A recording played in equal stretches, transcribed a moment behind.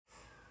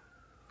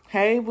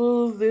Hey,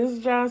 Booze, this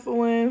is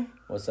Jocelyn.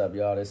 What's up,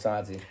 y'all? This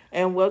Santi.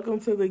 And welcome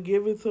to the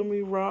Give It To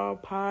Me Raw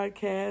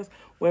podcast,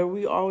 where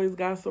we always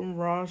got some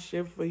raw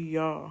shit for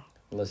y'all.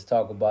 Let's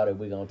talk about it.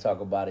 We're going to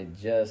talk about it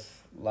just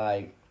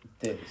like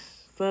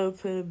this. So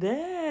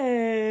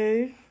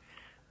today,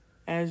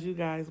 as you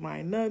guys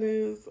might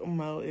notice,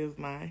 Mo is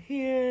not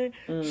here.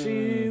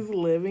 She's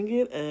living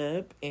it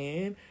up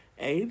in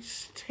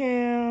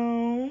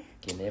H-Town.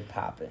 Getting it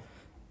popping.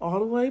 All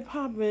the way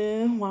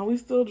popping while we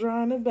still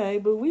dry in the bay,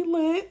 but we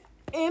lit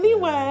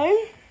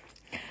anyway.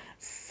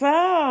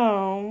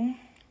 So,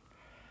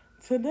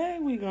 today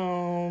we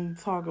gonna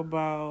talk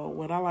about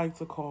what I like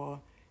to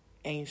call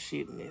ain't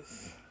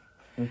shitness.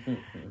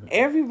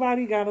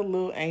 Everybody got a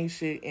little ain't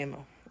shit in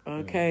them,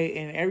 okay?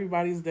 And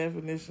everybody's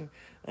definition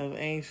of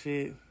ain't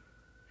shit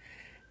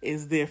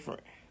is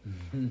different.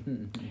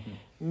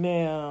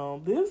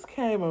 Now, this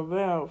came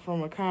about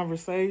from a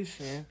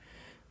conversation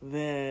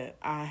that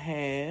I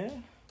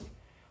had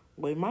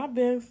with my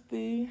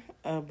bestie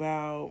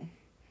about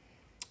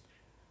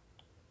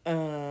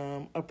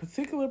a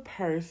particular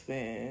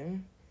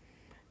person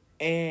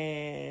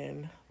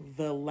and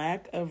the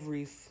lack of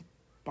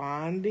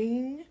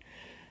responding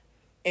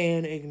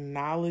and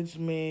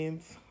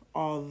acknowledgement,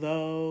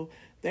 although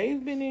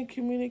they've been in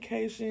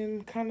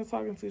communication, kind of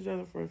talking to each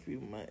other for a few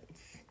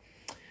months.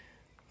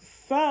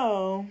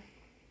 So,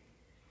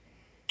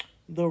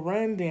 the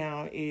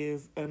rundown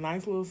is a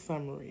nice little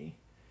summary.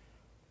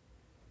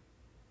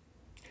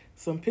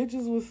 Some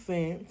pictures was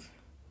sent.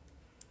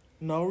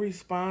 No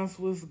response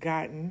was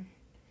gotten.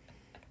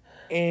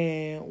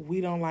 And we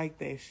don't like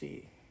that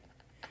shit.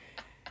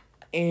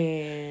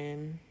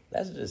 And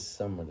that's just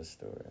some of the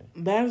story.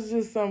 That's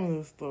just some of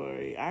the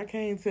story. I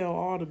can't tell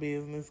all the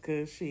business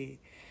because shit.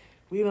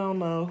 We don't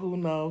know who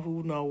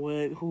know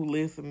what, who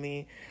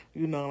listening.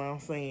 You know what I'm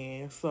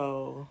saying?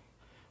 So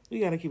we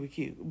gotta keep it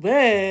cute.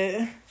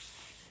 But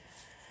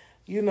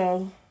you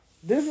know,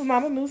 this is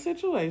not a new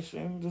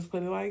situation. Just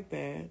put it like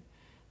that.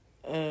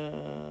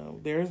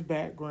 There's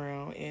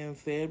background, and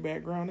said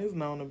background is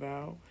known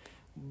about.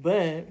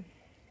 But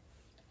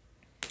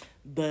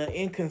the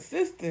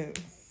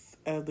inconsistency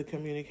of the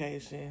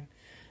communication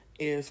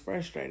is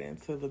frustrating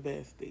to the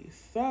bestie.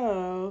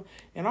 So,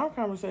 in our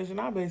conversation,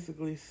 I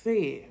basically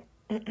said,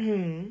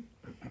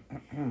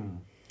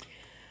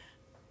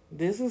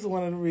 this is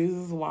one of the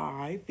reasons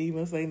why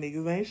females say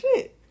niggas ain't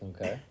shit.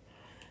 Okay.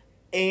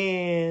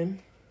 And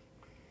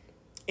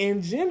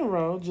in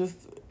general,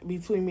 just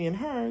between me and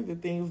her, the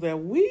things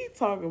that we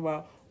talk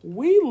about,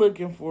 we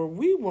looking for,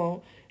 we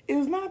want,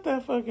 is not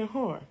that fucking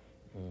hard.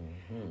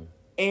 Mm-hmm.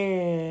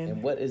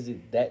 And what is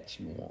it that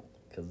you want?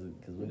 Because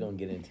we're going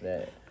to get into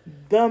that.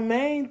 The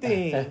main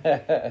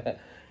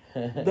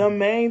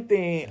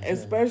thing,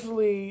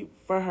 especially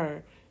for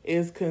her,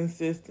 is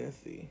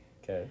consistency.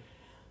 Okay.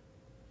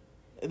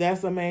 That's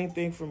the main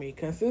thing for me.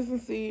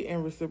 Consistency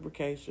and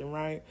reciprocation,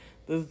 right?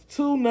 There's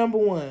two number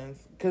ones.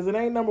 Because it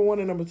ain't number one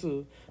and number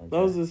two. Okay.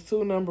 Those is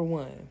two number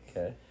ones.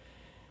 Okay.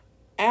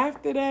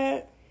 After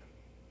that,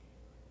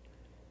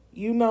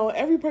 you know,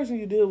 every person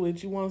you deal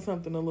with, you want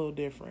something a little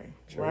different,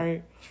 True.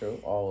 Right? True,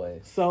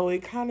 always. So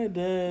it kind of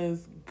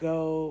does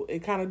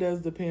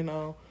depend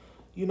on,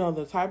 you know,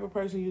 the type of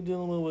person you're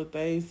dealing with, what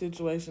their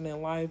situation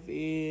in life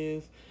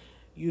is,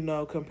 you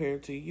know,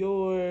 compared to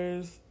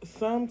yours.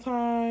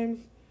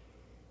 Sometimes,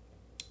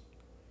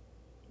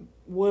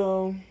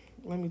 well,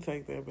 let me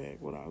take that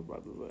back, what I was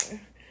about to say.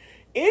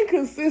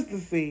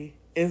 Inconsistency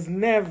is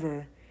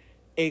never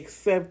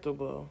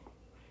acceptable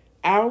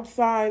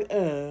outside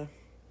of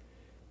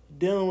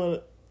dealing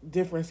with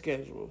different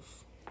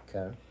schedules.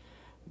 Okay.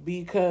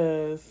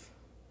 Because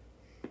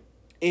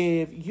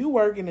if you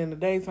working in the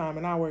daytime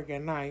and I work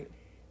at night,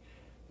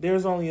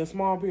 there's only a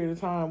small period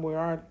of time where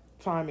our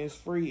time is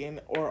free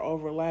and or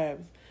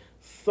overlaps.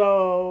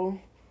 So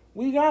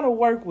we gotta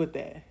work with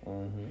that.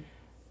 Mm-hmm.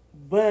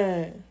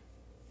 But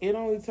it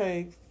only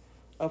takes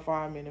a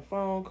 5-minute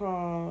phone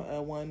call, a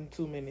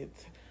 1-2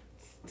 minutes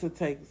to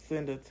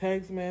send a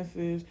text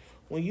message.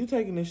 When you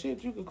taking the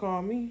shit, you could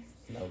call me.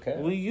 Okay.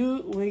 When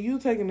you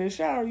taking a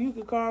shower, you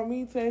could call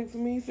me, text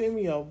me, send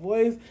me a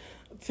voice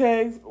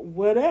text,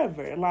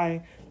 whatever.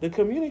 Like, the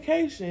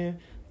communication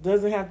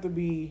doesn't have to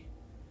be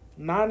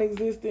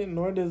non-existent,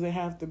 nor does it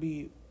have to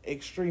be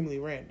extremely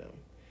random.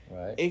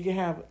 Right. It can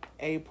have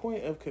a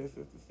point of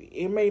consistency.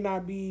 It may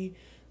not be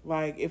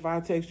like if I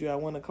text you at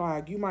 1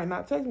 o'clock, you might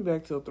not text me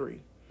back till 3.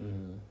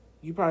 Mm-hmm.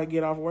 You probably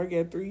get off work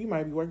at 3. You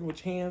might be working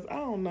with your hands. I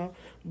don't know.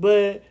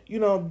 But, you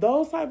know,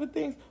 those type of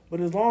things.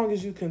 But as long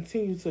as you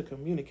continue to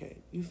communicate.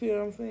 You see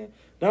what I'm saying?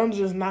 Don't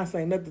just not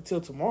say nothing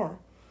till tomorrow.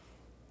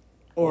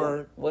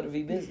 Or what if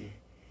he busy?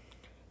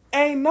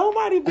 Ain't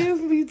nobody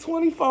busy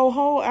 24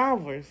 whole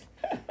hours.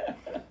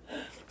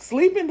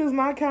 Sleeping does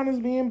not count as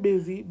being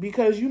busy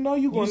because you know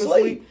you're going to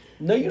sleep.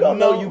 No, you don't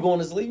know you're going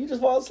to sleep. You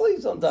just fall asleep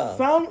sometimes.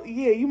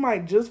 You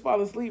might just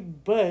fall asleep,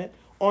 but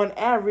on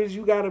average,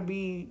 you got to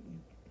be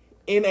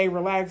in a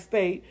relaxed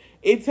state.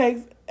 It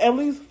takes at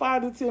least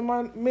 5 to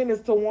 10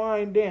 minutes to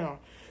wind down.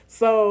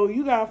 So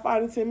you got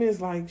 5 to 10 minutes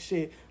like,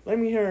 shit, let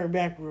me hear it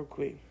back real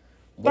quick.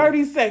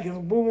 30 seconds.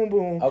 Boom, boom,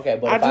 boom. Okay,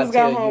 but I if I just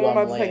tell got home. you I'm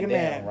I'm about to take a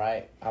laying nap. down,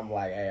 right? I'm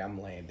like, hey,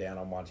 I'm laying down.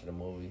 I'm watching a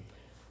movie.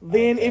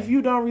 Then Okay. if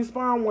you don't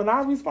respond when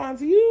I respond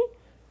to you, You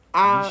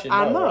I should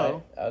know.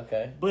 know. Right?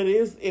 Okay. But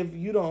it's if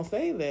you don't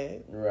say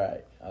that,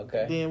 Right.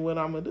 Okay. then what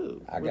I'm gonna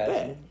do? I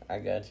got you. I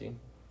got you.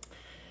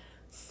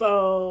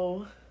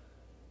 So,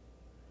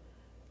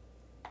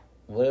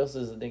 what else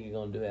is a nigga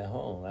gonna do at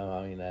home?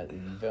 I mean,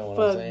 you feel what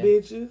fuck I'm saying?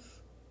 bitches.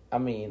 I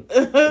mean,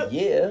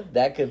 yeah,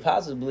 that could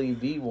possibly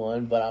be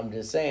one, but I'm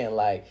just saying,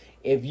 like,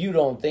 if you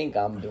don't think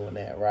I'm doing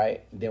that,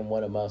 right, then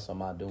what else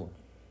am I doing?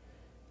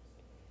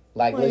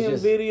 Like, Playing let's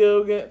just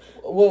video game.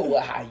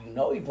 Well, how you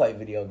know he play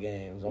video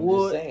games? I'm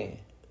just saying.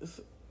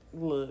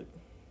 Look,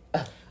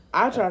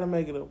 I try to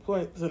make it a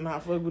point to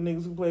not fuck with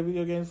niggas who play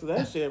video games, so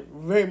that shit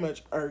very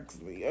much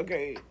irks me.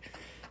 Okay,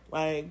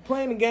 like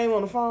playing a game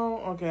on the phone.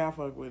 Okay, I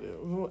fuck with it.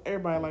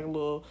 Everybody like a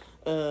little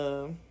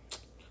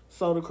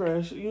soda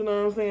crush. You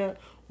know what I'm saying?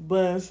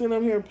 But sitting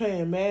up here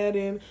playing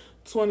Madden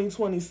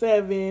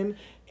 2027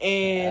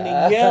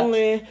 and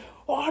yelling.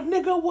 Oh,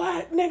 nigga,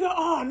 what? Nigga,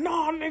 oh,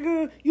 no,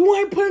 nigga. You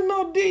ain't putting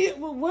no D.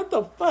 What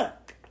the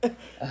fuck?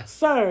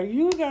 Sir,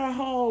 you got a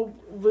whole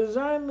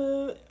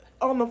vagina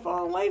on the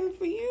phone waiting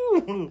for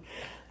you.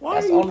 Why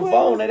That's are you on the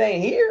phone. It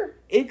ain't here.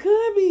 It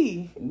could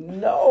be.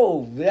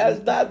 No, that's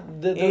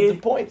not the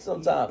point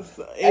sometimes.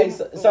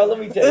 So let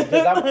me tell you,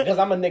 because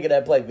I'm a nigga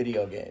that play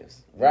video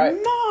games, right?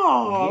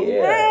 No,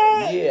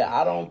 yeah.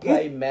 I don't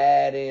play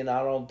Madden.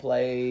 I don't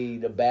play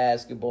the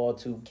basketball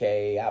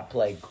 2K. I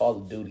play Call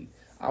of Duty.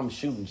 I'm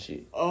shooting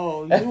shit.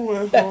 Oh, you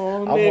went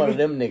home, I'm nigga. one of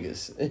them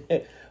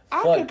niggas.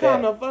 I can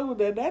kind of fuck with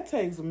that. That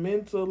takes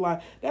mental,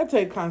 like, that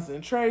take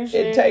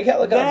concentration. It take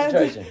hella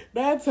concentration.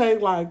 That take,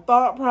 like,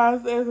 thought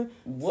processing.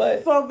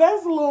 What? So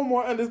that's a little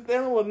more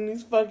understandable than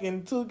these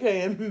fucking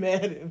 2K and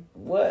Madden.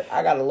 What?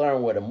 I gotta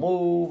learn where to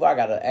move. I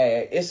gotta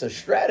add. It's a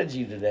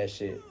strategy to that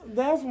shit.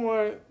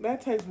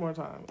 That takes more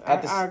time.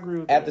 I agree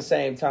with that. At the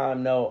same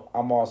time, no,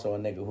 I'm also a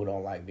nigga who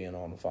don't like being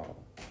on the phone.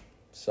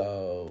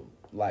 So,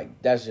 like,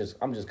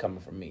 I'm just coming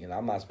from me. And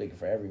I'm not speaking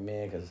for every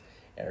man because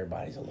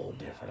everybody's a little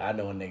different. I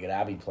know a nigga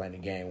that I be playing a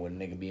game with a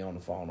nigga be on the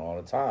phone all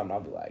the time. And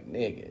I'll be like,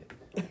 nigga,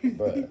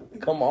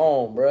 bruh, come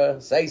on,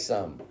 bruh, say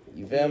something.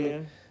 You feel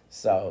me?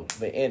 So,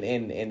 but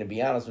and to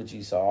be honest with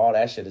you, so all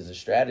that shit is a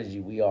strategy.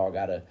 We all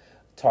gotta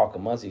talk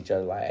amongst each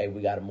other. Like, hey,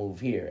 we gotta move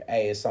here.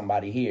 Hey, is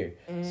somebody here?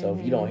 Mm-hmm. So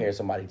if you don't hear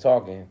somebody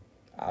talking,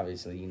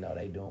 obviously you know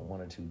they doing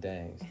one or two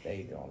things.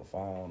 They on the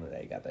phone or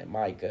they got their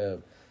mic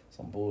up.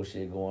 Some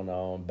bullshit going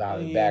on.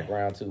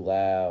 Background too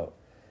loud.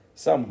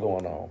 Something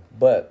going on,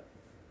 but.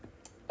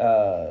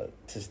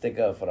 To stick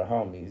up for the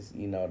homies,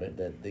 you know,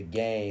 the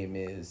game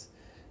is,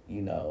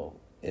 you know,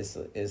 it's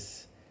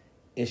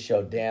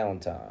your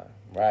downtime,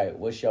 right?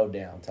 What's your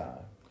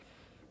downtime?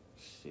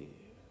 Shit,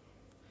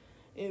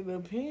 it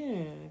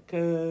depends,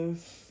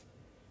 cause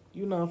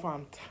you know if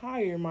I'm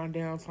tired, my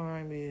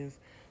downtime is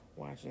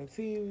watching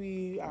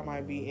TV. I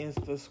might be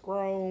Insta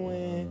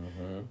scrolling.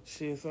 Mm-hmm.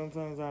 Shit,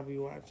 sometimes I'll be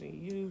watching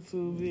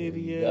YouTube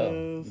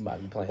videos. You might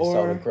be playing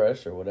Solar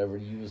Crush or whatever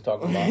you was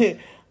talking about.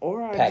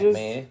 Or I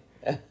Pac-Man.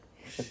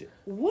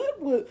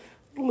 What would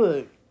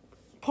look?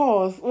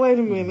 Pause. Wait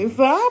a minute.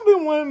 So I've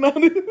been wanting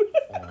to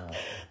know.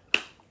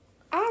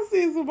 I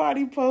see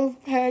somebody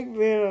post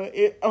Pac-Man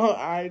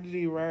on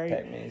IG, right?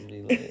 Pac-Man's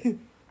be lit.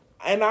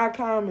 And I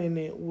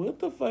commented, "What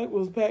the fuck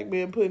was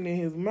Pac-Man putting in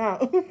his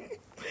mouth?"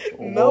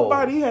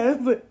 Nobody has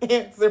an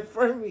answer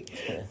for me.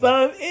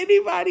 So if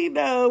anybody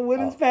knows what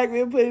is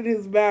Pac-Man putting in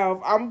his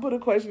mouth, I'm gonna put a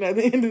question at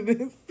the end of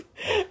this.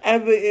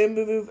 At the end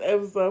of this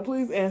episode,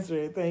 please answer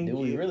it. Thank you. Do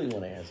we really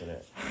want to answer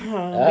that?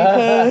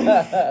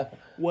 Because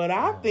what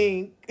I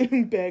think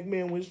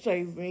Pac-Man was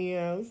chasing, you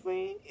know what I'm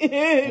saying?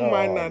 It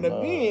might not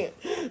have been.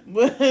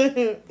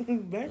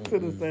 But back to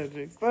the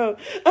subject. So,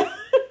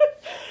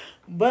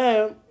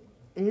 but,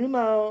 you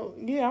know,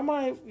 yeah, I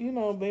might, you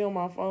know, be on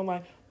my phone.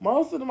 Like,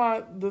 most of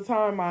the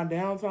time, my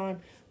downtime,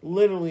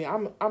 literally,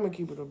 I'm going to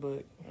keep it a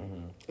book.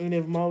 Mm-hmm. And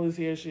if Mo is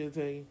here, she'll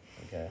tell you.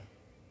 Okay.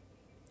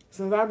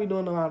 Since I be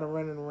doing a lot of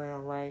running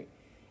around, right?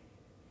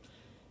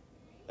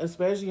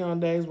 Especially on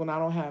days when I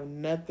don't have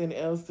nothing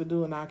else to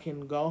do and I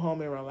can go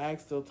home and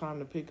relax till time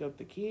to pick up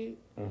the kid.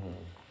 Mm-hmm.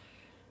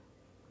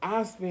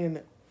 I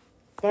spend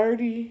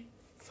 30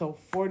 to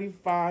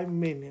 45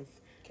 minutes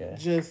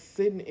just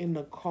sitting in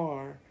the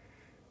car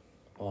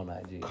on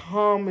IG,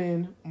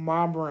 calming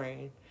my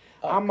brain.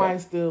 Okay. I might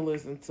still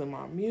listen to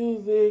my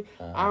music.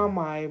 I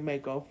might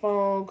make a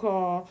phone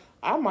call.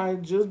 I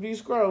might just be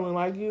scrolling,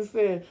 like you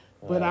said.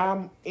 But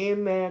I'm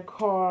in that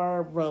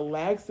car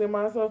relaxing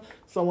myself.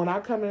 So when I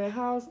come in the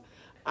house,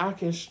 I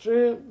can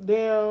strip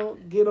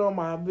down, get on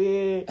my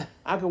bed.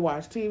 I can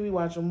watch TV,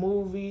 watch a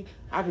movie.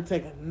 I can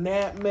take a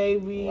nap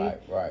maybe.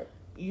 Right.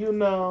 You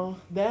know,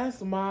 that's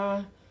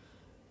how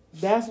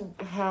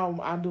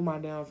I do my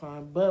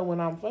downtime. But when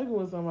I'm fucking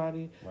with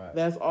somebody,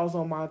 that's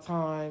also my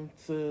time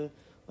to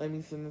let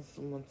me send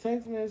someone a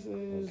text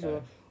message.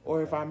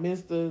 Or if I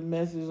missed the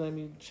message, let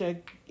me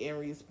check and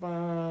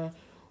respond.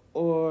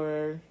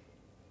 Or...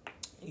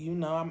 you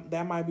know,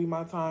 that might be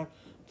my time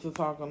to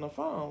talk on the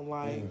phone.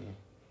 Like,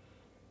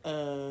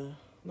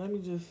 Let me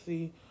just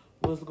see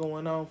what's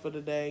going on for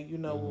the day. You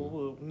know,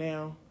 Mm-hmm.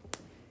 now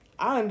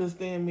I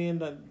understand men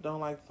that don't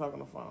like to talk on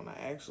the phone.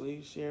 I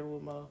actually shared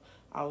with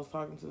I was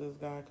talking to this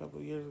guy a couple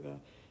of years ago,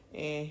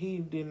 and he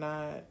did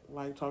not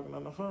like talking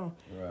on the phone.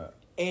 Right.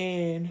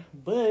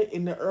 But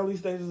in the early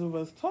stages of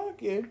us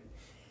talking,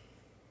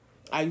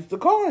 I used to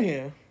call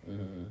him.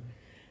 Mm-hmm.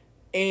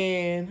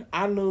 And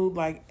I knew,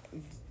 like,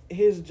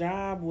 his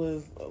job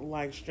was,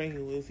 like,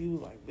 strenuous. He was,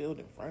 like,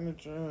 building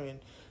furniture and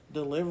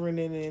delivering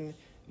it. And,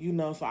 you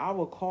know, so I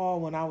would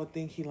call when I would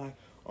think he, like,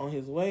 on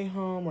his way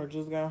home or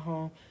just got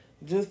home.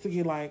 Just to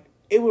get, like,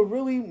 it would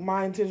really,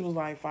 my intention was,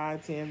 like,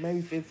 5, 10,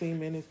 maybe 15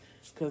 minutes.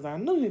 Because I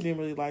knew he didn't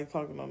really like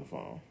talking on the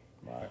phone.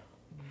 Right.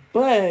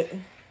 But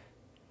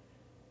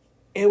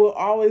it would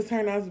always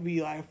turn out to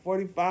be, like,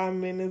 45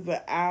 minutes,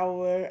 an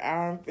hour,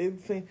 hour and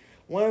 15.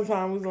 One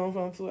time we was on the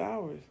phone 2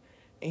 hours.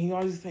 And he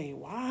always say,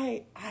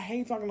 why? I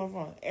hate talking on the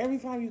phone. Every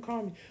time you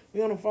call me,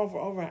 we on the phone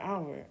for over an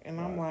hour. And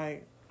I'm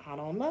like, I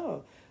don't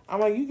know. I'm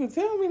like, you can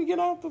tell me to get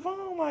off the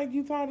phone. Like,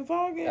 you tired of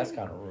talking? That's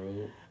kind of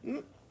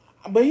rude.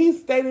 But he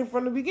stated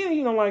from the beginning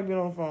he don't like being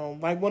on the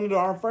phone. Like, one of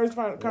our first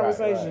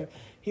conversations, right.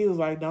 He was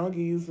like, don't get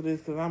used to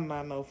this because I'm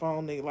not no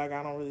phone nigga. Like,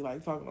 I don't really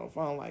like talking on the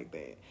phone like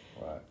that.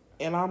 Right.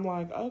 And I'm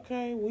like,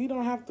 okay, we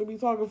don't have to be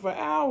talking for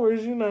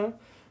hours, you know.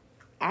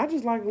 I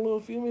just like a little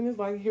few minutes,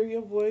 like hear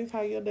your voice,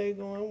 how your day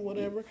going,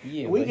 whatever.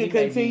 Yeah, we can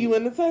continue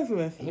in the text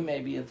message. He may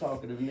be a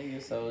talkative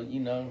nigga, so, you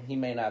know, he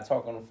may not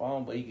talk on the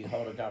phone, but he can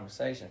hold a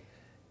conversation.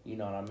 You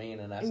know what I mean?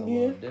 And that's a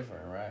little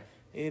different, right?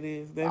 It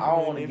is definitely. I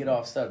don't want to get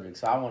off subject,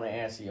 so I want to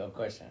answer your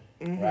question,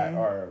 right?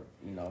 Or,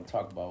 you know,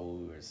 talk about what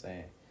we were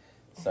saying.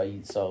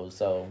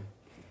 So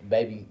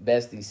baby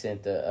bestie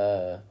sent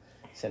the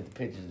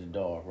pictures of the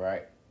dog,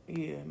 right?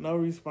 Yeah, no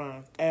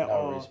response at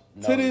all.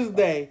 No to this response.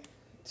 day.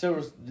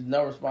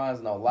 No response,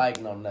 no like,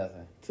 no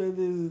nothing. To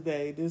this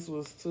day, this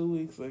was 2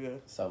 weeks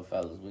ago. So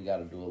fellas, we got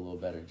to do a little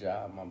better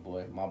job, my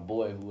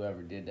boy,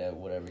 whoever did that,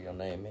 whatever your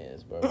name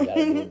is, bro. We got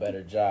to do a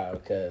better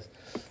job because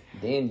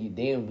then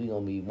we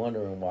gonna be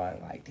wondering why.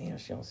 Like, damn,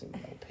 she don't send me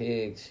no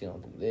pics. She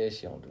don't do this.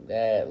 She don't do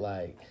that.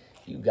 Like,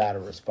 you gotta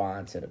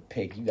respond to the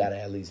pic. You gotta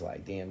at least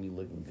like, damn, you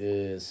looking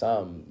good.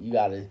 Something. You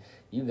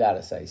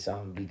gotta say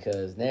something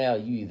because now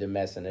you either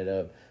messing it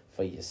up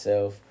for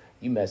yourself.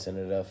 You messing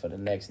it up for the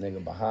next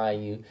nigga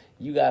behind you.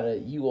 You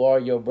are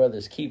your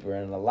brother's keeper.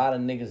 And a lot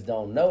of niggas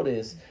don't know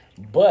this,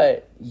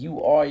 but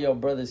you are your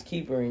brother's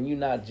keeper and you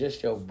not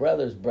just your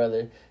brother's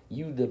brother.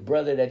 You the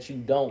brother that you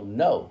don't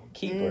know.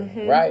 Keeper,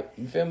 right?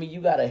 You feel me? You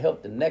got to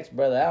help the next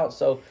brother out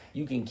so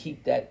you can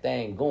keep that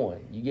thing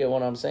going. You get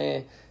what I'm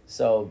saying?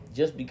 So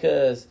just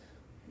because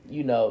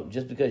you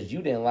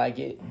didn't like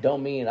it,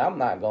 don't mean I'm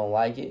not going to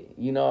like it.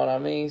 You know what I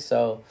mean?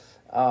 So...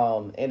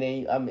 and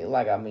then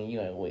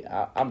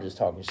I'm just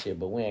talking shit,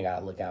 but we ain't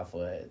gotta look out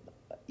for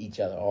each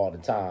other all the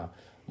time.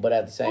 But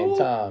at the same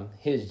time,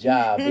 his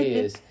job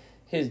is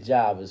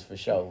for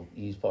sure.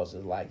 He's supposed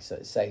to like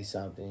say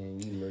something,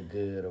 you look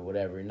good or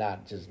whatever,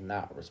 not just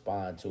not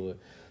respond to it.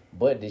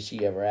 But did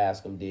she ever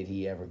ask him? Did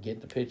he ever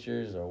get the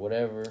pictures or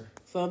whatever?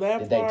 So that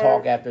did they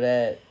talk after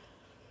that?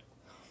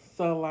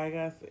 So like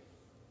I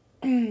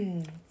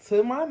said,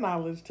 to my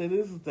knowledge, to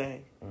this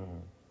day,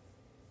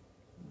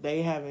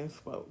 they haven't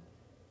spoke.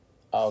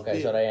 Oh, okay,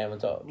 still. So they haven't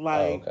talked.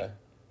 Like, okay.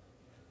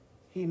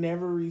 He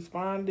never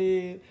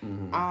responded.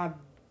 I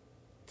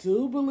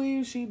do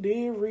believe she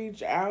did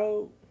reach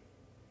out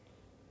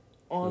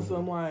on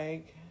some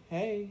like,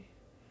 hey,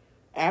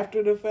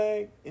 after the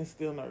fact, and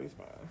still no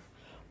response.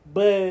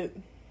 But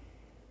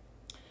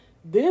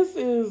this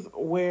is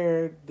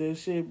where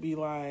this shit be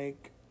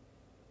like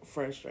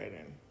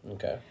frustrating.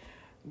 Okay.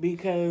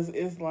 Because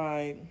it's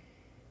like,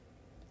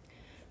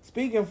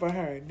 speaking for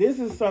her, this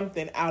is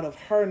something out of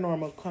her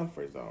normal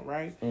comfort zone,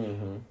 right?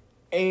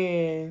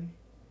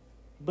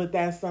 But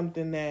that's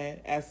something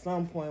that at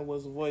some point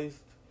was voiced,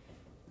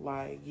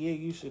 like, yeah,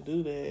 you should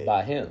do that.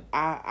 By him.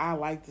 I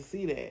like to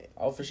see that.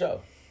 Oh, for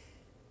sure.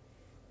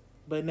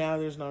 But now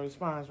there's no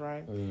response,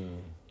 right?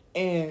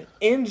 And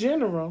in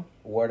general...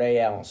 Were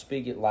they on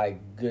speaking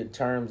like good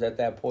terms at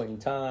that point in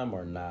time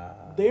or nah?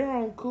 They're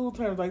on cool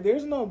terms. Like,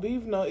 there's no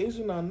beef, no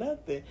issue, no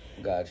nothing.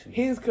 Got you.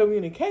 His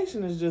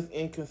communication is just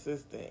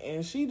inconsistent.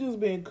 And she just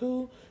been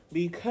cool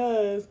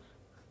because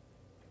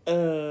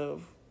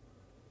of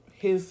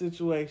his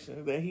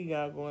situation that he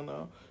got going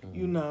on.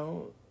 You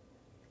know,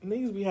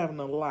 niggas be having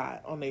a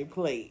lot on their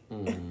plate.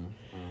 And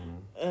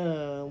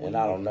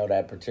I don't know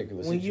that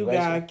particular situation. When you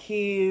got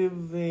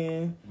kids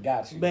and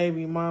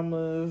baby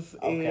mamas.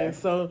 Okay. And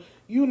so,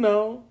 you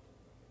know,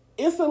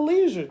 it's a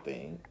leisure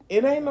thing.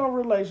 It ain't no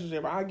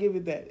relationship. I'll give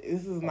it that.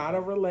 This is not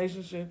a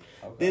relationship.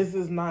 This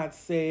is not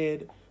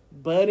said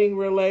budding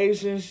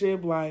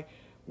relationship, like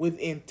with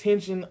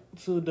intention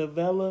to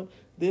develop.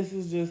 This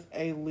is just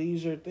a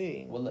leisure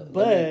thing. Well,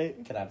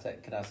 can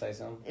I say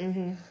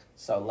something?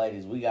 So,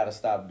 ladies, we got to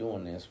stop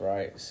doing this,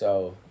 right?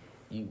 So,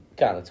 you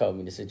kind of told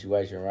me the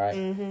situation,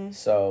 right?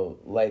 So,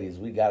 ladies,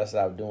 we got to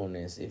stop doing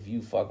this. If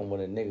you fucking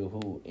with a nigga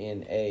who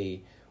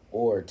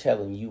or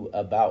telling you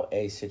about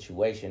a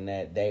situation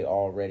that they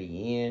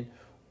already in,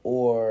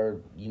 or,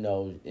 you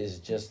know, it's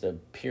just a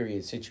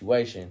period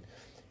situation,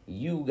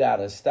 you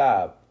gotta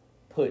stop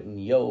putting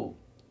your,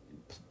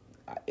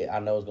 I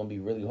know it's gonna be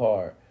really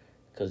hard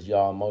because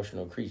y'all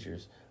emotional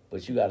creatures,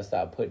 but you gotta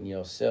stop putting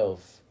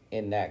yourself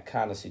in that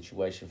kind of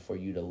situation for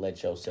you to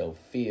let yourself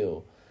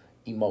feel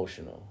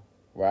emotional,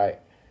 right?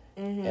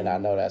 Mm-hmm. And I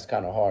know that's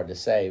kind of hard to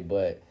say,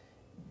 but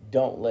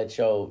don't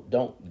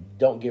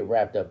get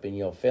wrapped up in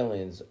your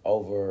feelings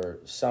over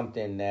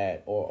something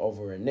that, or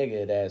over a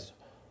nigga that's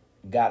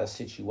got a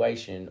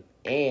situation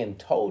and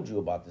told you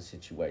about the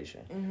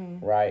situation,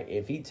 mm-hmm. right?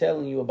 If he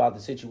telling you about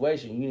the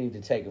situation, you need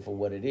to take it for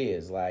what it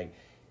is. Like,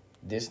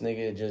 this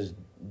nigga just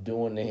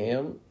doing to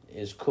him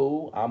is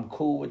cool. I'm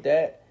cool with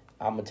that.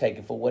 I'm gonna take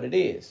it for what it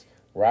is,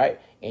 right?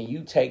 And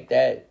you take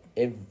that,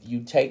 if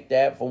you take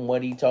that from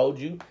what he told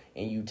you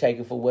and you take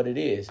it for what it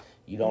is,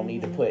 you don't mm-hmm.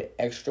 need to put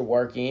extra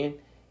work in.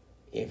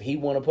 If he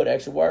want to put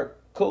extra work,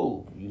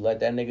 cool. You let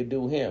that nigga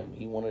do him.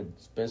 He want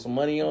to spend some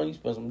money on you,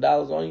 spend some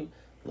dollars on you,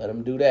 let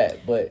him do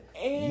that. But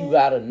you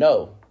gotta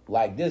know,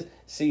 like this.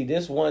 See,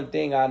 this one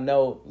thing I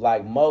know,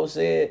 like Mo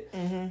said,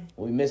 mm-hmm.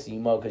 we missing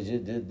you, Mo, because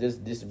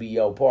this be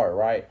your part,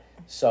 right?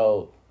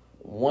 So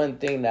one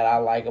thing that I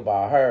like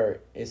about her,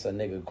 it's a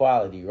nigga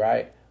quality,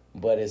 right?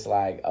 But it's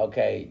like,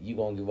 okay, you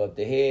gonna give up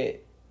the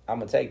head, I'm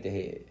gonna take the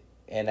head,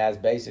 and that's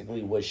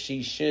basically what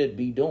she should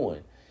be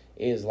doing.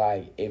 Is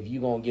like, if you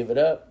gonna give it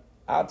up,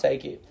 I'll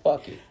take it.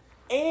 Fuck it.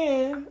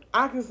 And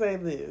I can say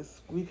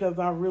this because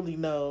I really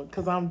know,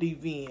 because I'm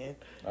DVing.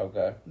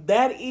 Okay.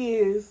 That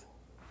is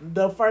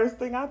the first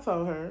thing I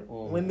told her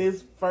when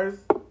this first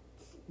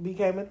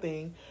became a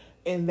thing,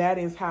 and that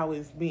is how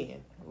it's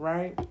been,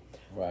 right?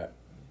 Right.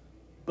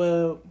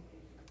 But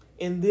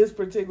in this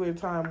particular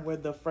time where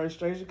the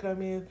frustration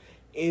come in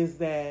is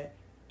that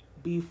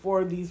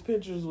before these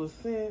pictures was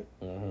sent,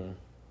 mm-hmm.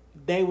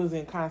 they was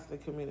in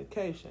constant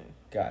communication.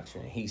 Gotcha.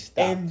 He stopped.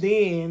 And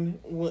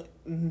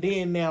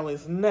then now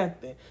it's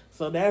nothing.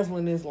 So that's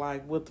when it's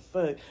like, what the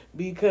fuck?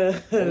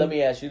 Because well, let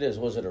me ask you this: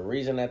 was it a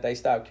reason that they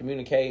stopped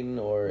communicating,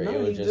 or no, it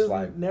was he just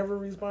like never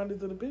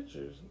responded to the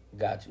pictures?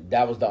 Got you.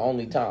 That was the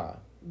only time.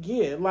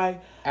 Yeah,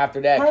 like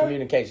after that,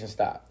 communication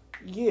stopped.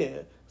 Yeah.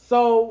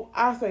 So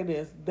I say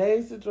this: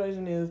 their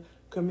situation is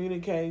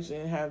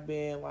communication have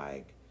been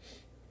like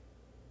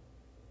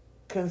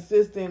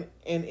consistent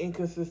and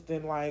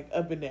inconsistent, like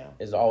up and down.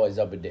 It's always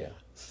up and down.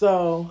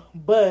 So,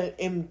 but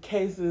in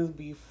cases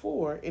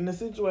before, in the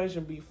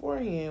situation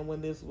beforehand,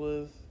 when this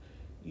was,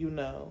 you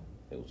know,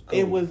 it was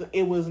cool.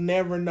 it was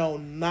never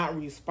not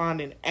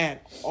responding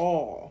at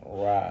all.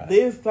 Right.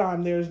 This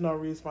time, there's no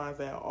response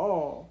at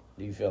all.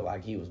 Do you feel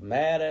like he was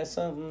mad at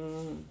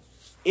something?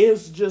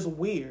 It's just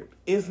weird.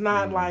 It's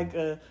not like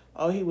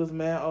he was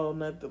mad,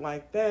 nothing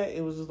like that.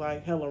 It was just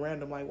like hella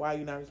random. Like, why are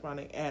you not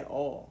responding at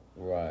all?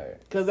 Right.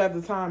 Because at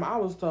the time I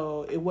was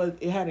told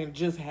it hadn't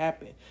just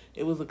happened.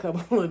 It was a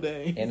couple of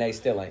days. And they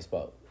still ain't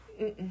spoke.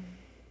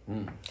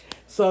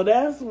 So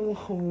that's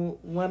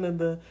one of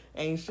the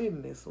ain't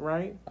shitness,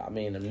 right? I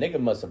mean, the nigga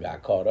must have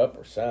got caught up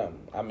or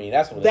something. I mean,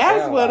 that's what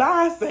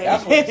I say.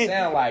 That's what it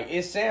sound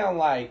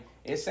like.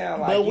 It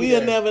sound like. But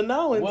we'll never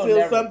know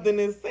until something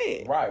is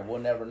said. Right, we'll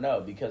never know,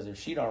 because if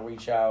she don't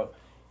reach out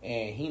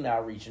and he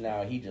not reaching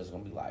out, he just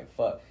gonna be like,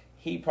 fuck.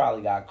 He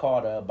probably got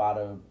caught up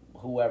by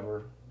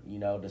whoever, you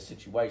know, the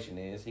situation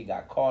is. He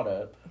got caught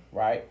up,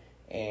 right?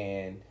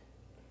 And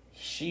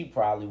she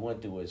probably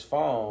went through his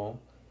phone,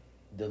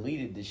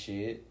 deleted the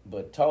shit,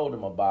 but told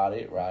him about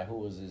it, right? Who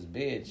was his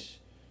bitch?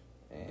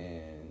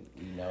 And,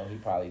 you know, he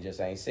probably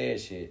just ain't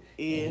said shit.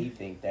 Yeah. And he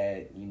think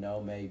that, you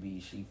know, maybe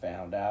she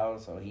found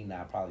out, so he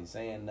not probably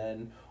saying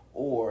nothing.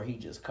 Or he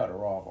just cut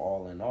her off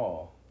all in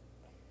all.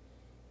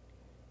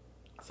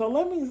 So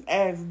let me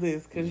ask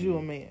this, because you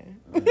a man.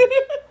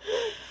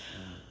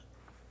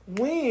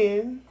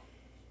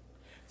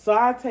 So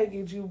I take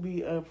it you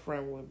be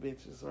upfront with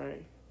bitches,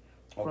 right?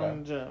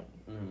 From the jump.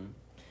 Mm-hmm.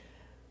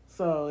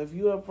 So if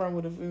you upfront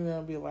with a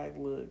female, be like,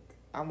 look,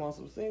 I'm on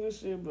some single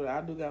shit, but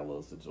I do got a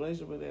little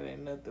situation, but that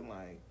ain't nothing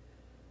like,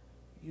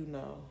 you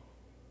know,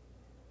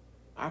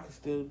 I can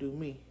still do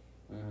me.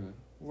 Mm-hmm.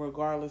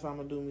 Regardless, I'm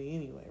going to do me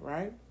anyway,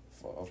 right?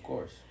 Of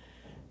course.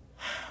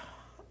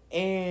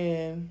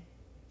 And,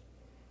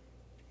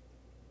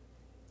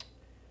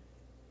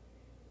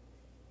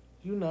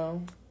 you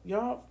know,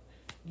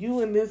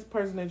 you and this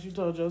person that you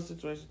told your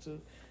situation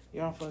to,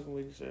 y'all fucking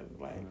with each other.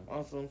 Like,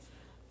 on some,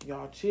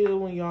 y'all chill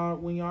when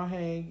y'all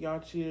hang, y'all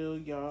chill,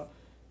 y'all,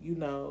 you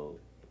know,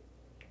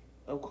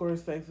 of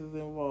course sex is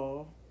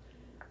involved.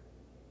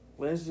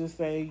 Let's just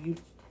say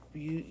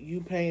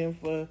you paying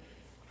for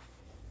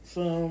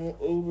some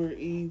Uber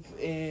Eats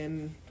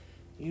and,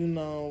 you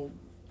know,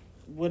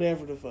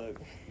 whatever the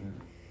fuck.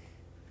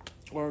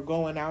 Or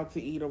going out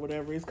to eat or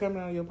whatever. It's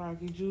coming out of your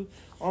pocket. You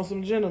on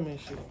some gentleman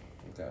shit.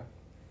 Okay.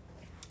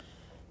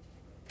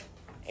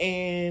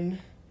 And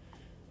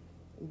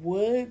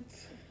what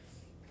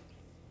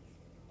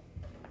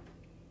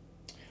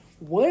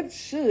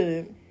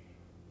should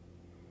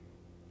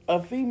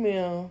a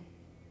female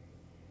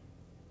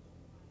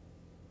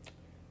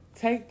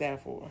take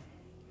that for?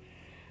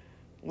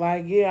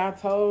 Like, yeah, I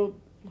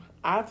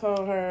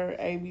told her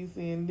A, B,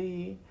 C, and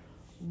D,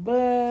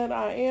 but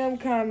I am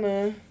kind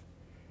of,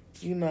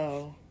 being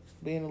a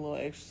little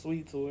extra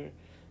sweet to her.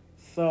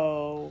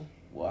 So,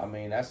 Well, I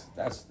mean, that's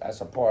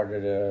a part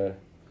of the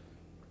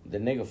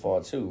nigga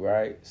fault too,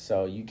 right?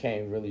 So you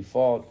can't really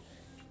fault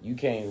the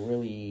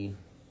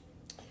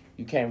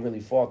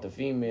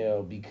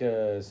female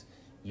because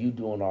you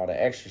doing all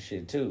the extra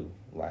shit too.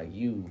 Like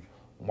you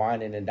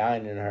whining and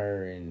dining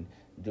her and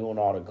doing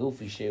all the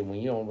goofy shit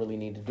when you don't really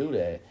need to do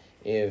that.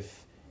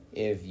 If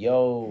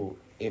your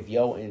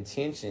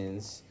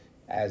intentions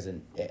as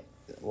an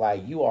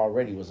like you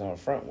already was on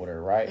front with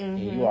her, right? And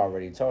you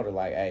already told her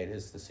like, hey,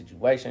 this is the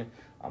situation.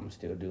 I'm gonna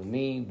still do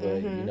me,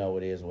 but you know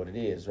it is what it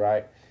is,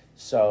 right?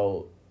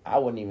 So I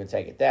wouldn't even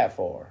take it that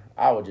far.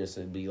 I would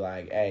just be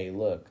like, hey,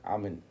 look, I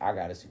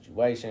got a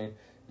situation.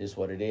 This is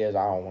what it is.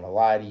 I don't want to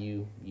lie to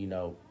you. You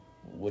know,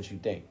 what you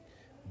think.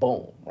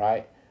 Boom,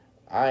 right?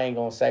 I ain't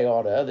gonna say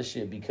all the other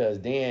shit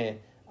because then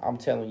I'm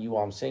telling you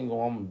I'm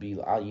single. I'm gonna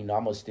be, I'm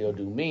gonna still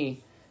do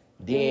me.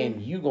 Then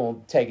you gonna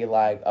take it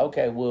like,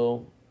 okay,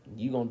 well,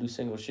 you gonna do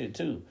single shit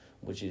too,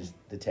 which is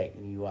the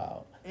taking you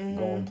out,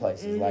 going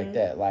places like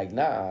that. Like,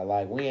 nah,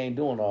 like we ain't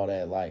doing all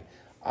that. Like,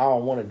 I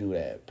don't want to do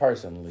that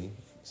personally.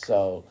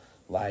 So,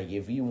 like,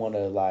 if you want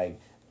to, like,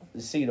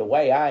 see the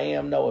way I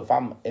am, though,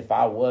 if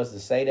I was to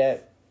say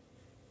that,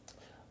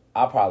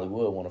 I probably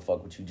would want to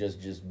fuck with you,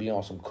 just be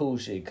on some cool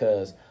shit,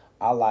 cause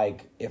I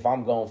like, if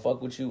I'm gonna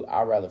fuck with you,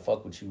 I'd rather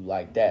fuck with you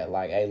like that.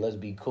 Like, hey, let's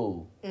be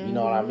cool. You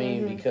know what I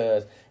mean?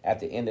 Because at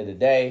the end of the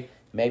day,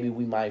 maybe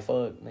we might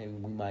fuck, maybe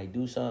we might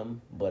do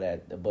something, but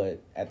at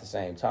the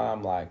same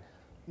time, like,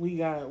 we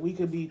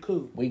could be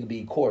cool. We could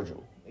be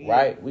cordial,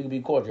 right? We could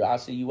be cordial. I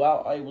see you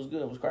out. Hey, what's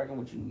good? What's cracking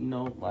with you? You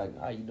know, like,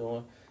 how you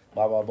doing?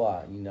 Blah, blah,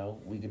 blah. You know,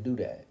 we could do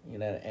that. You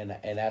know,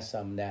 and that's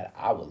something that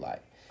I would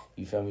like.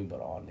 You feel me?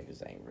 But all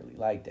niggas ain't really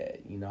like that.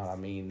 You know what I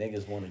mean?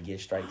 Niggas want to get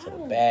straight to the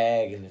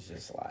bag, and it's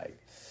just like,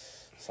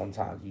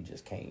 sometimes you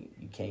just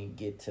can't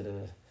get to the,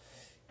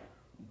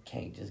 you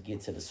can't just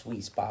get to the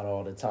sweet spot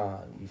all the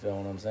time. You feel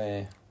what I'm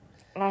saying?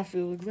 I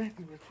feel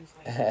exactly what you're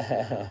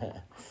saying.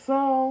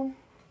 So,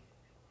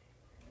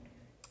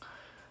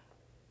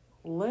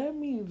 let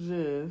me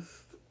just,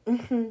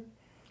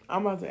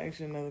 I'm about to ask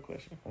you another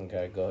question.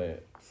 Okay, go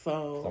ahead.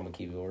 So, I'm going to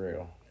keep it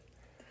real.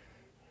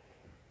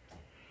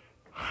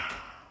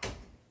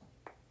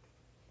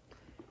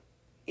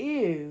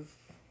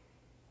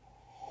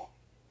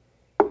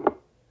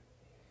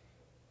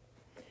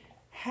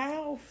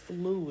 How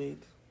fluid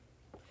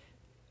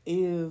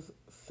is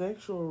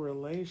sexual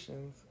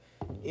relations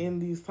in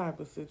these type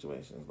of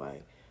situations?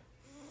 Like,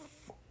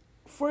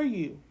 for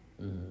you,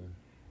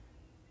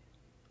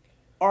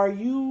 are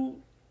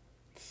you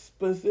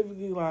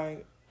specifically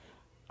like,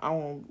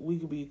 we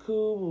could be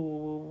cool, woo,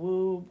 woo,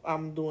 woo,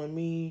 I'm doing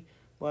me,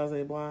 blah,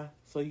 blah, blah,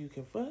 so you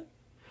can fuck?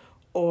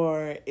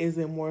 Or is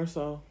it more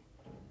so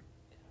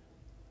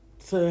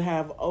to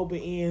have open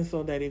ends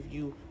so that if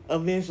you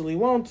eventually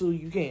want to,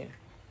 you can?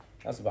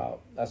 That's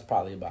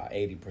probably about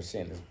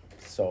 80%.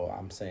 So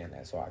I'm saying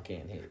that so I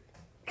can't hit.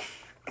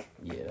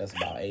 Yeah, that's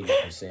about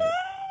 80%.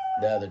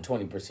 The other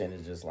 20%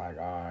 is just like,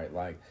 all right,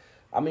 like,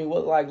 I mean,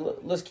 what, like,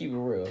 let's keep it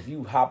real. If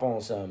you hop on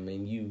something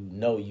and you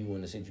know you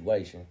in a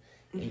situation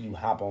and you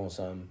hop on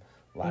something,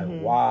 like,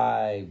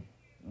 why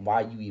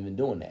you even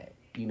doing that?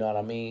 You know what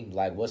I mean?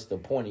 Like, what's the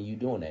point of you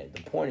doing that?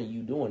 The point of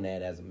you doing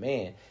that as a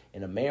man,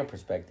 in a man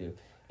perspective,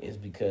 is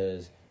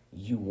because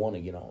you want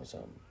to get on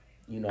something.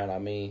 You know what I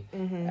mean?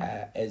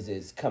 As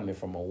it's coming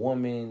from a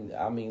woman,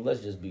 I mean,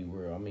 let's just be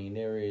real. I mean,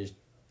 there is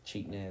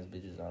cheating ass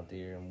bitches out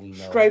there, and we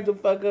know straight the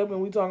fuck up,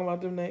 and we talking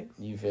about them next.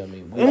 You feel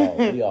me?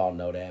 We all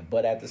know that.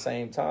 But at the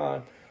same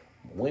time,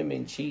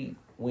 women cheat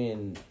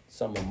when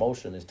some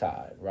emotion is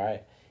tied,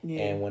 right?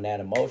 Yeah. And when that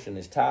emotion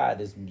is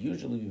tied, it's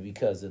usually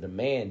because the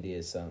man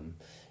did something.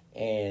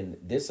 And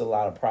this is a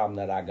lot of problem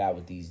that I got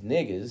with these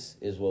niggas,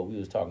 is what we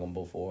was talking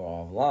before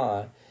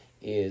offline,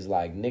 is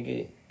like,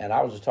 nigga, and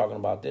I was just talking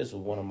about this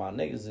with one of my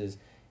niggas, is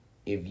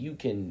if you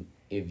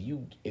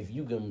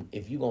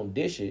gonna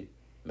dish it,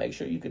 make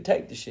sure you can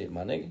take the shit,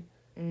 my nigga.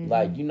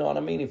 Like, you know what I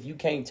mean? If you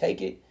can't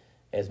take it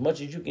as much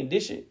as you can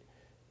dish it,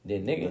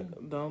 then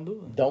nigga, don't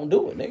do it. Don't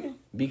do it, nigga.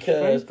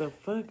 Because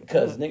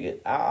nigga,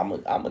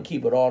 I'm gonna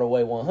keep it all the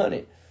way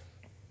 100.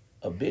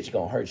 A bitch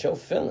gonna hurt your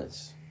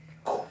feelings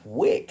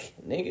quick,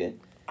 nigga.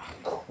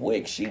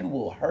 Quick, she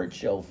will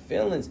hurt your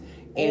feelings,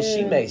 and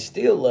she may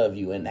still love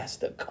you, and that's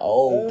the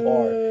cold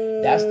part.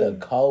 That's the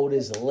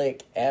coldest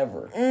lick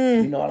ever.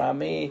 You know what I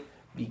mean?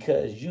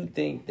 Because you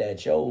think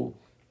that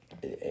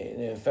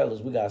and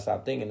fellas, we gotta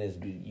stop thinking this.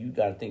 You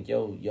gotta think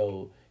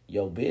yo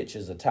bitch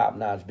is a top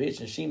notch bitch,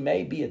 and she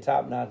may be a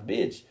top notch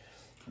bitch,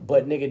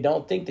 but nigga,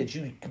 don't think that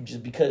you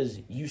just because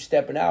you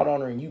stepping out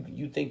on her and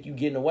you think you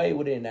getting away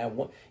with it,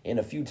 and in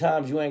a few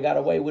times you ain't got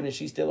away with it, and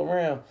she's still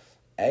around.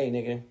 Hey,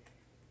 nigga,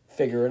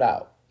 figure it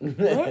out.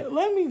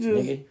 Let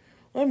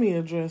me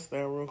address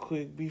that real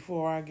quick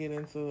before I get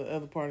into the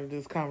other part of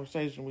this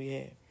conversation we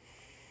had.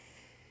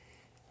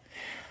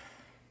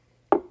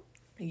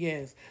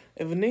 Yes.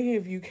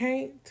 If you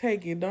can't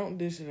take it, don't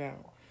dish it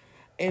out.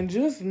 And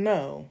just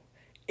know,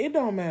 it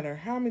don't matter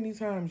how many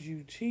times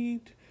you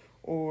cheat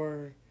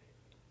or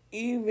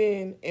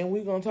even, and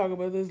we're going to talk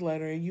about this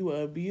later, you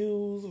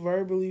abuse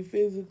verbally,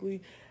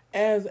 physically,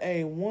 as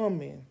a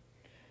woman.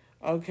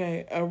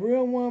 Okay? A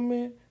real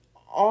woman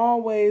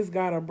always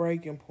got a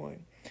breaking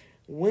point.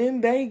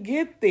 When they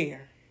get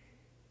there,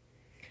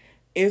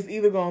 it's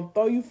either going to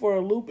throw you for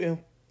a loop and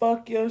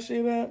fuck your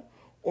shit up,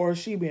 or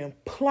she been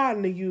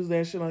plotting to use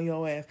that shit on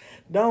your ass.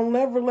 Don't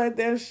ever let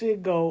that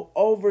shit go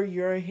over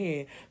your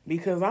head.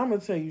 Because I'm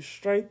going to tell you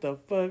straight the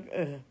fuck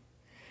up.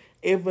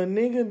 If a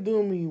nigga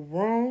do me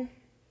wrong,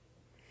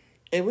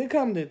 if it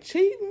come to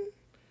cheating,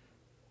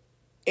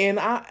 and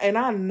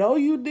I know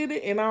you did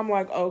it, and I'm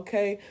like,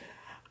 okay,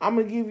 I'm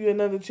going to give you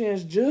another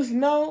chance. Just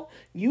know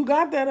you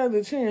got that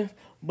other chance,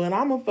 but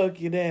I'm going to fuck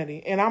your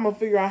daddy. And I'm going to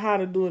figure out how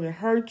to do it and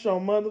hurt your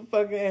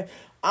motherfucking ass.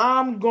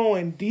 I'm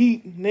going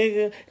deep,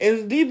 nigga.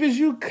 As deep as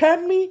you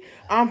cut me,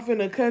 I'm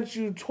finna cut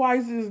you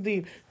twice as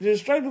deep.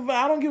 Just straight to fuck.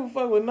 I don't give a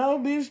fuck what no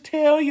bitch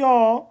tell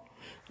y'all.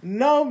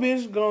 No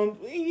bitch gonna,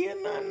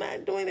 I'm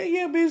not doing that.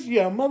 Yeah, bitch,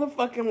 yeah,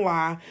 motherfucking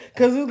lie.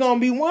 Because it's gonna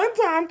be one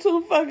time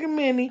too fucking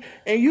many,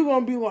 and you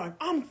gonna be like,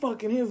 I'm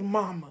fucking his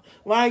mama.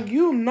 Like,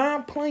 you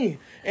not playing.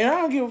 And I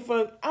don't give a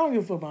fuck. I don't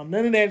give a fuck about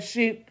none of that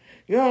shit.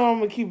 You know, I'm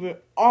gonna keep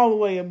it all the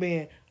way a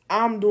band.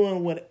 I'm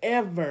doing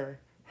whatever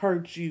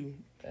hurts you.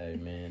 Hey,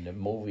 man, the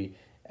movie.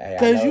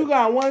 Because you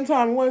got one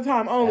time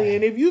only.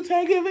 And if you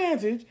take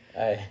advantage,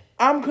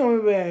 I'm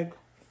coming back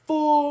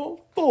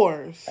full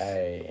force.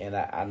 Hey, and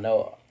I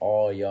know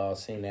all y'all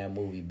seen that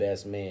movie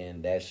Best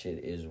Man. That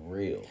shit is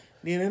real.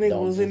 Yeah, that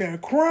nigga was in there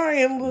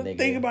crying,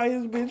 thinking about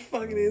his bitch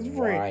fucking his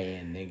friend.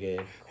 Crying,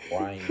 nigga.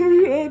 Crying.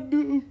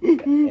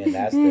 Nigga. And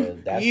that's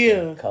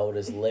the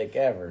coldest lick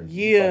ever.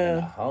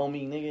 Yeah. Fucking a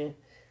homie, nigga.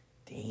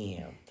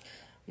 Damn.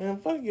 Man,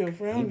 fuck your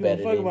friend. I don't give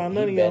a fuck about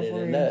none of your friends.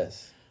 Than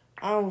us.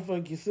 I don't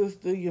fuck your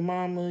sister, your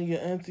mama,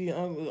 your auntie, your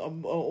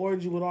uncle,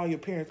 orgy with all your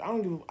parents. I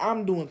don't give.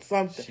 I'm doing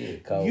something.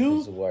 Shit, cold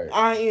piece of work.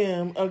 I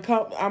am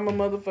I'm a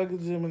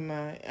motherfucking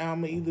Gemini.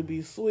 I'ma either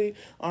be sweet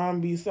or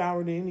I'm be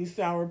sour to any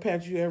sour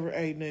patch you ever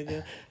ate,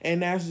 nigga.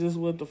 And that's just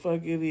what the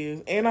fuck it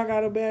is. And I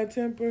got a bad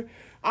temper.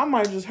 I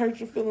might just hurt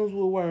your feelings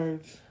with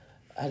words.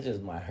 I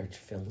just might hurt your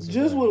feelings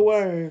just with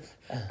words.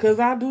 Because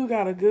I do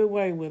got a good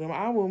way with them.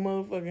 I will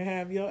motherfucking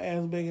have your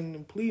ass begging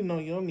and pleading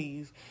on your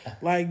knees.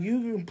 Like,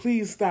 you can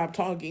please stop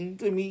talking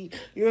to me.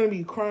 You're going to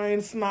be crying,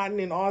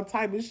 snotting, and all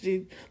type of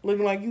shit,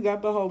 looking like you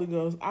got the Holy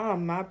Ghost. I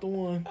am not the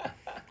one.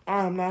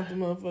 I am not the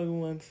motherfucking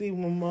one. See,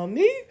 when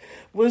Monique,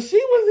 when she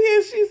was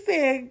here, she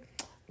said,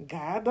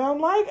 God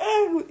don't like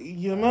ugly.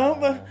 You know?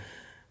 But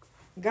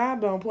God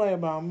don't play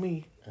about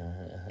me.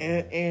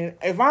 And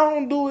if I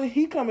don't do it,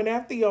 he coming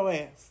after your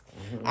ass.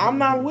 I'm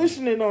not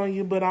wishing it on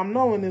you, but I'm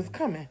knowing it's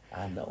coming.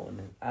 I knows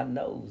it. I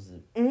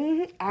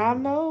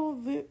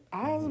knows it.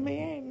 I was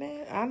married,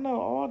 man. I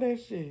know all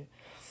that shit.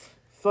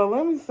 So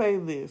let me say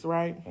this,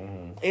 right?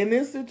 In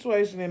this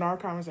situation, in our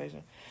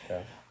conversation,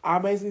 I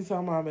basically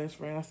told my best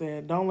friend, I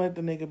said, don't let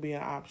the nigga be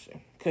an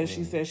option. Because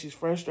she said she's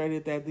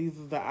frustrated that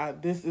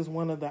this is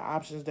one of the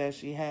options that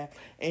she had.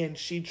 And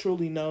she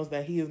truly knows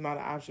that he is not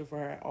an option for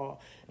her at all.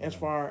 As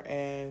far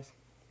as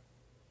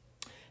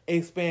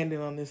expanding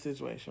on this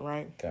situation,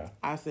 right? Okay.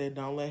 I said,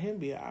 don't let him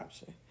be an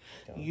option.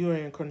 Okay. You're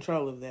in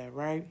control of that,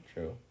 right?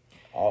 True.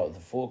 All the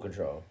full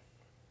control.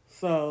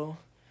 So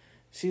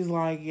she's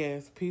like,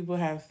 yes, people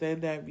have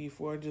said that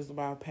before just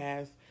about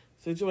past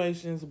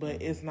situations,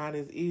 but it's not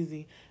as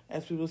easy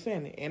as people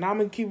saying it. And I'm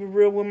going to keep it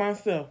real with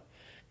myself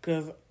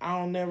because I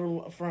don't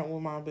never front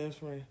with my best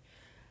friend.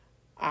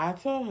 I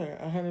told her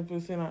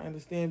 100% I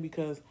understand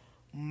because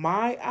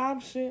my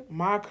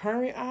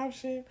current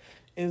option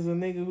is a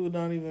nigga who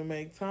don't even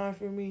make time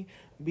for me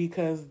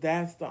because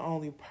that's the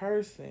only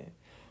person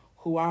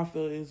who I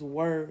feel is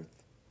worth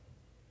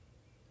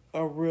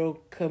a real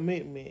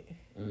commitment.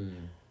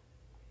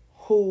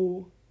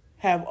 Who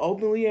have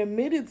openly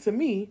admitted to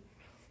me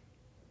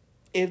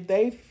if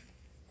they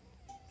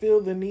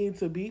feel the need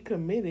to be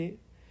committed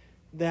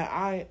that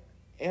I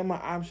am an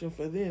option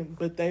for them,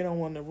 but they don't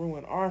want to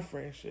ruin our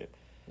friendship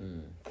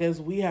because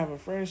we have a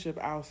friendship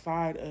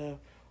outside of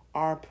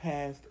our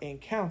past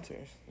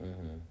encounters.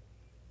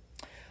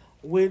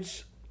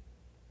 Which,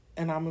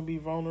 and I'm going to be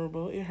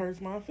vulnerable, it hurts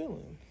my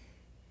feelings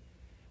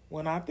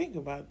when I think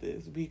about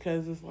this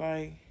because it's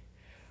like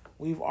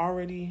we've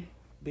already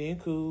been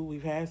cool,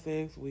 we've had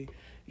sex, we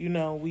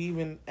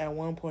even at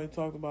one point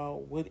talked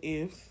about what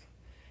ifs,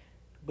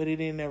 but it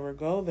didn't ever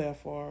go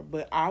that far.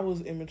 But I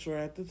was immature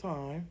at the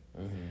time,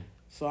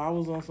 so I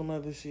was on some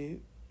other shit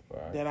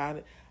that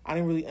I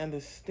didn't really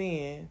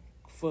understand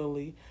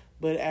fully.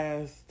 But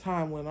as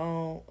time went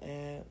on,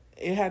 and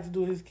it had to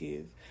do with his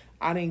kids,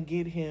 I didn't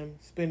get him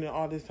spending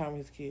all this time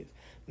with his kids.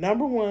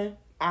 Number one,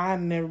 I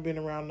never been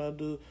around no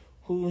dude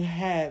who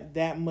had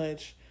that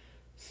much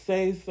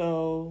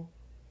say-so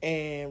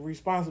and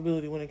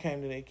responsibility when it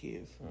came to their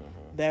kids.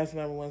 That's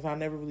number one. So I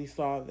never really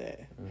saw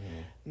that.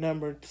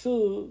 Number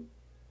two,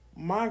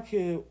 my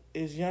kid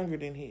is younger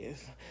than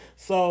his.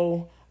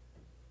 So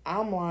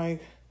I'm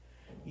like,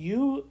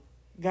 you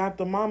got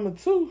the mama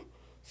too.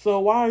 So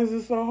why is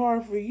it so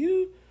hard for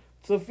you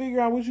to figure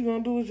out what you're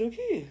going to do with your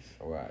kids?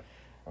 Right.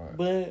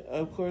 But,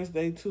 of course,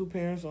 they two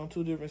parents on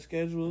two different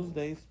schedules.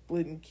 They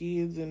splitting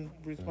kids and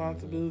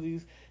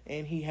responsibilities,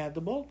 and he had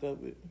the bulk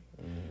of it.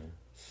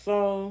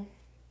 So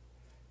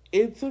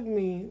it took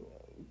me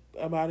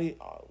about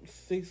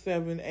 6,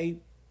 7,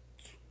 8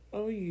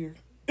 a year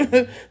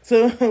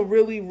to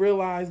really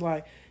realize,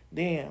 like,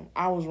 damn,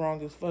 I was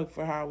wrong as fuck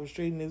for how I was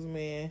treating this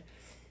man,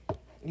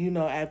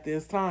 at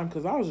this time,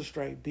 because I was a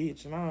straight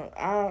bitch. And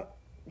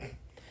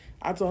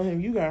I told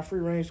him, you got free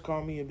range to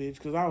call me a bitch,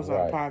 because I was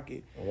out of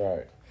pocket.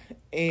 Right.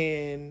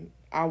 And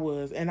I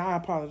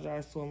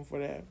apologized to him for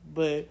that.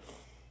 But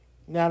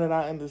now that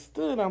I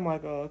understood, I'm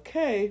like,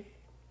 okay,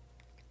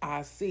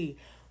 I see.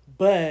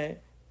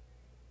 But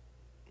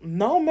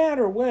no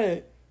matter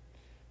what,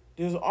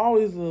 there's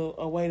always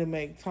a way to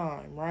make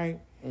time, right?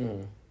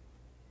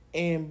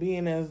 And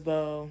being as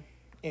though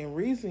in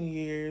recent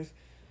years,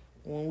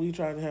 when we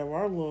tried to have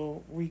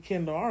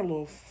rekindle our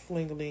little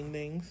fling-a-ling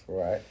things,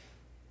 right,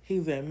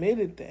 he's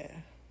admitted that.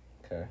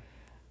 Okay.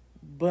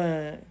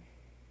 But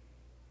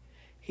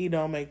he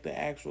don't make the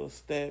actual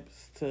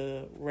steps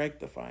to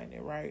rectifying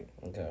it, right?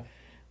 Okay.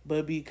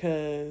 But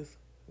because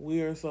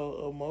we are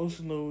so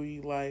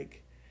emotionally,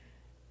 like,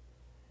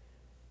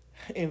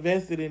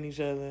 invested in each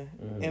other,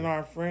 in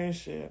our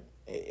friendship,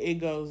 it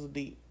goes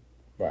deep.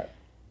 Right.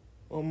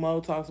 When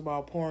Mo talks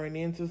about pouring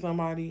into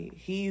somebody,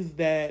 he's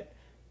that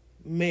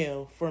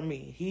male for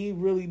me. He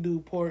really do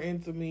pour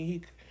into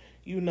me.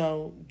 He,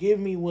 give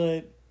me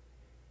what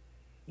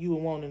you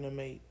would want in a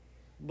mate,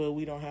 but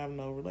we don't have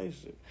no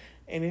relationship.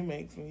 And it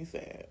makes me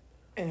sad.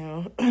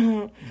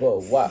 But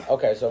why?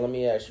 Okay, so let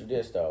me ask you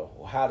this, though.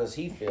 How does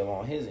he feel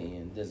on his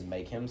end? Does it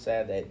make him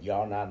sad that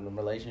y'all not in a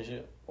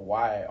relationship?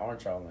 Why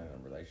aren't y'all in a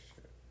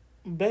relationship?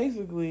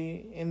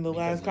 Basically, in the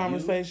last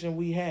conversation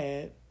we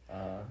had,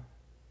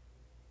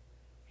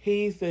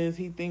 he says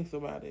he thinks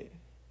about it,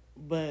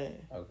 but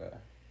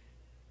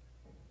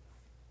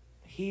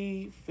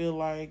he feel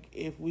like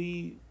if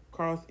we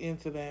cross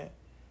into that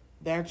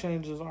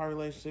changes our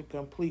relationship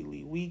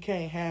completely. We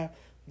can't have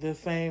the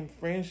same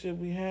friendship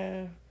we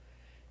have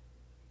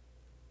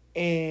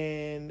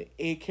and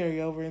it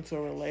carry over into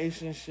a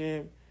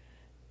relationship,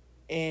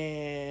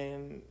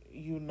 and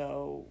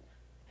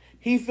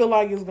he feel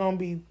like it's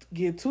gonna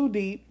get too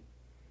deep.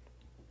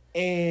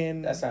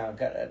 And that sound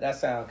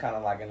kind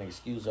of like an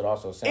excuse. It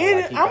also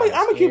sounds like I'm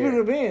gonna keep it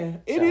a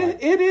band. It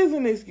is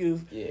an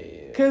excuse.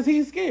 Yeah. Because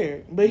he's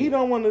scared, but he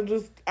don't want to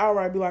just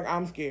outright be like,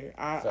 I'm scared.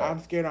 I'm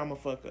scared I'm gonna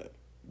fuck up.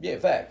 Yeah,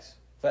 facts.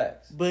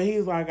 But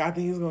he's like, I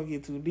think he's gonna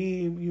get too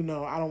deep.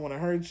 I don't want to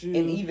hurt you.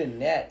 And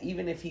even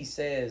if he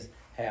says,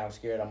 hey, I'm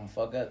scared I'm gonna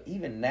fuck up,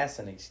 even that's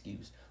an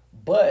excuse.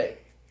 But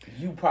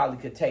you probably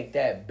could take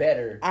that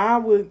better. I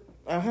would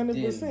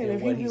 100%. Than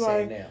if what he'd be he's like,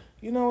 saying now.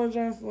 You know what,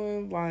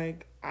 Jocelyn?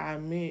 Like, I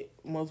admit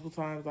multiple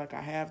times, like,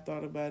 I have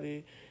thought about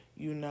it,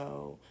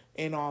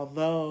 and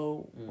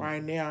although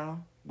right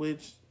now,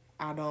 which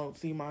I don't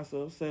see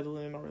myself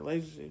settling in a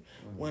relationship,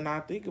 when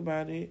I think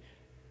about it,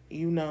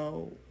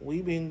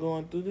 we've been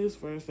going through this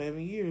for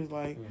 7 years.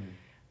 Like,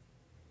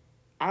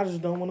 I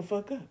just don't want to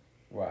fuck up.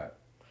 Right.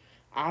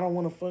 I don't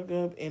want to fuck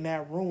up and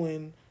that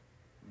ruin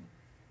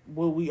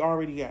what we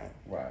already got.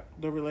 Right.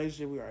 The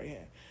relationship we already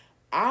had.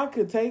 I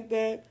could take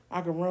that,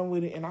 I could run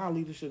with it, and I'll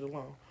leave the shit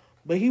alone.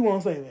 But he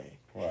won't say that.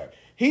 Right.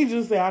 He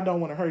just say, I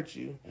don't want to hurt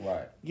you.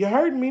 Right. You're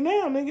hurting me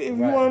now, nigga. If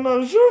you want to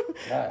know the truth,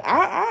 right.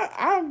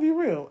 I'll be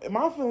real.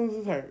 My feelings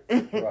is hurt.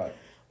 Right.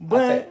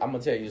 But I'm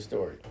gonna tell you a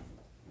story.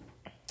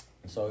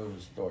 So it was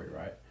a story,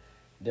 right?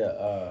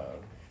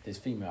 This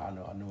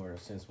female, I knew her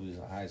since we was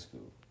in high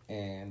school,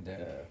 and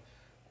it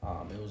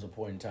was a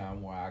point in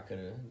time where I could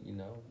have,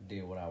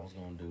 did what I was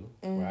gonna do,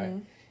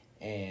 right?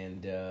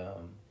 And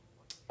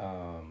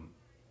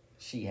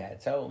she had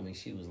told me,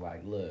 she was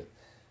like, look,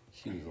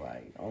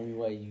 only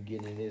way you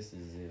get in this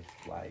is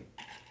if, like,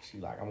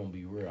 I'm gonna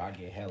be real, I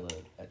get hella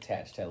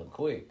attached hella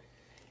quick.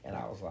 And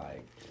I was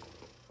like,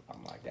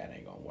 that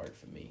ain't gonna work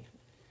for me.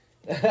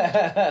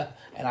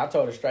 And I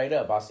told her straight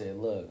up, I said,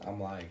 look,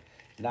 I'm like,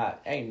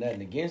 ain't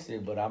nothing against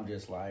it, but I'm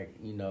just like,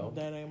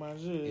 that ain't my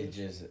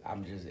shit.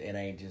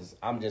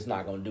 I'm just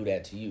not gonna do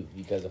that to you,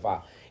 because if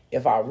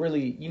I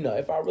really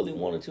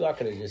wanted to, I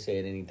could have just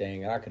said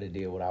anything and I could have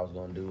did what I was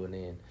gonna do, and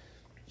then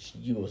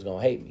you was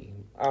gonna hate me.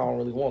 I don't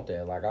really want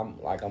that.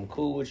 I'm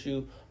cool with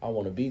you. I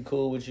want to be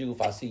cool with you.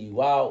 If I see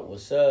you out,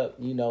 what's up?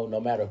 No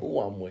matter who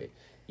I'm with.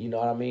 You know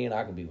what I mean?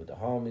 I could be with the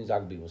homies. I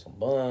could be with some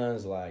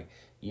buns.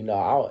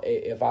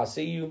 If I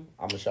see you,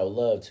 I'm going to show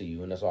love to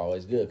you. And that's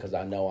always good, because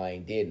I know I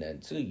ain't did nothing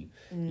to you.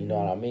 You know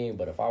what I mean?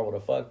 But if I would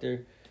have fucked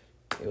her,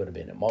 it would have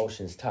been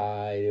emotions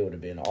tied. It would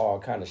have been all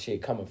kind of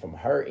shit coming from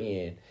her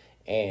end.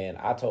 And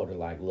I told her,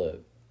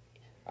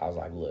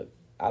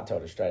 I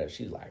told her straight up.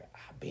 She's like,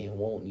 I've been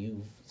wanting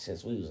you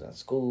since we was in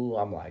school.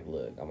 I'm like,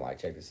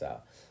 check this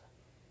out.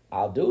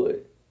 I'll do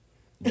it.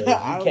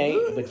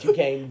 But you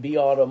can't be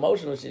all the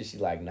emotional shit.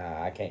 She's like,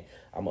 nah, I can't.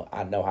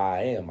 I know how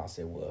I am. I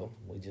said, well,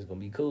 we just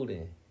gonna be cool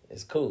then.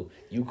 It's cool.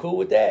 You cool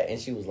with that? And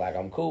she was like,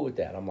 I'm cool with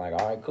that. I'm like,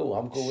 all right, cool.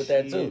 I'm cool with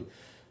that too.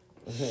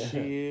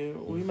 Shit,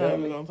 we not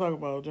even gonna talk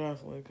about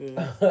Jocelyn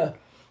because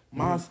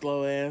my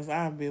slow ass,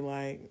 I'd be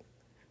like,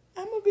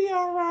 I'm gonna be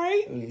all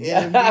right. And be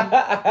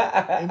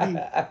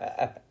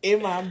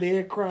in my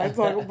bed crying,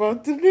 talking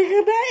about the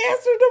nigga that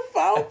answered the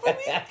phone for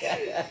me.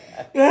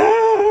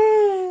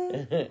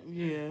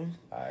 Yeah.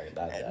 All right,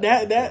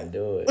 that couldn't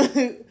do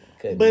it.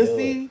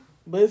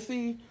 But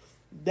see,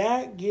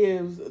 that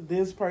gives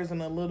this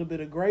person a little bit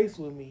of grace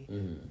with me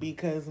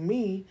because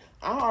I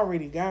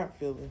already got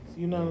feelings.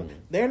 You know,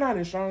 they're not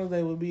as strong as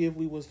they would be if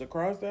we was to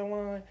cross that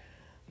line,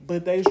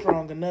 but they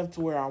strong enough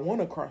to where I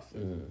want to cross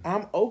it.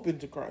 I'm open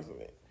to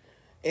crossing it,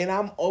 and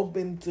I'm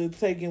open to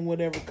taking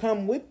whatever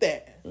come with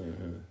that.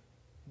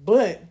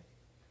 But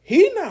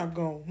he not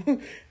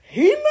going.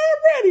 He not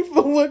ready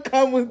for what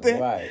come with that.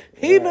 Right.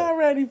 He not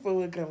ready for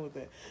what come with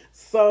that.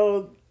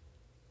 So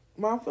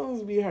my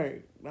feelings be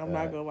hurt. I'm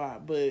not gonna lie,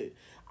 but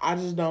I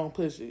just don't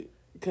push it.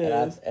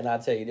 And I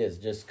tell you this,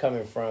 just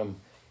coming from,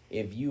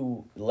 if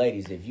you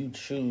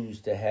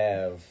choose to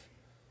have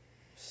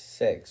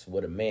sex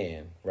with a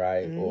man,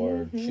 right,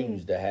 or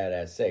choose to have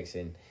that sex,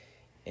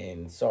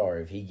 and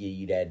sorry if he give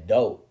you that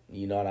dope,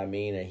 you know what I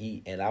mean,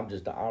 and I'm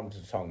just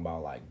talking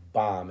about like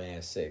bomb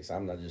ass sex.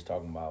 I'm not just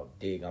talking about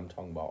dick. I'm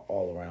talking about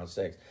all around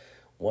sex.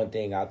 One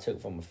thing I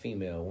took from a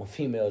female, when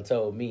female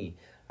told me,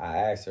 I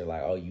asked her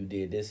like, "Oh, you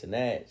did this and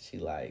that."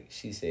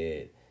 She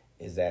said,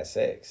 "Is that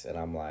sex?" And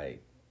I'm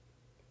like,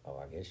 "Oh,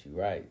 I guess you're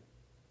right.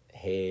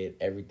 Head,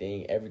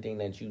 everything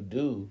that you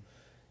do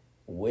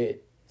with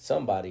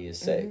somebody is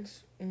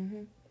sex.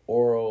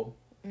 Oral,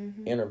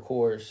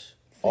 intercourse,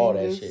 all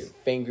that shit.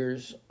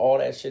 Fingers, all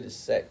that shit is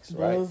sex,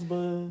 right? Buzz.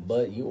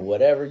 But you,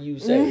 whatever you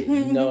say,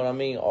 you know what I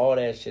mean? All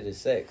that shit is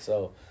sex.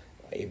 So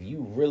if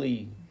you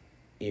really,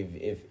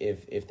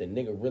 if the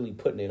nigga really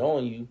putting it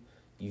on you,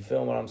 you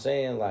feel what I'm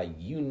saying? Like,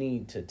 you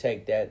need to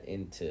take that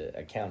into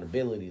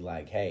accountability.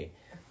 Like, hey,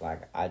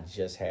 like, I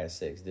just had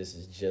sex. This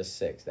is just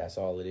sex. That's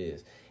all it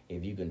is.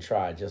 If you can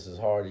try just as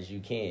hard as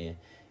you can,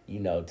 you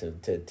know, to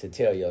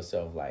tell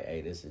yourself, like, hey,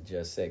 this is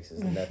just sex.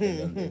 It's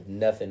nothing,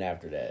 nothing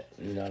after that.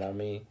 You know what I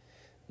mean?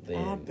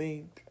 Then, I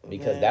think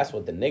because that's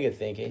what the nigga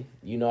thinking.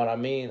 You know what I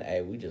mean?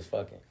 Hey, we just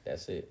fucking.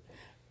 That's it.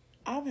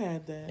 I've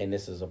had that. And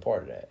this is a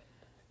part of that.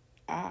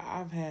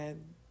 I've had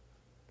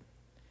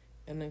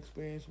an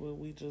experience where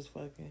we just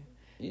fucking,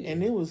 Yeah.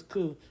 and it was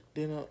cool.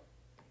 Then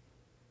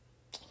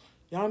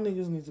y'all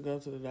niggas need to go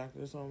to the doctor.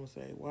 That's all I'm gonna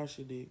say. Wash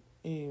your dick.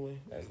 Anyway,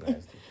 That's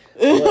nasty.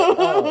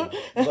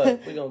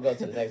 But we're gonna go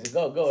to the next.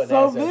 Go and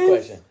ask that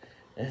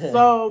question.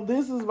 So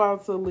this is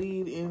about to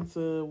lead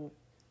into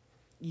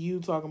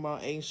you talking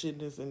about ain't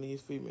shitness in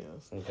these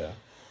females. Okay.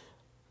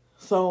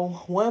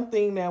 So one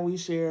thing that we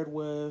shared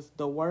was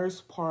the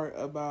worst part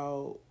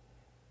about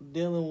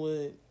dealing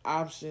with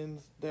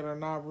options that are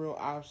not real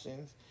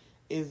options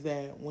is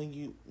that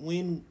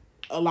when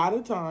a lot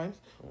of times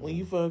when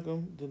you fuck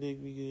them, the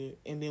dick be good,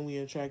 and then we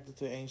attracted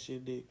to ain't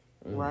shit dick,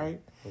 right?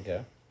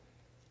 Okay.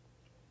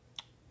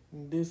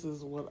 This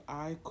is what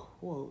I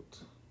quote.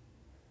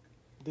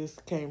 This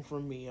came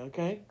from me,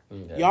 okay?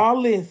 Okay. Y'all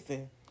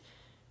listen.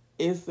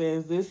 It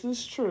says, this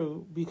is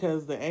true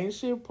because the ain't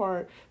shit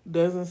part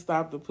doesn't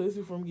stop the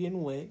pussy from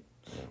getting wet,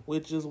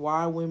 which is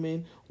why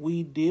women,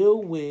 we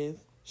deal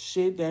with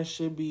shit that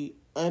should be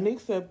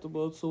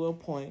unacceptable to a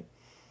point.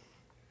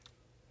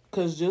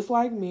 Because just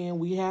like men,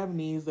 we have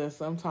needs that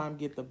sometimes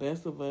get the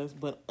best of us,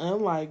 but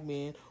unlike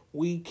men,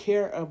 we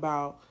care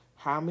about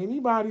how many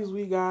bodies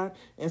we got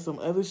and some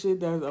other shit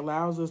that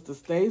allows us to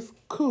stay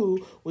cool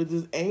with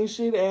this ain't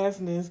shit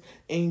assness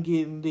and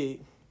getting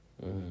dick.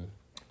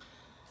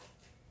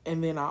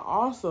 And then I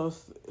also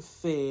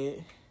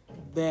said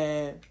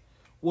that,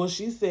 well,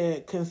 she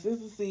said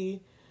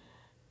consistency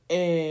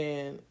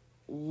and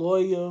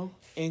loyal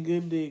and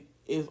good dick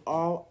is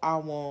all I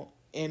want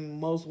and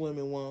most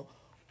women want.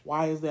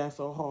 Why is that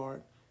so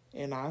hard?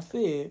 And I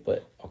said,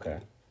 But, okay.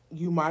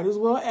 You might as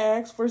well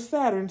ask for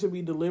Saturn to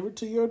be delivered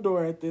to your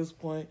door at this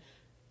point.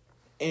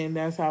 And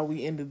that's how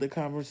we ended the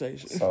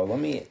conversation. So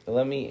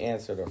let me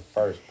answer the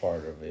first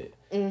part of it,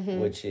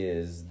 which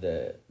is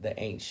the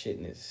ain't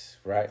shitness,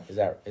 right? Is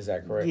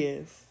that correct?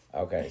 Yes.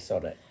 Okay,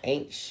 so the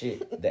ain't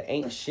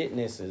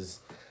shitness is,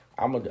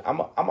 I'm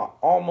a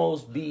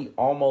almost be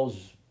almost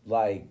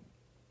like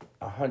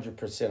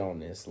 100% on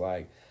this.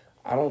 Like,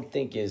 I don't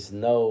think it's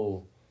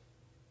no.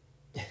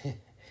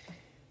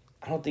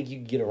 I don't think you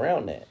can get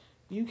around that.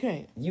 You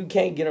can't. You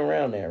can't get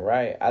around that,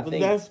 right? I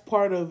think that's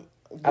part of.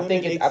 I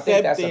think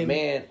that's a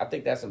man. I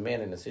think that's a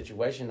man in a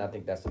situation. I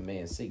think that's a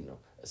man single.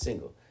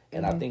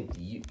 And I think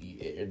you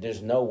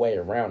there's no way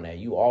around that.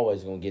 You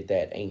always gonna get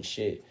that ain't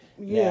shit.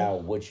 Yeah. Now,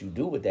 what you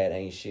do with that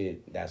ain't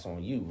shit, that's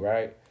on you,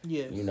 right?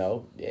 Yes. You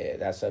know,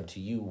 that's up to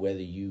you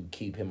whether you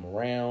keep him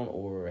around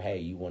or hey,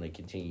 you want to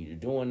continue to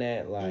doing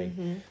that. Like,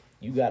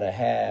 you gotta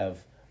have.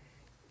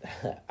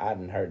 I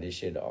done heard this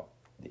shit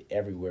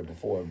everywhere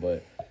before,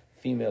 but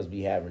females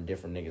be having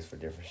different niggas for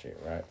different shit,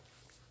 right?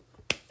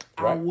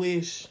 I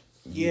wish.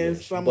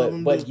 Yes, some but, of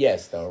them. But do.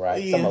 yes, though,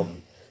 right? Yeah.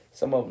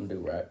 Some of them do,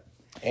 right?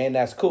 And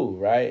that's cool,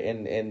 right?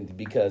 And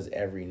because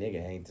every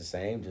nigga ain't the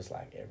same, just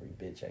like every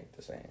bitch ain't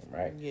the same,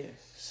 right? Yes.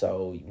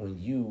 So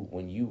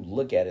when you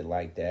look at it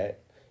like that,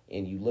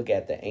 and you look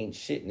at the ain't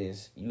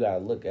shitness, you gotta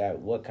look at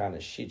what kind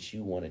of shit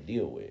you want to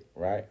deal with,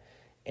 right?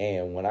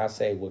 And when I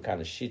say what kind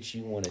of shit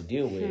you want to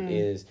deal with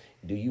is,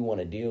 do you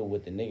want to deal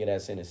with the nigga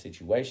that's in a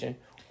situation,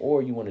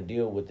 or you want to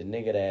deal with the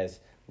nigga that's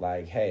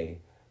like, hey,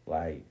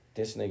 like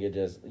this nigga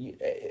just,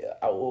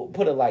 I will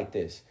put it like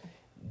this.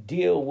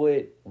 Deal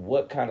with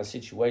what kind of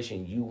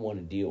situation you want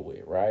to deal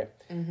with, right?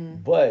 Mm-hmm.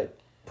 But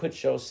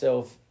put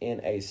yourself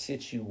in a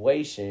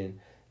situation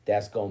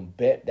that's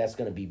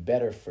gonna be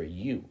better for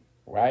you,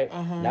 right?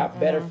 Not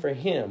better for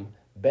him,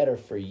 better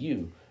for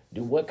you.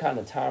 Do what kind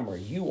of time are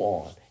you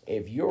on?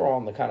 If you're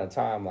on the kind of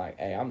time like,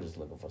 hey, I'm just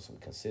looking for some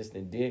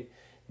consistent dick,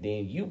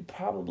 then you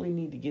probably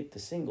need to get the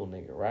single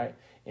nigga, right?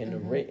 And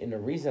the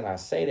reason I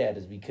say that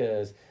is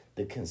because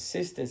the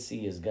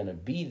consistency is gonna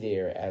be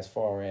there as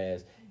far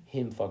as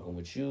him fucking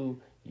with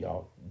you,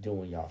 y'all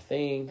doing y'all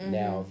thing.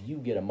 Now, if you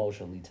get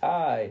emotionally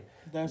tied,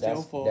 that's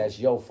your fault. That's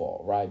your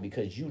fault, right?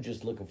 Because you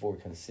just looking for a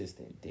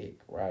consistent dick,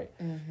 right?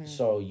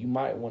 So you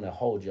might want to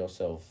hold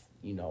yourself,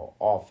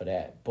 off of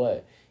that.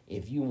 But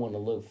if you want to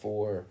look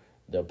for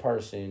the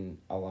person,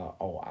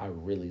 I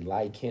really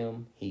like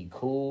him, he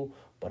cool,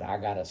 but I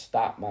gotta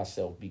stop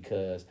myself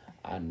because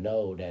I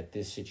know that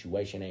this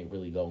situation ain't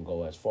really gonna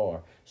go as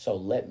far. So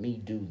let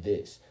me do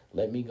this.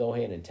 Let me go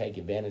ahead and take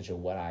advantage of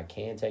what I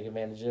can take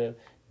advantage of.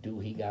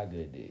 Dude, he got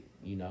good dick,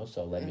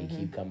 so let me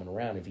keep coming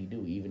around if he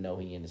do, even though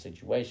he in the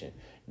situation.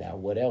 Now,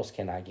 what else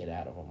can I get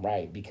out of him,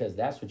 right? Because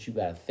that's what you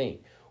got to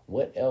think.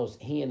 What else,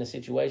 he in the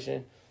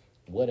situation,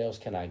 what else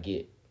can I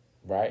get,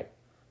 right?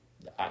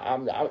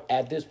 I'm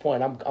at this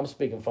point, I'm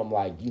speaking from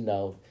like,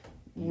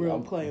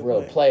 real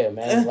player,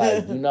 man. It's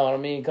like, you know what I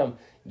mean?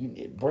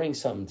 Bring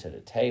something to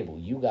the table.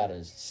 You got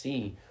to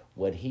see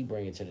what he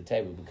bringing to the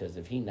table, because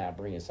if he not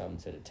bringing something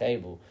to the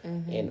table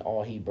and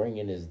all he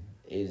bringing is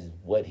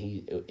what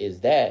he is,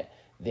 that,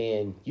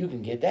 then you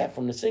can get that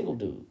from the single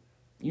dude.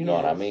 You know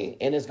what I mean?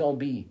 And it's gonna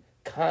be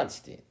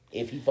constant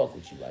if he fuck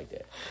with you like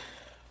that.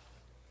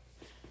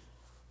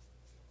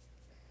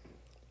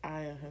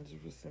 I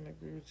 100%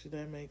 agree with you.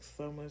 That makes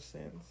so much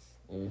sense.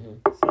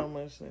 Mm-hmm. So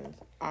much sense.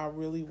 I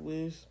really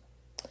wish,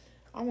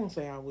 I won't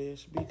say I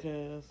wish,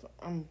 because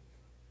I'm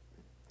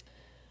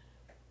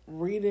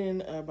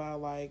reading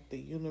about like the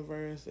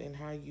universe and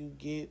how you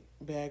get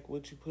back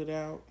what you put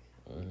out.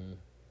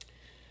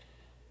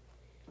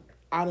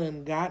 I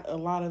done got a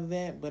lot of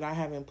that, but I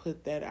haven't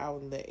put that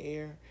out in the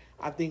air.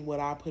 I think what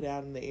I put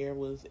out in the air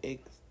was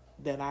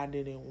that I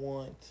didn't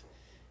want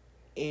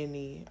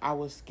any. I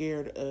was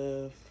scared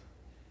of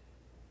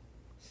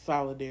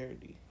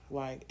solidarity,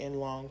 like in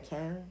long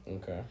term.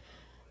 Okay.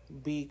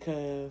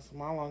 Because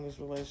my longest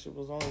relationship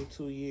was only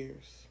 2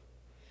 years.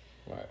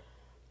 Right.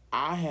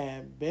 I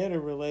had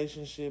better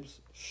relationships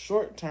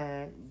short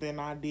term than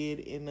I did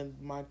in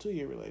my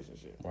 2-year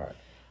relationship. Right.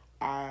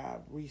 I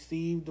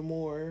received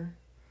more,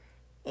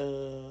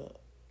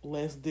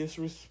 less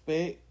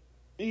disrespect,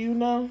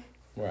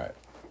 Right.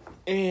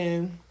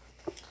 And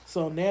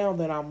so now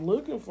that I'm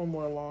looking for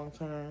more long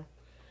term,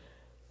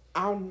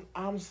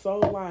 I'm so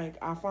like,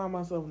 I find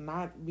myself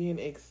not being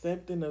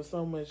accepting of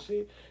so much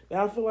shit that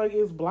I feel like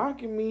it's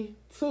blocking me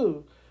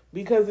too,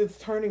 because it's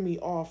turning me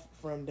off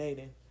from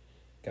dating.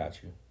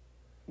 Got you.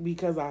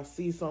 Because I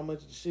see so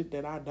much shit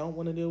that I don't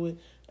want to deal with,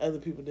 other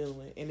people dealing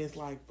with, and it's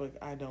like, fuck,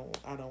 I don't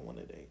want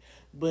to date.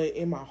 But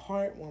in my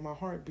heart, when my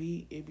heart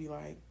beat, it'd be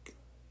like,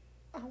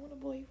 I want a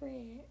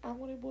boyfriend.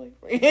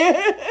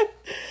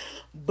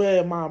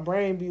 But my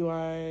brain be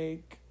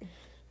like,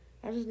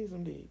 I just need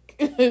some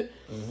dick.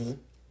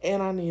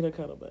 And I need a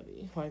cuddle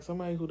buddy. Like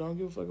somebody who don't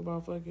give a fuck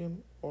about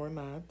fucking or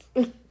not.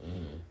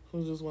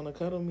 Who just want to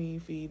cuddle me,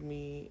 feed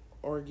me,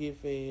 or get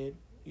fed.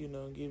 Give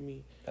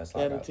me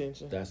that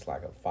attention. That's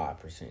like a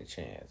 5%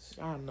 chance.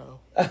 I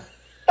know.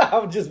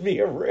 I'm just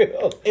being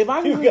real. You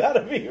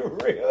gotta be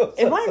real.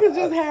 If I could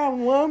just have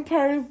one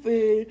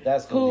person,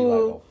 that's gonna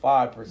be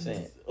like a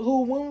 5%.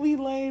 Who, when we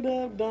laid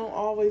up, don't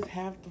always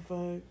have to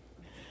fuck.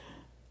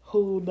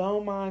 Who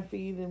don't mind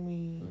feeding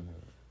me.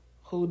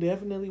 Who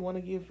definitely want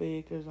to get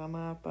fed because I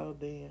know I throw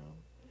down.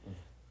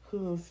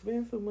 Who'll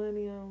spend some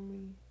money on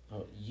me.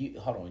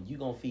 Hold on, you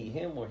gonna feed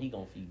him or he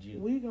gonna feed you?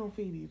 We gonna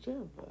feed each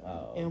other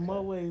in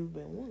more ways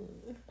than one.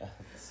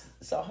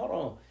 So hold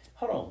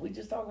on. We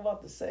just talk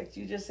about the sex.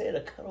 You just said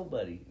a cuddle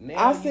buddy.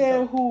 Now I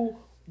said who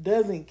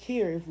doesn't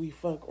care if we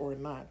fuck or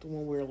not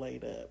when we're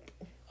laid up.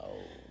 Oh.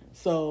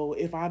 So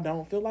if I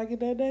don't feel like it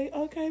that day,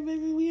 okay,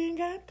 baby, we ain't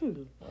got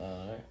to.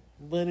 All right.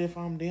 But if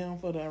I'm down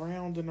for the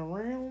rounds and the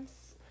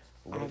rounds,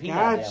 what if he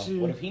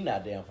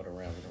not down for the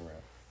rounds and the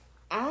rounds?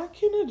 I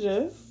can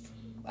adjust.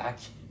 I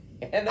can.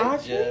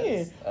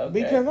 Okay.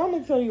 Because I'm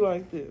gonna tell you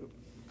like this.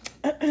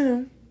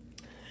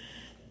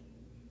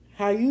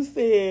 How you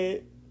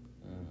said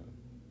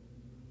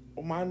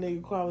my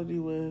nigga quality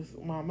was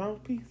my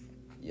mouthpiece.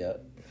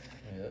 Yep.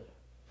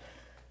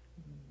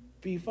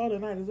 Before the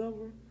night is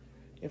over,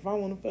 if I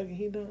want to fucking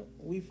he done,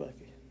 we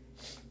fucking.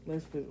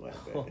 Let's put it like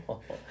that.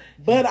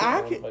 But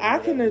I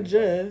can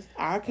adjust.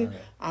 I can.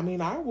 I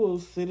mean, I will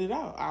sit it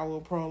out. I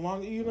will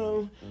prolong it. You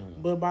know.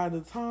 Mm-hmm. But by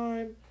the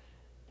time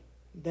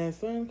that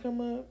sun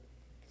come up,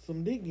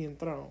 some dick getting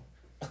thrown.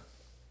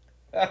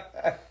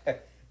 Okay.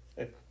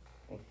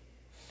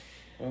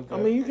 I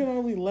mean, you can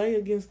only lay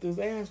against this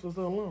ass for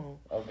so long.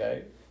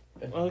 Okay.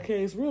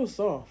 Okay, it's real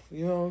soft.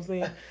 You know what I'm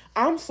saying?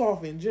 I'm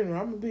soft in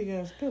general. I'm a big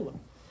ass pillow.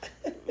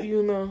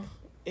 You know,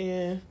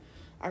 and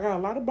I got a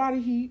lot of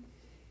body heat.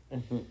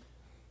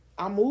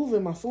 I move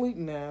in my sleep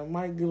now.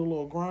 Might get a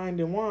little grind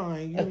and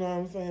whine. You know what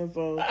I'm saying?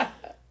 So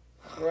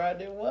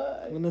grind and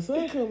whine. When the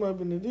sun come up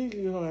and the dick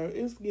get hard,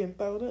 it's getting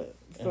thrown up.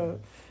 So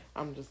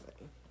I'm just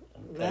saying,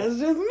 that's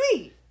just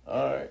me.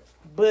 All right.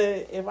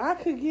 But if I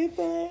could get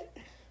that,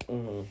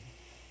 mm-hmm.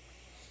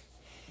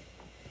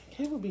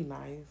 it would be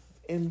nice.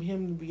 And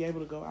him to be able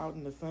to go out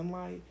in the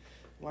sunlight,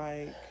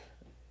 like,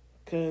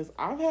 because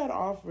I've had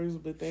offers,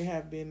 but they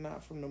have been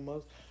not from the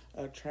most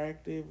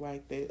attractive,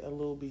 like they a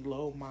little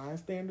below my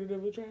standard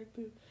of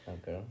attractive.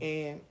 Okay.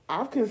 And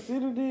I've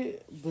considered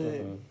it,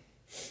 but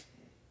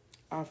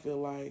I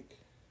feel like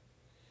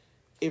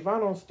if I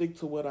don't stick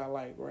to what I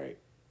like, right,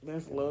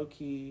 that's low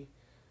key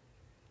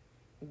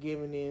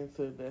giving in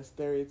to that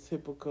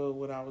stereotypical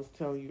what I was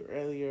telling you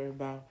earlier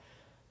about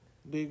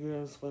big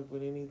girls fuck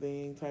with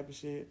anything type of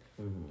shit.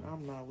 Mm-hmm.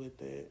 I'm not with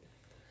that.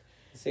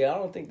 See, I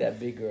don't think that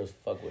big girls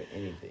fuck with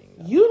anything.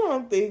 No. You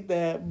don't think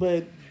that,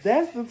 but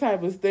that's the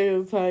type of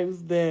stereotypes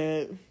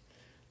that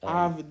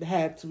I've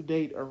had to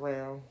date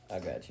around. I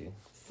got you.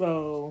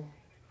 So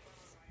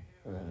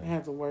I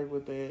had to work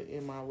with that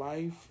in my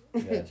life.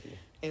 Got you.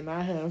 And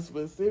I have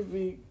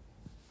specific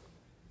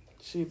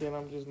shit that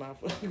I'm just not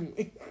fucking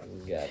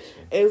with. Got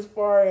you. As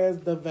far as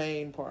the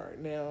vain part.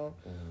 Now,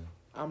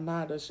 I'm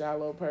not a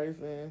shallow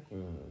person.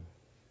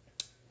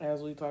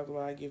 As we talked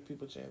about, I give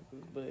people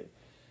chances, but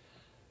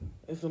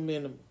it's a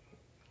minimum.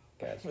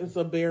 Gotcha. It's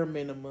a bare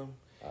minimum.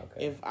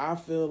 Okay. If I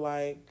feel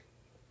like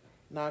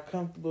not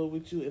comfortable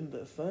with you in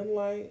the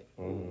sunlight,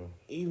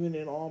 even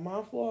in all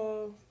my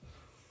flaws,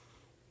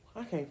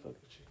 I can't fuck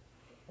with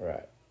you.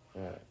 Right.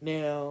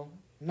 Now,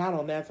 not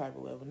on that type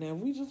of level. Now, if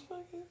we just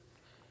fucking,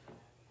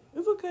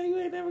 it's okay. You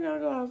ain't never gotta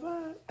go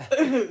outside.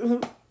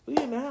 We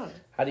in the house.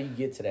 How do you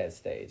get to that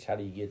stage? How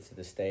do you get to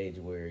the stage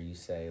where you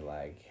say,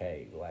 like,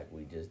 hey, like,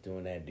 we just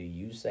doing that? Do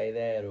you say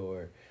that,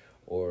 or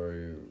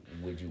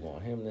would you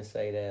want him to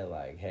say that?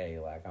 Like, hey,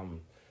 like,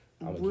 I'm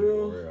gonna keep it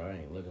real. I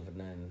ain't looking for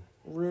nothing.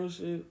 Real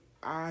shit.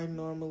 I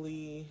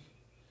normally,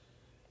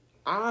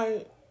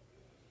 I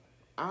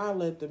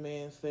let the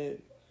man say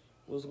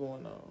what's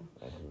going on.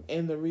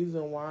 And the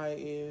reason why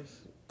is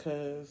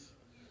because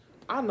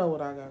I know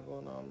what I got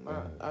going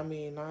on. I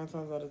mean, 9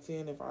 times out of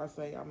 10, if I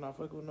say I'm not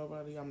fucking with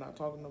nobody, I'm not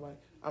talking to nobody,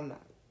 I'm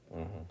not.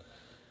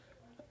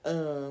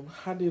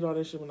 I did all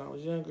that shit when I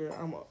was younger.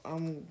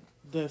 I'm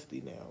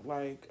dusty now.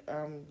 Like,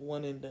 I'm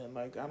one and done.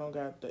 Like, I don't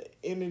got the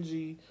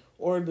energy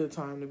or the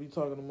time to be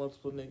talking to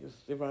multiple niggas,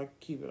 if I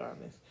keep it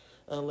honest.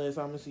 Unless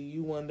I'm gonna see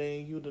you one day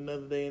and you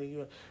another day and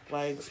you,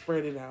 like,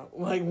 spread it out,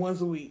 like,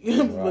 once a week.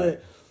 Right.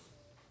 But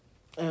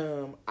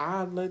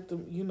I let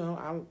them, you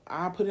know,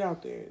 I put it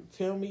out there.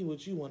 Tell me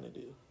what you want to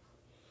do.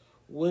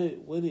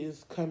 What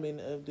is coming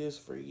of this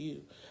for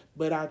you?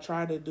 But I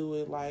try to do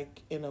it,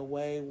 like, in a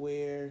way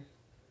where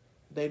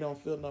they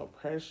don't feel no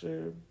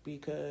pressure,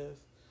 because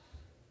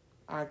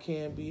I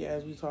can be,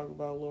 as we talk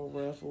about, a little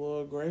rough, a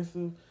little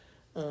aggressive,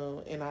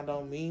 and I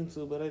don't mean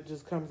to, but it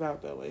just comes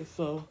out that way.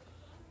 So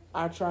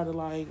I try to,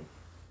 like,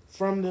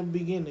 from the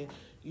beginning,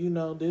 you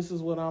know, this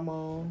is what I'm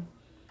on,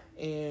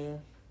 and,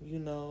 you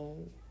know,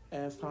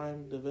 as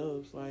time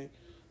develops, like,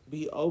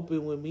 be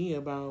open with me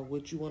about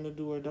what you want to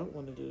do or don't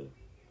want to do.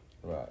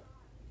 Right.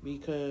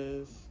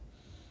 Because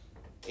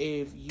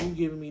if you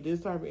giving me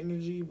this type of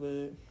energy,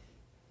 but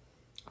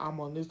I'm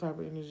on this type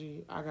of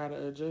energy, I got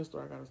to adjust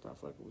or I got to stop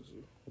fucking with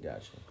you.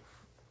 Gotcha.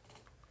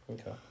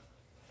 Okay.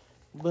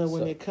 But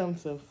when it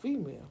comes to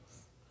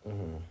females,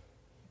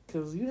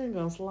 because you ain't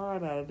going to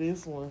slide out of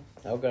this one.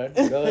 Okay,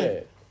 go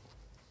ahead.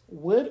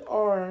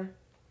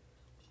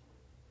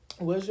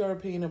 What's your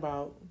opinion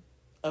about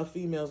a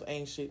female's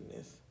ain't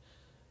shitness?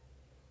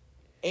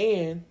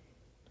 And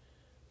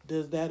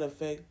does that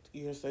affect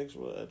your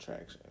sexual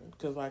attraction?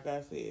 Because like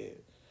I said,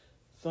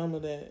 some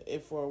of that,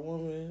 if for a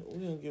woman,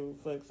 we don't give a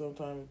fuck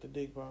sometimes if the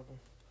dick popping.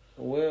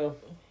 Well,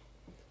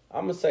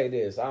 I'm gonna say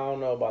this. I don't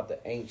know about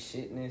the ain't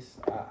shitness.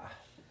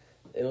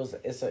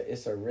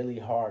 It's a really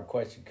hard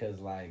question, because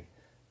like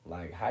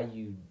how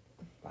you,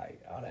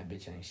 like, oh, that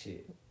bitch ain't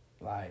shit.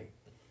 Like,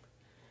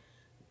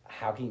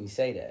 how can you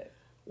say that?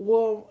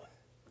 Well,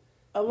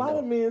 a lot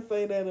of men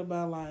say that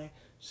about, like,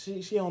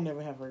 she don't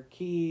never have her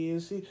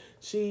kids.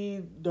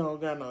 She don't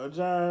got no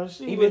job.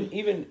 Even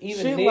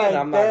then, like,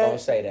 I'm not gonna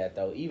say that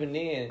though. Even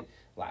then,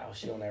 like, oh,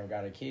 she don't ever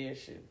got a kid.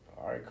 Shit,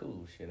 all right,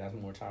 cool. Shit, that's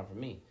more time for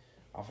me.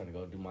 I'm finna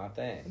go do my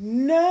thing.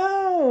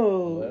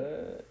 No.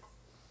 What?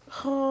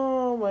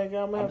 Oh my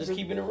God, I'm just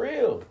keeping it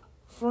real.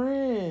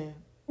 Friend.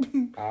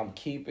 I'm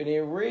keeping it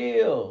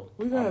real.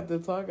 We gonna have to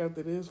talk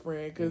after this,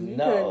 friend, because you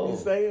No. can't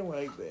be saying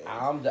like that.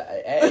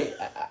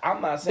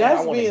 I'm not saying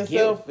That's I want to being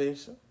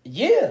selfish.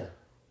 Yeah.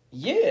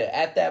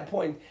 At that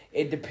point,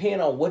 it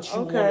depends on what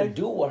you want to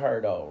do with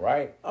her, though,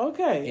 right?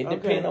 Okay. It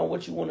depends on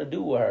what you want to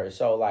do with her.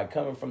 So, like,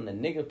 coming from the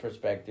nigga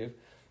perspective,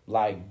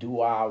 like,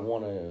 do I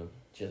want to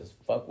just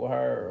fuck with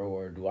her,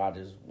 or do I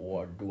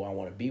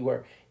want to be with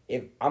her?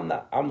 If I'm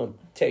gonna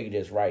tell you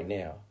this right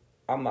now.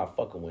 I'm not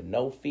fucking with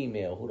no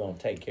female who don't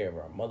take care of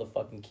her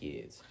motherfucking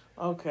kids.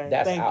 Okay.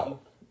 That's Thank out. You.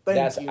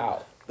 That's you.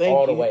 out. Thank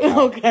all you. the way out.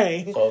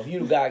 Okay. So if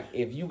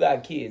you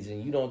got kids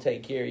and you don't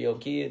take care of your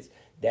kids,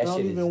 that don't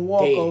shit even is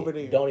walk dead. over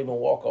there. Don't even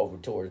walk over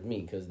towards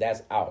me, because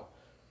that's out.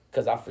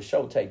 Because I for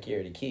sure take care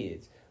of the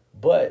kids.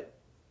 But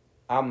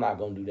I'm not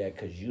going to do that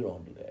because you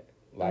don't do that.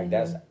 Like,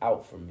 that's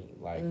out for me.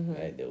 Like,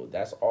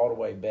 that's all the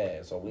way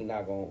bad. So we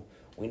not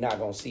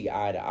gonna see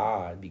eye to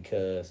eye,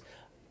 because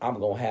I'm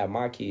going to have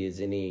my kids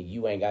and then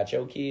you ain't got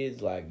your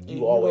kids. Like,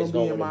 you always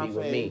going to want to be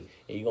with me.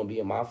 And you going to be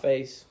in my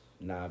face?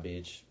 Nah,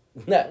 bitch.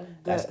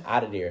 That's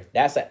out of there.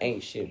 That's an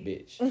ain't shit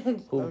bitch.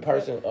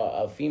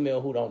 A female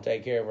who don't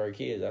take care of her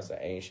kids, that's an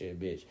ain't shit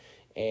bitch.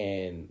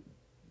 And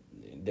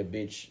the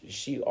bitch,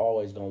 she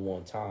always gonna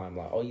want time.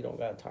 Like, oh, you don't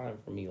got time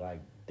for me?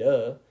 Like,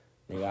 duh,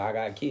 nigga, I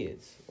got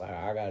kids. Like,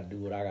 I gotta do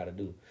what I gotta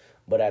do.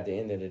 But at the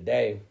end of the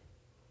day,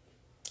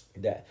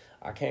 that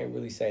I can't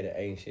really say the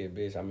ain't shit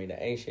bitch. I mean,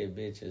 the ain't shit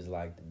bitch is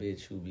like the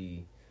bitch who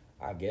be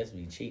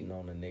cheating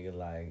on the nigga,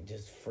 like,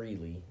 just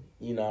freely.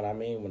 You know what I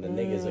mean? When the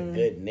nigga's a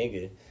good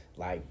nigga,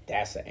 like,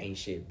 that's an ain't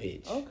shit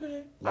bitch.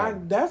 Okay.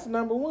 Like, that's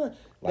number one.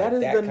 Like, that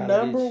is the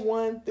number bitch.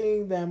 one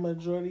thing that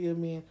majority of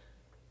men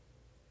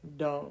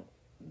don't.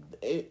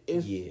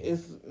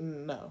 It's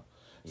no.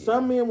 Yeah.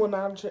 Some men will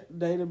not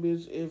date a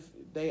bitch if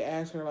they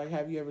ask her, like,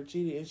 have you ever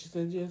cheated? And she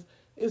says yes.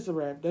 It's a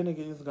wrap. That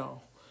nigga is gone.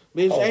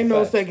 Bitch, ain't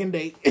no second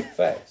date.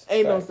 Facts.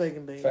 Ain't no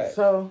second date. Facts.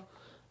 So,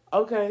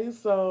 okay,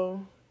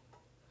 so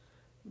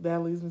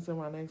that leads me to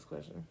my next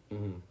question.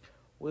 Mm-hmm.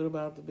 What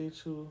about the bitch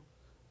who,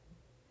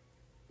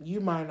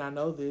 you might not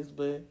know this,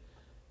 but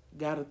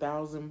got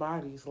 1,000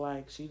 bodies?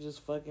 Like, she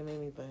just fucking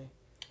anything.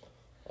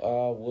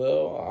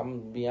 Well, I'm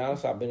going to be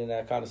honest, I've been in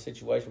that kind of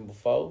situation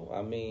before.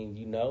 I mean,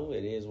 you know,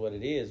 it is what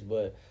it is.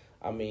 But,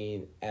 I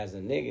mean, as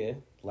a nigga,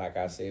 like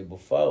I said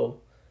before,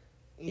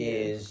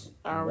 is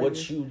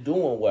what you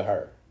doing with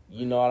her.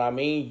 You know what I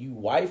mean? You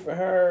wifing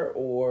her,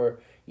 or,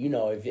 you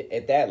know,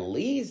 if that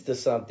leads to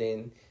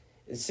something.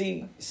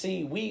 See,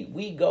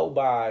 we go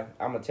by,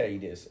 I'm going to tell you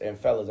this, and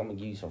fellas, I'm going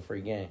to give you some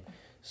free game.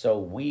 So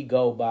we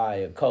go by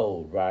a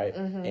code, right?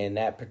 Mm-hmm. And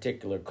that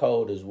particular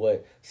code is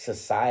what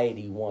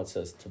society wants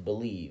us to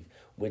believe,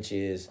 which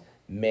is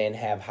men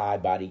have high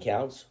body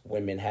counts,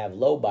 women have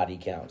low body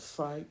counts.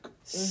 Psych.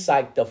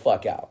 Psych the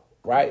fuck out,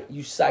 right?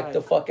 You psych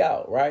the fuck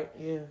out, right?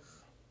 Yes.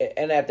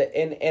 And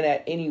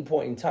at any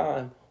point in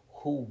time,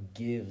 who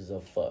gives a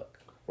fuck,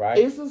 right?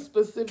 It's a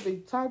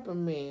specific type of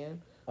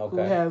man who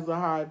has a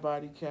high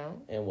body count.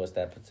 And what's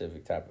that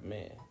specific type of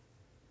man?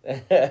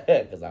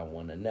 Because I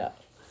want to know.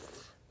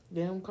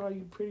 They don't call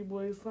you pretty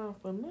boy son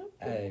for nothing.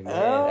 Hey,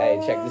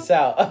 man. Hey, check this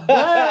out.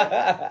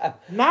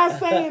 Not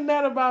saying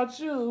that about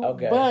you,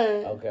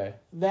 but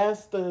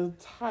that's the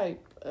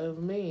type of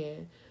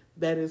man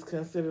that is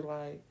considered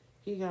like,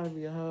 he gotta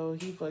be a hoe,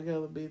 he fuck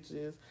hella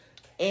bitches.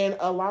 And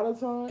a lot of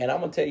times, and I'm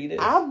gonna tell you this,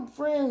 I'm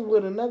friends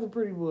with another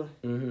pretty boy.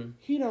 Mm-hmm.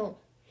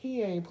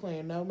 He ain't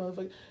playing no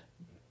motherfucker.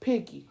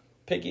 Picky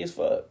as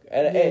fuck.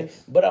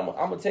 Yes. But I'm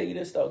gonna tell you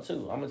this though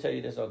too.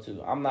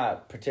 I'm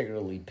not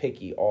particularly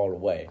picky all the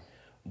way,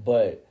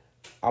 but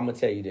I'm gonna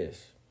tell you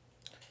this.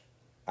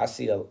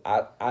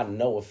 I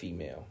know a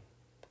female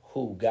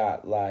who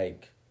got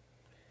like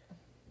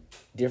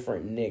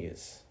different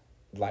niggas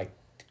like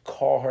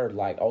call her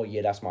like, oh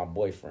yeah, that's my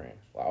boyfriend.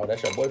 Like, oh,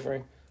 that's your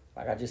boyfriend?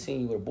 Like, I just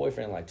seen you with a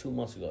boyfriend like 2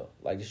 months ago.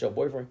 Like, this your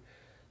boyfriend?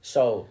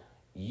 So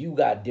you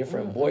got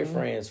different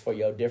boyfriends for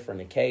your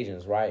different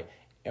occasions, right?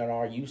 And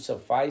are you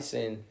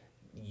sufficing?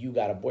 You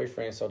got a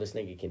boyfriend so this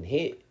nigga can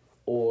hit,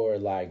 or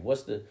like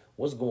what's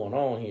going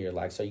on here?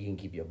 Like, so you can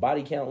keep your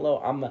body count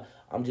low.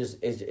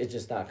 It's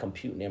just not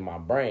computing in my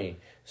brain.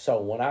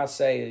 So when I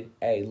say,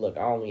 hey, look,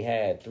 I only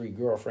had 3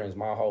 girlfriends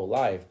my whole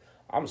life,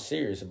 I'm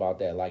serious about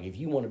that. Like, if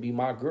you want to be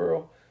my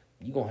girl,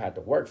 you gonna have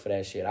to work for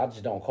that shit. I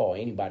just don't call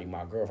anybody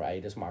my girlfriend. Hey,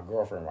 this is my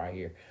girlfriend right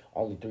here.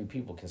 Only 3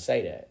 people can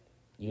say that.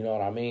 You know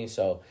what I mean?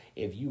 So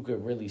if you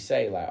could really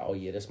say like, oh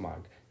yeah,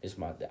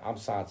 I'm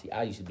Santi.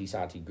 I used to be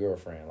Santi's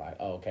girlfriend. Like,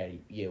 oh,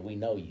 okay, yeah, we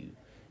know you.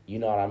 You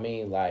know what I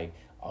mean? Like,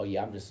 oh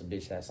yeah, I'm just a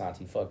bitch that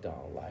Santi fucked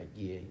on. Like,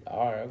 yeah,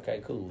 all right,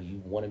 okay, cool. You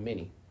one of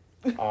many.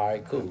 All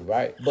right, cool,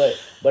 right?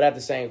 But at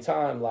the same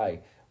time,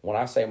 like, when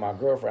I say my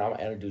girlfriend, I'm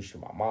gonna introduce you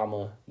to my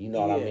mama. You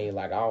know what I mean?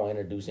 Like, I don't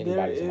introduce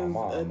anybody to my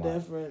mom. There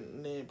is a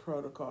definite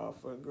protocol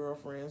for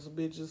girlfriends.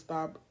 Bitches,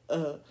 stop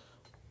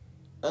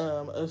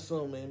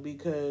assuming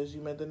because you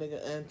met the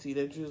nigga auntie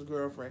that you're his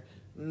girlfriend.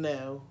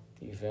 No.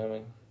 You feel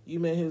me? You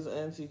met his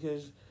auntie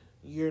because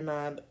you're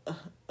not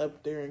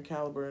up there in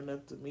caliber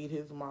enough to meet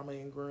his mama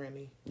and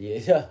granny.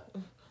 Yeah.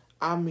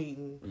 I'm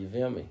meeting. You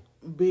feel me?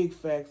 Big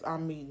facts.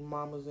 I'm meeting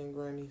mamas and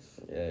grannies.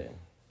 Yeah.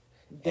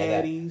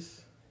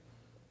 Daddies.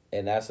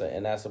 And that's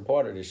a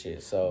part of the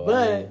shit. So,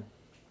 but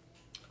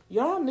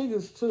y'all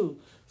niggas too.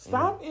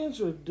 Stop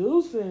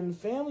introducing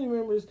family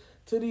members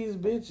to these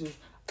bitches.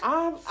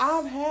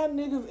 I've had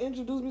niggas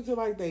introduce me to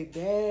like their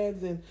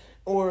dads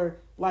or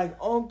like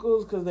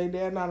uncles because they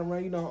dad not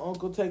around. You know,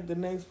 uncle take the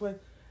next place.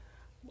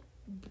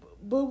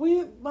 But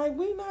we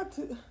not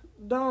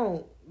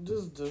don't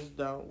just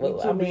don't.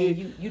 Well, I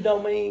mean, you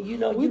don't mean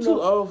we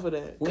too old for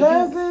that.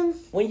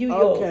 Cousins,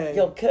 okay.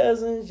 your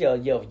cousins,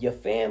 your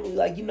family,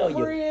 like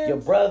your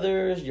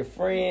brothers, your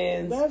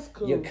friends, that's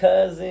cool. Your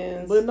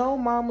cousins, but no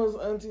mamas,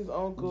 aunties,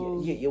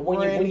 uncles.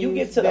 When you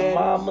get to the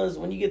mamas,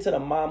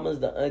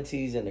 the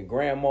aunties, and the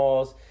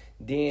grandmas,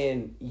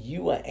 then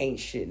you ain't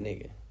shit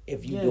nigga.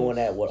 If you doing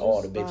that with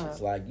all the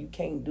bitches, like you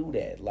can't do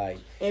that. Like,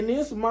 and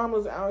this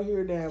mamas out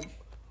here that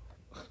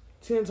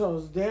 10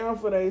 toes down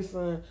for their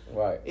son.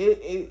 Right.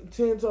 It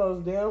 10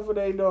 toes down for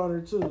their daughter,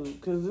 too.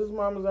 Because this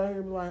mama's out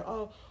here be like,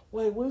 oh,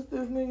 wait, what's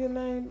this nigga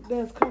name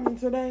that's coming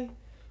today?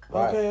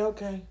 Right.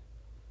 Okay,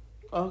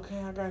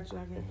 I got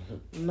you.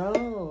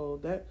 No,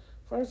 that,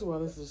 first of all,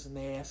 this is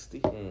nasty.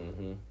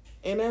 Mm-hmm.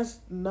 And that's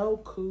no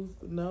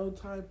couth, no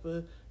type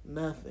of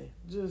nothing.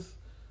 Just,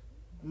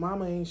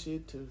 mama ain't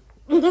shit, too.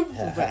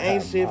 It's an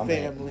ain't shit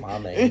family.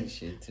 Mama ain't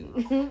shit, too.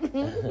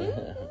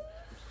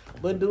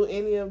 But do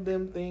any of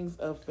them things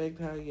affect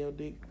how your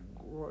dick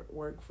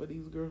work for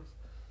these girls?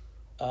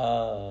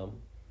 Nah.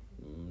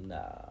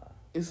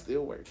 It's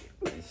still working.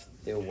 It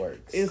still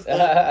works. It's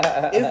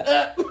up. It's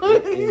up.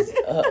 It is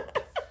up.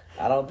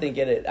 I don't think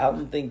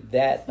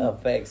that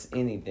affects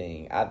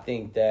anything. I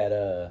think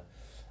that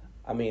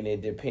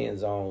it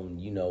depends on,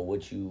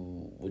 what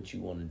you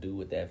want to do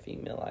with that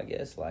female, I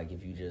guess. Like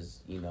if you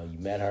just, you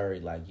met her,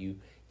 like you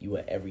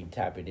were every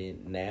type of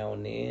it now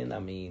and then. I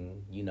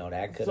mean,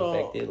 that could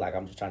affect it. Like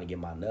I'm just trying to get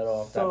my nut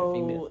off type of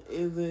female. So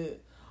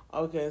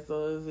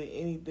is it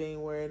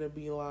anything where it'll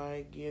be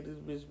like, yeah, this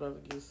bitch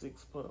about to get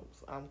 6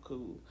 pumps. I'm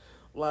cool.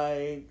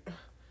 Like,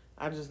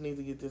 I just need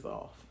to get this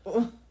off.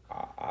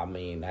 I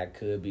mean, that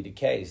could be the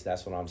case.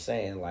 That's what I'm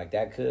saying. Like,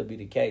 that could be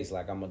the case.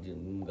 Like, I'm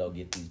gonna go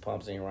get these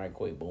pumps in right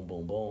quick. Boom,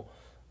 boom, boom.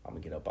 I'm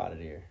gonna get up out of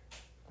there.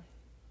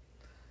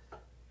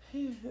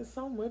 It's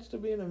so much to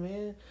being a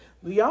man.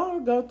 Y'all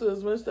go through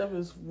as much stuff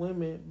as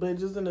women, but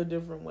just in a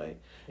different way.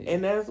 Yeah.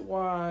 And that's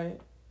why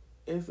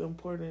it's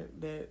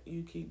important that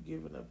you keep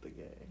giving up the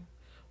game.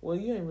 Well,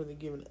 you ain't really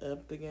giving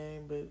up the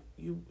game, but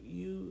you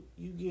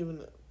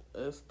giving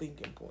us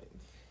thinking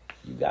points.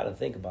 You got to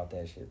think about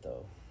that shit,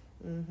 though.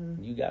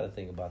 Mm-hmm. You got to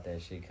think about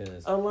that shit,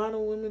 because a lot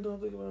of women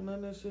don't think about none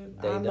of that shit.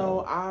 I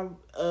know I'm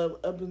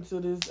up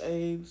until this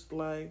age,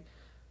 like,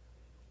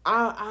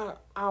 I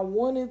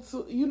wanted to,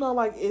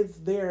 like it's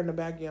there in the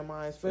back of your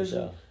mind,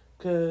 especially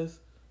because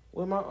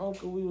with my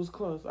uncle, we was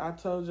close. I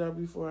told y'all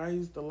before, I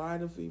used to lie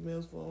to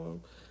females for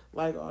him,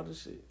 like all the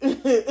shit.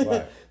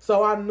 Right.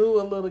 So I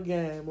knew a little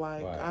game.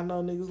 Like, right. I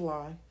know niggas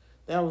lie.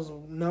 That was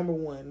number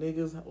one.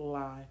 Niggas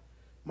lie.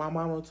 My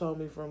mama told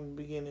me from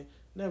the beginning,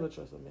 never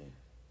trust a man.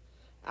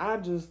 I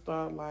just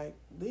thought, like,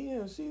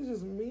 damn, she's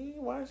just mean.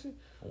 Why she?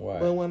 Right.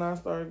 But when I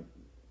started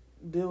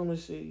dealing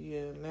with shit,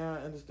 now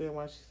I understand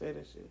why she said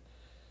that shit.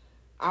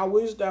 I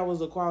wish that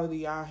was a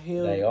quality I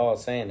held. They all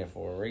saying it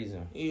for a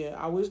reason. Yeah,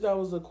 I wish that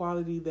was a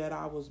quality that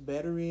I was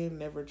better in,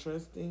 never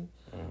trusting.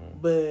 Mm-hmm.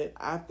 But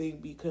I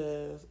think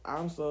because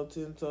I'm so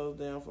 10 toes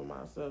down for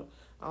myself,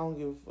 I don't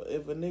give a fuck.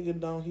 If a nigga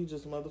don't, he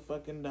just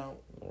motherfucking don't.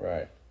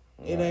 Right.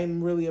 It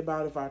ain't really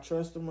about if I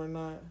trust him or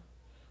not.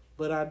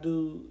 But I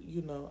do,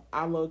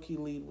 I low-key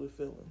lead with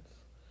feelings.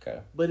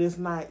 Okay. But it's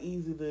not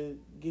easy to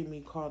get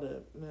me caught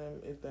up,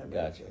 if that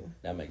makes sense.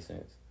 That makes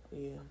sense.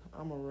 Yeah,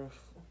 I'm an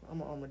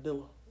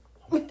armadillo.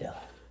 Armadillo.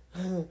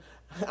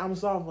 I'm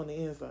soft on the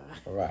inside.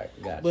 Right,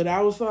 gotcha. But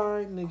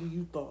outside, nigga,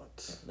 you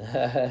thought.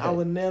 I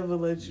would never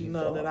let you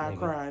know that I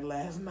cried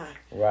last night.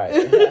 Right.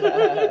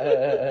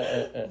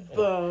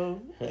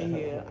 So,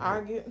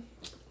 yeah,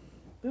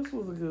 this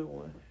was a good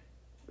one.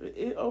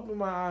 It opened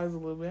my eyes a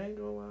little bit, I ain't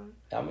gonna lie.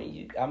 I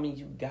mean,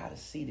 you gotta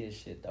see this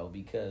shit, though,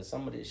 because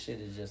some of this shit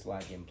is just,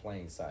 like, in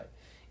plain sight.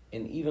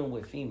 And even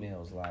with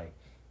females, like,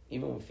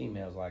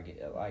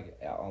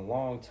 a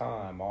long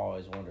time, I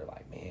always wonder,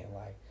 like, man,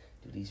 like,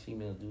 do these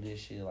females do this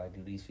shit? Like,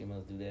 do these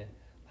females do that?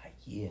 Like,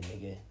 yeah,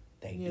 nigga,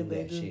 they do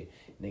that shit.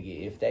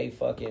 Nigga, if they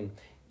fucking,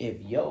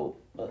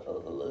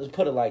 let's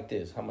put it like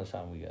this. How much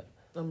time we got?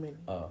 A minute.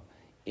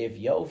 If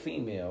your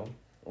female,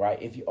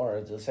 right,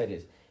 let's say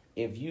this.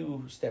 If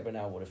you stepping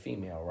out with a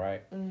female,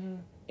 right, mm-hmm.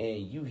 and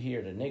you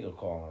hear the nigga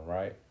calling,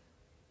 right,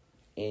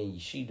 and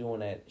she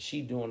doing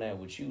that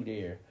with you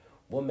there,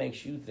 what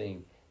makes you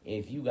think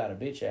if you got a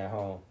bitch at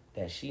home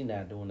that she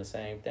not doing the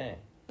same thing?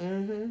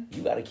 Mm-hmm.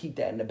 You got to keep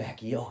that in the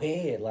back of your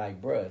head,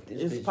 like, bruh, if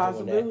this bitch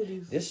possibilities. Doing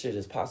that, this shit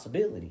is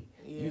possibility.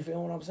 Yeah. You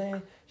feel what I'm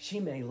saying? She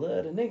may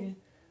love the nigga,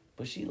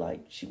 but she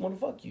want to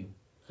fuck you.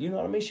 You know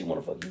what I mean? She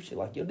want to fuck you. She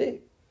like your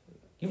dick.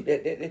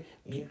 It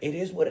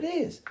is what it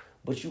is.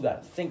 But you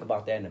got to think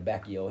about that in the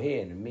back of your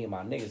head. And me and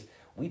my niggas,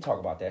 we talk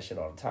about that shit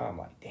all the time.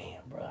 Like,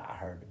 damn, bro, I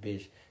heard the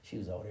bitch, she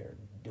was over there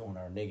doing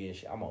her nigga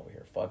shit. I'm over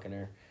here fucking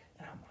her.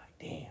 And I'm like,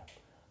 damn,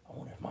 I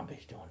wonder if my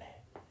bitch doing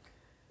that.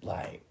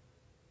 Like,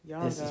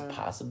 Y'all this is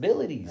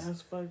possibilities.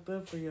 That's fucked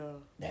up for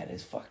y'all. That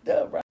is fucked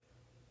up, right?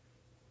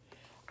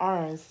 All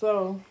right,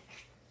 so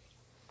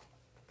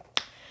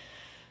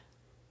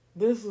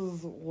this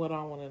is what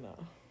I want to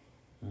know.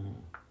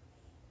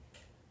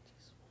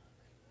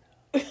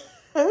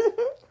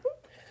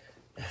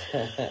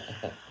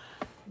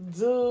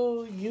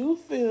 Do you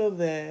feel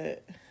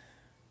that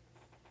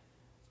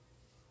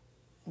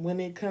when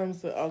it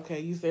comes to, okay,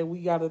 you said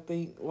we got to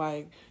think,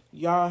 like,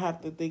 y'all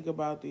have to think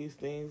about these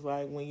things,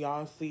 like, when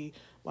y'all see,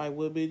 like,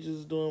 what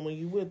bitches doing when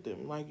you with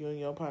them, like, you and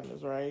your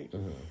partners, right?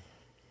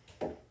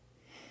 Mm-hmm.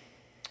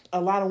 A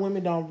lot of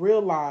women don't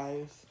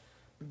realize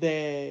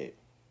that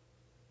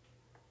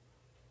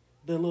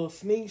the little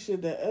sneak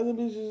shit that other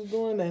bitches is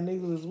doing, that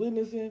niggas is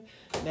witnessing,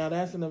 now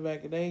that's in the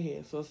back of their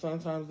head. So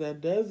sometimes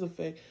that does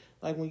affect,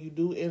 like, when you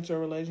do enter a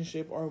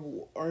relationship, or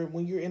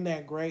when you're in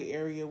that gray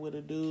area with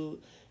a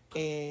dude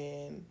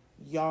and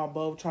y'all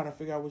both trying to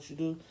figure out what you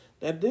do,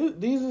 that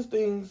these is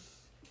things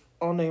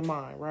on their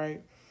mind,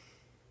 right?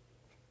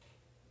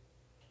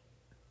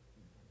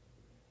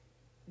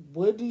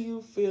 What do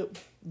you feel?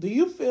 Do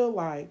you feel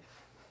like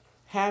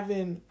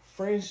having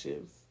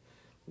friendships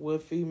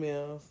with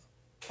females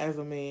as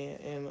a man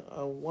and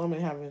a woman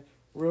having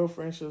real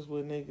friendships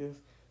with niggas,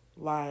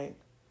 like,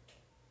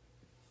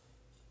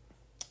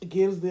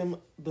 gives them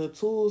the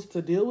tools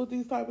to deal with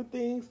these type of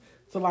things,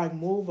 to, like,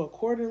 move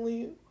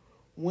accordingly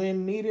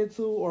when needed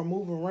to, or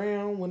move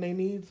around when they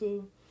need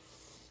to?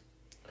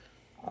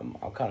 I'm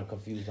kind of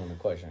confused on the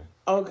question.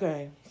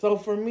 Okay, so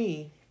for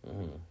me,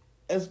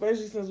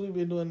 especially since we've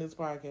been doing this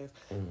podcast,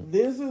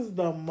 this is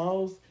the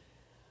most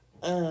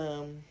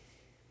okay,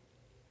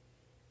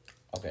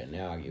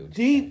 now I get what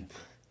deep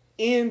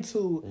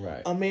into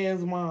right. a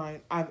man's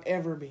mind I've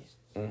ever been.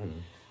 Mm-hmm.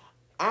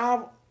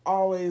 I've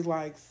always,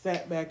 like,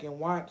 sat back and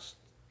watched,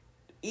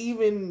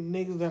 even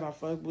niggas that I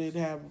fuck with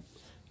have,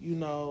 you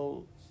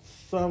know,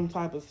 some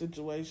type of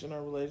situation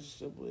or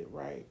relationship with,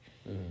 right?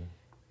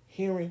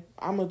 Hearing,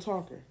 I'm a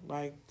talker.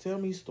 Like, tell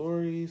me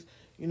stories.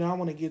 You know, I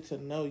want to get to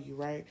know you,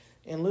 right?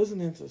 And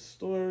listening to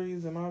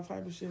stories and all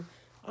type of shit,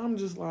 I'm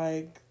just,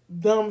 like,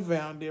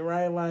 dumbfounded,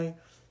 right? Like,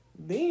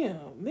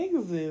 damn,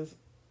 niggas is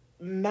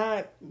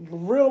not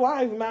real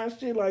life, not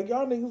shit. Like,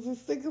 y'all niggas is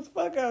sick as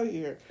fuck out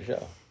here. For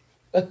sure.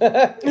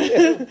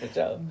 For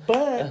sure.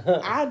 But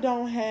I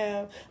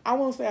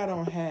won't say I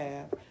don't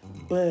have,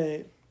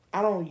 but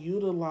I don't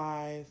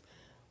utilize.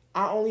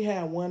 I only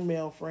had one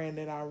male friend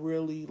that I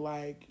really,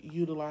 like,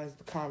 utilized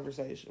the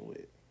conversation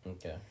with.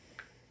 Okay.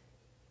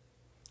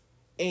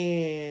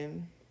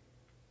 And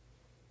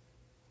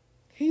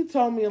he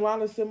told me a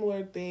lot of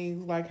similar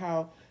things, like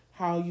how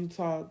you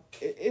talk.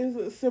 It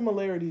is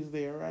similarities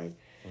there, right?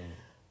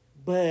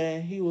 But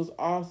he was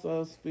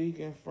also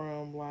speaking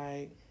from,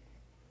 like,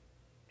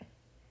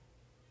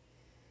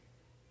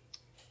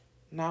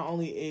 not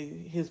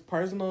only his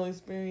personal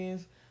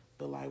experience,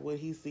 but, like, what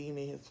he's seen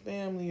in his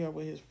family or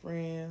with his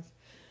friends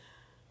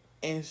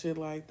and shit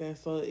like that.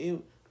 So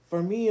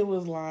for me, it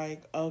was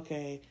like,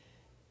 okay,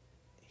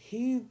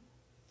 he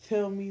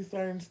tell me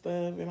certain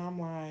stuff, and I'm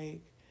like,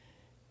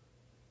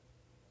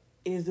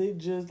 is it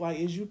just, like,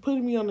 is you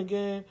putting me on the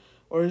gun,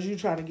 or is you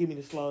trying to get me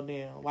to slow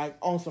down, like,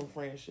 on some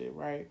friendship,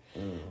 right?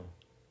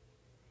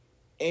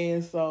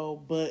 And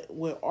so, but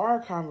with our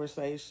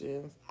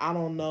conversations, I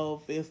don't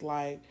know if it's,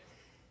 like,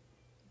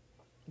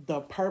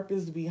 the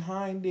purpose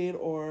behind it,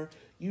 or,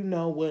 you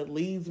know, what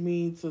leads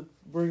me to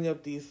bring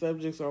up these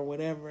subjects or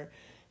whatever.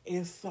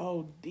 It's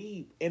so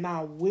deep. And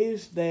I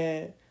wish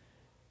that,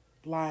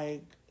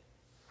 like,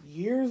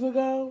 years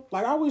ago,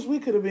 like, I wish we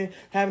could have been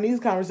having these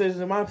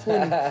conversations in my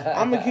 20s.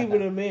 I'm going to keep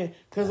it a man,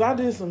 because I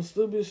did some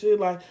stupid shit.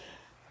 Like,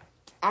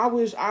 I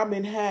wish I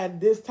had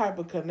this type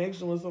of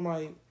connection with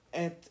somebody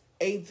at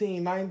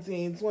 18,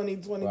 19, 20,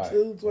 22,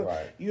 right. 20.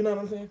 Right. You know what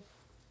I'm saying?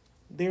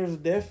 There's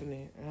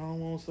definite, I don't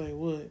want to say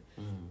what,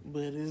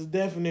 but it's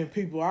definite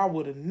people I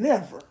would have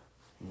never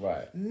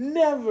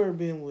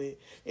been with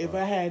if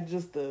I had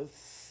just a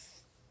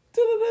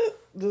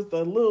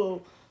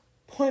little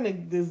point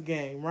of this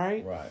game,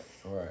 right?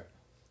 Right.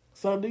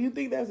 So do you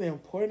think that's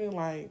important?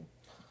 Like,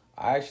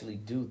 I actually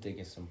do think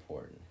it's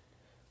important.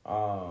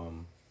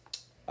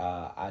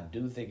 I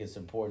do think it's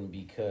important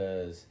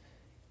because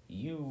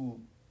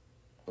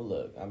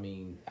look, I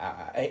mean,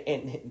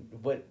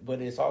 but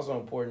it's also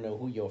important to know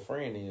who your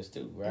friend is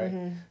too,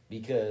 right?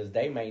 Because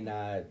they may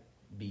not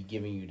be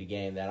giving you the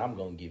game that I'm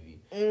gonna give you.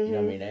 You know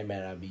what I mean? They may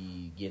not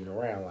be getting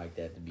around like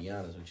that, to be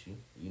honest with you.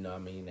 You know what I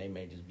mean? They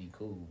may just be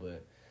cool,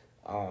 but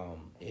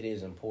it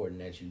is important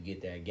that you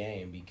get that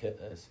game,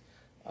 because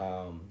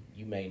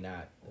you may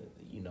not,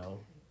 you know,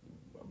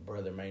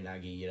 brother may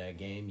not give you that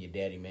game, your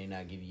daddy may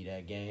not give you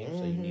that game,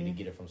 so you need to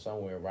get it from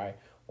somewhere, right?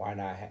 Why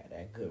not have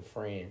that good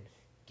friend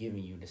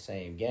giving you the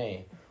same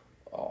game?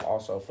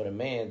 Also, for the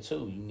man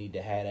too, you need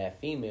to have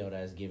that female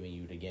that's giving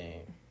you the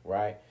game,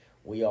 right?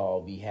 We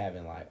all be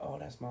having, like, oh,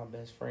 that's my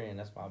best friend,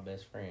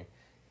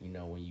 you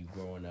know, when you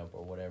growing up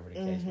or whatever the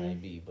case may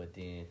be. But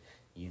then,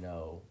 you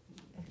know,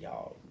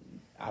 y'all,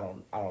 I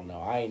don't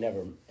know. I ain't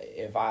never,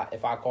 if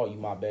I call you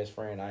my best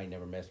friend, I ain't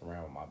never messed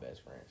around with my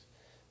best friends.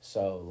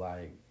 So,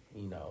 like,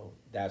 you know,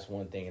 that's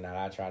one thing that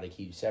I try to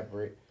keep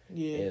separate.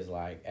 Yeah. Is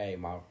like, hey,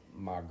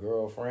 my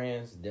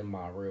girlfriends, them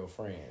my real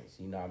friends.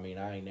 You know what I mean?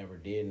 I ain't never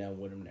did nothing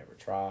with them, never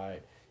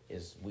tried.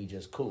 We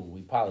just cool.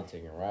 We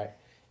politicking, right?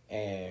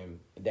 And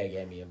they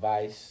gave me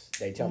advice.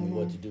 They tell me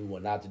what to do,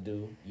 what not to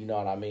do. You know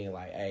what I mean?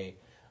 Like, hey,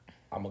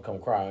 I'm going to come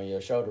cry on your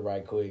shoulder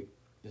right quick.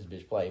 This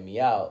bitch played me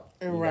out.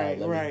 Right,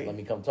 let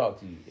me come talk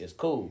to you. It's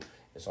cool.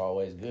 It's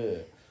always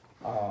good.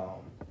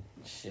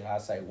 I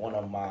say one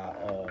of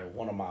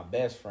my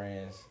best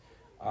friends,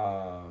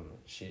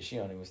 she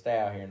don't even stay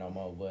out here no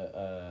more, but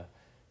I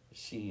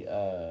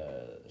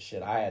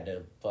had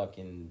to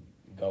fucking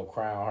go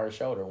cry on her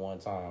shoulder one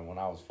time when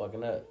I was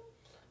fucking up.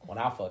 When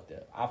I fucked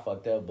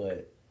up,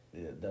 but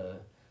the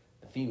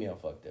female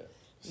fucked up.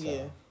 So,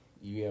 yeah.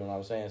 You get what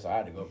I'm saying? So I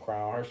had to go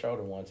cry on her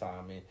shoulder one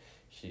time, and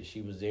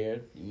she was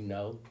there, you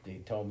know, they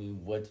told me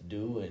what to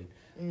do,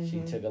 and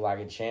she took it like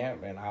a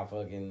champ, and I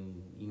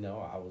fucking, you know,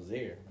 I was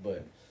there.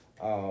 But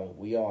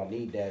we all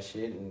need that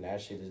shit, and that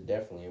shit is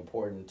definitely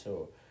important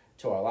to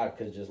our life,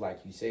 because just like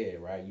you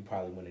said, right, you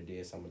probably wouldn't have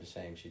did some of the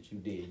same shit you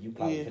did. You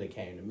probably could have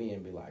came to me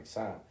and be like,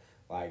 son,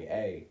 like,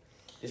 hey,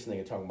 this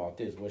nigga talking about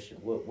this,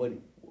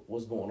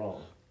 what's going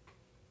on?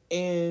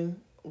 And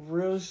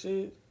real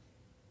shit,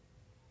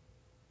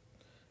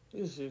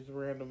 this shit's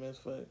random as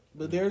fuck.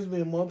 But there's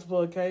been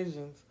multiple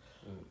occasions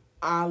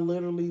I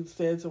literally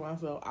said to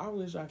myself, I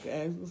wish I could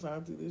ask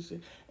Asante this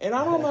shit. And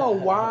I don't know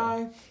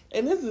why,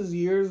 and this is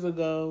years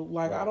ago,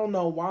 like, I don't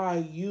know why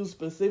you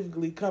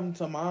specifically come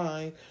to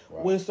mind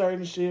with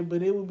certain shit,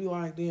 but it would be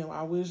like, damn,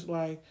 I wish,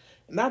 like,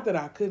 not that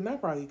I couldn't, I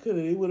probably could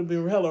have. It would have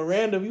been hella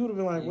random. You would have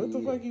been like, what the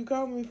fuck you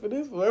calling me for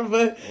this for?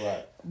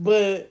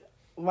 But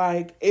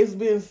like, it's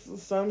been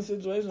some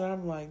situations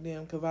I'm like,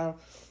 damn, because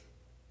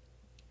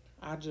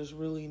I just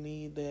really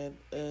need that,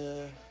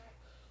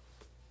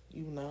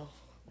 you know,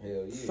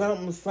 hell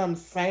yeah. some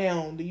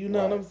sound, you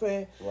know what I'm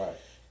saying? Right.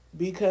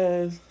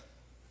 Because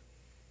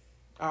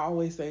I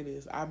always say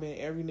this, I've been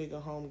every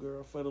nigga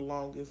homegirl for the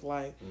longest.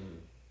 Like,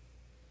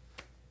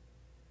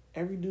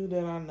 every dude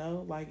that I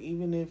know, like,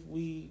 even if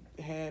we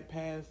had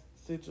past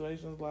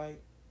situations, like,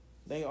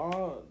 they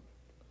all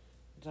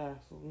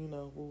just, you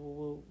know,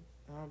 woo.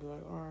 I'll be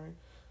like, all right,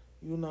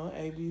 you know,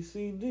 A, B,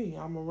 C, D.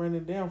 I'm going to run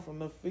it down from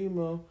the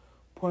female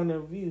point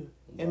of view.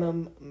 Right.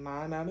 And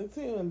 9 out of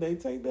 10, they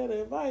take that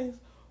advice,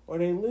 or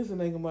they listen,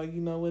 they can be like,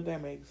 you know what,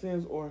 that makes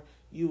sense, or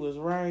you was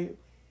right.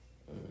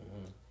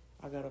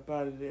 I got up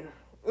out of there.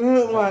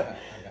 Like, I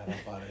got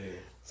up out of here.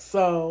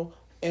 So,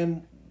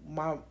 and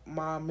my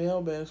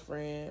male best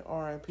friend,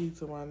 R.I.P.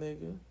 to my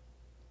nigga,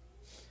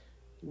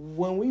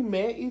 when we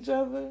met each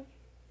other,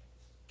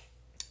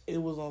 it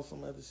was on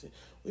some other shit.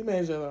 We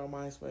met each other on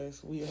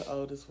MySpace. We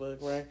old as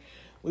fuck, right?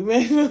 We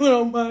met each other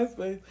on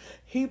MySpace.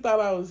 He thought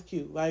I was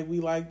cute. Like,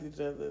 we liked each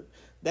other.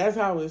 That's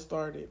how it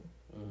started.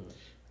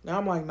 Now,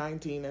 I'm like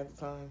 19 at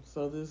the time,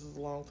 so this is a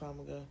long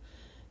time ago.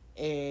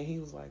 And he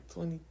was like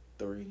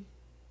 22,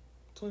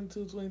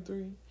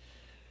 23.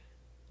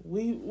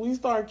 We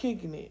started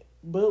kicking it.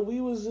 But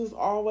we was just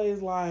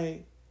always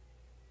like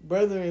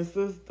brother and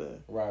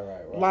sister.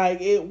 Right. Like,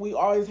 we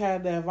always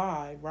had that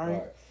vibe,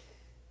 right?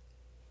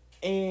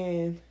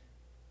 And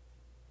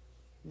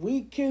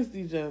we kissed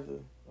each other.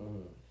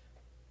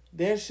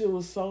 That shit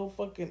was so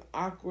fucking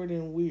awkward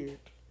and weird.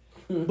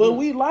 But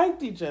we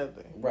liked each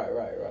other. Right.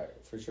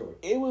 For sure.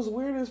 It was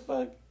weird as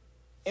fuck.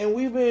 And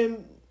we've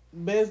been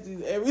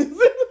besties ever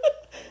since.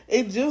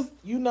 It just,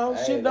 you know,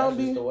 shit don't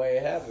be... That's just the way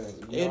it happens.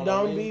 It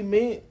don't be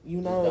meant,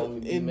 you know.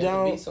 It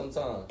don't be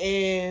sometimes.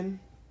 And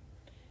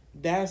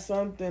that's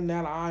something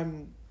that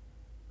I'm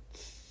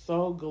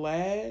so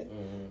glad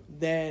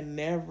that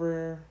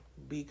never...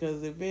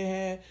 Because if it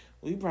had,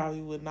 we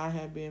probably would not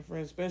have been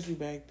friends, especially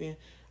back then.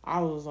 I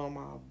was on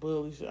my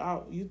bully shit.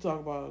 You talk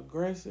about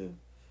aggressive.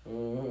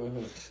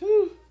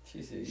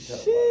 She said you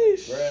talk about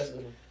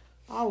aggressive.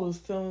 I was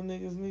telling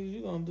niggas,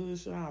 you gonna do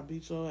this shit, I'll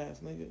beat your ass,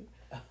 nigga.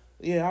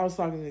 Yeah, I was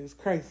talking to niggas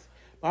crazy.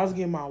 But I was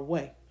getting my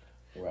way.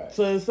 Right.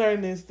 To a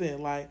certain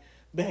extent. Like,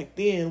 back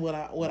then, what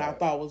I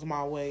thought was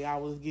my way, I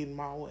was getting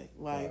my way.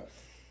 Like,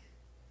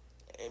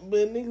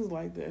 but niggas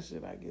like that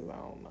shit, I guess, I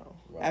don't know.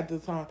 Right. At the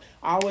time,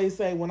 I always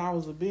say when I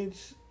was a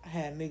bitch, I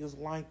had niggas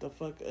lined the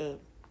fuck up.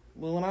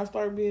 But when I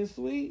started being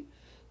sweet,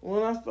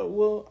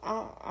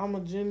 I'm a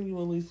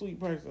genuinely sweet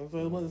person,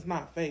 so it's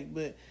not fake.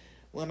 But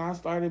when I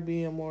started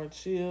being more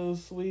chill,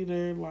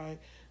 sweeter,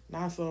 like,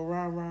 not so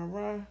rah,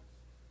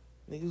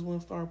 niggas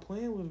wouldn't start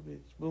playing with a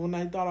bitch. But when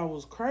they thought I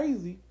was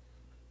crazy,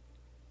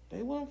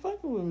 they wasn't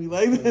fucking with me.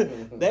 Like,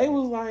 they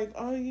was like,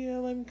 oh yeah,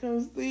 let me come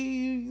see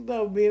you, you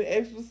know, being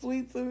extra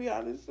sweet to me,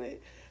 all this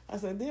shit. I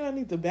said, damn, I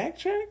need to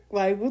backtrack?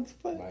 Like, what the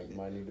fuck? You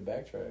might need to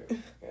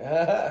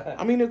backtrack.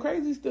 I mean, the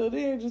crazy's still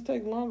there. It just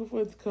takes longer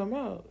for it to come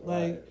out.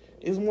 Like,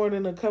 it's more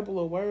than a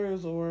couple of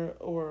words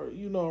or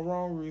you know, a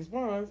wrong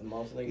response.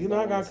 You know,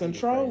 I got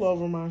control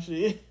over my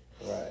shit.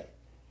 Right.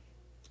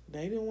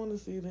 They didn't want to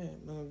see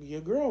that. No,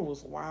 your girl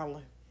was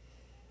wilding.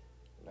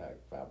 I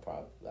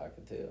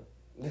could tell.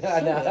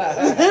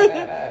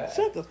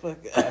 Shut the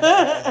fuck up.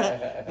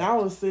 I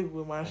was sick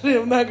with my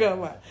shit. I'm not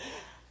gonna lie.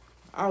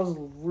 I was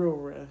real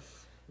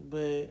rough,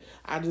 but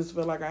I just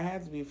felt like I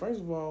had to be.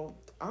 First of all,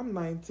 I'm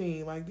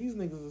 19. Like, these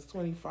niggas is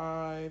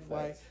 25.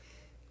 Like,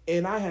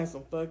 and I had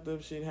some fucked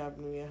up shit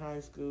happen to me in high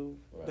school.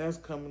 Right. That's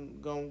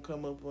gonna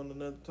come up on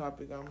another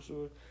topic, I'm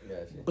sure.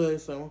 Gotcha.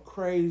 But some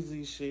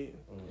crazy shit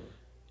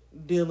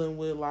dealing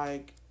with,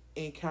 like,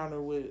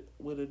 encounter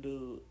with a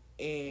dude.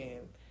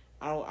 And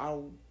I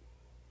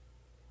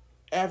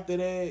after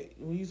that,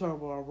 when you talk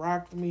about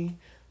rocked me,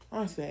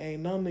 I said,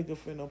 ain't no nigga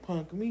finna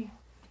punk me.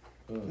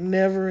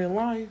 Never in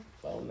life.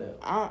 Oh, no.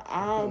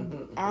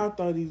 I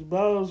thought these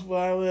balls for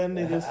I let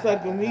niggas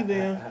sucking me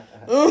down.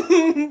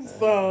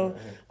 So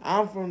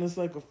I'm from the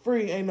sucker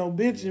free. Ain't no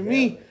bitch in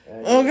me.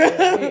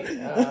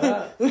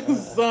 Okay.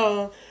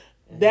 So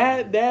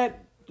that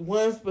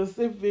one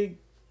specific,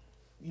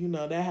 you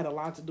know, that had a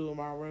lot to do with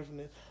my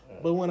roughness.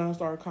 But when I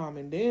started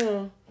calming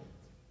down,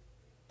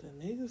 the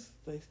niggas,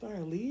 they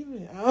started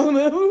leaving. I don't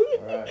know.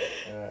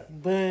 Right.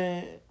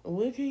 But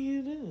what can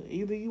you do?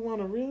 Either you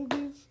want a real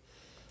bitch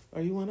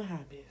or you want a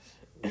hot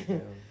bitch. Yeah.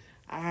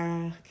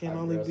 I can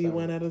only be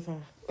one at a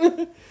time.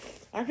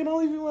 I can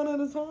only be one at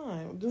a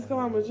time. Just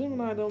because I'm a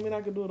Gemini don't mean I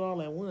can do it all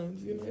at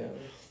once, you know? Yeah.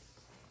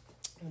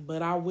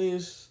 But I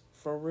wish,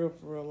 for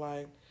real,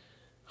 like,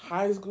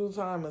 high school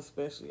time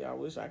especially, I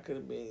wish I could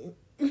have been.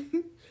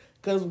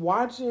 Because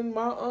watching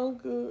my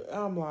uncle,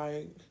 I'm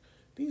like,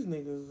 these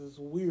niggas is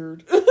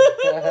weird. These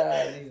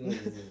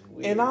niggas is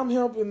weird. And I'm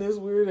helping this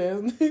weird ass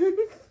nigga.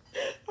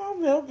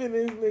 I'm helping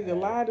this nigga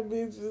lie to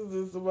bitches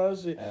and some other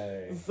shit.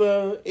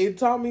 So it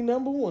taught me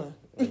number one,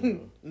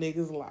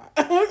 niggas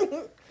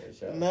lie.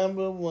 Sure.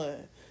 Number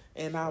one.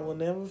 And I will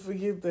never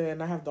forget that.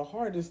 And I have the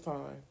hardest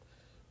time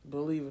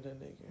believing a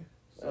nigga.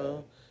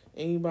 So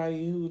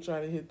anybody who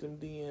try to hit them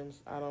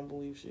DMs, I don't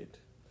believe shit.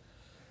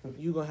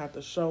 You gonna have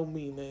to show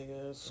me,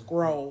 nigga.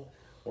 Scroll.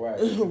 Right.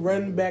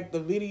 Run back the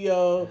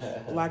video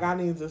like I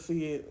need to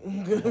see it.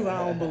 Because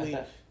I don't believe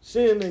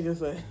shit niggas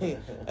say.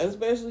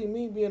 Especially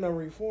me being a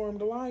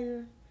reformed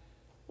liar.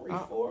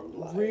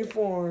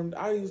 Reformed.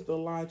 I used to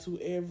lie to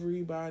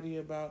everybody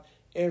about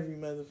every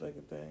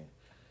motherfucking thing.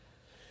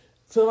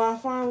 Till I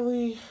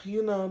finally,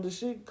 you know, the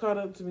shit caught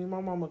up to me. My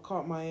mama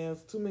caught my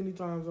ass too many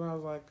times and I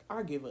was like,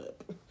 I give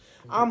up.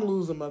 I'm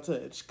losing my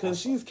touch because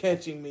she's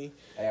catching me.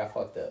 Hey, I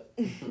fucked up.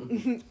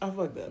 I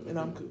fucked up and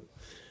I'm cool.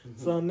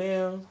 So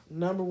now,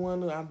 number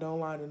one, I don't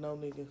lie to no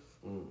niggas.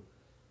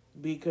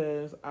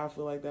 Because I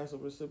feel like that's a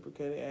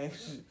reciprocated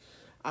action.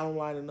 I don't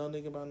lie to no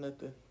nigga about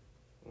nothing.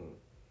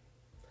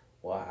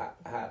 Well,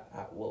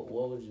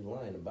 what was you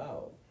lying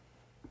about?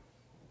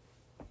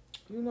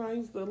 You know, I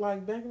used to,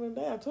 like, back in the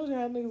day, I told you I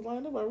had niggas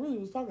lined up. I really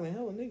was talking to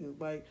hella niggas.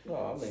 Like,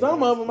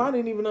 some of them, I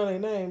didn't even know their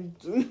name.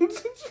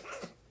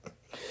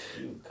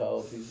 You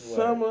cold piece of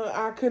some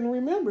I couldn't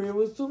remember. It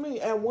was too many.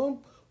 At one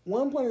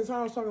point in time,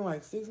 I was talking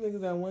like 6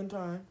 niggas at one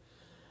time.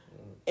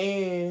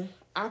 And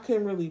I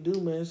couldn't really do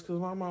much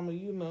because my mama,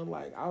 you know,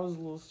 like, I was a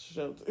little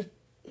sheltered.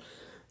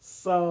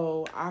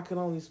 So I could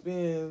only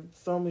spend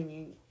so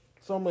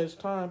much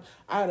time.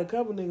 I had a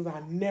couple niggas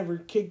I never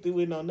kicked it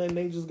with no nothing.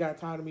 They just got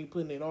tired of me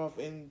putting it off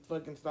and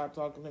fucking stopped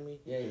talking to me.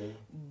 Yeah.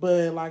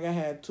 But, like, I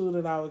had 2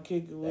 that I would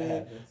kick it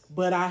with.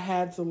 But I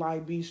had to,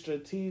 like, be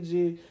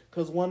strategic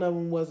because one of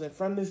them wasn't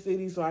from the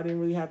city, so I didn't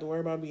really have to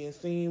worry about being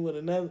seen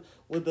with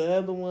the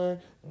other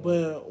one.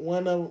 But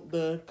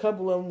the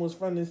couple of them was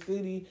from the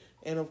city.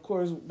 And, of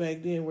course,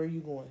 back then, where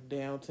you going?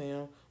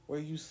 Downtown, where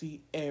you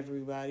see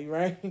everybody,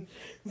 right?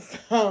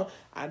 So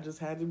I just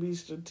had to be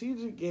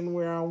strategic in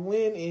where I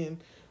went and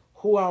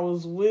who I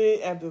was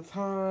with at the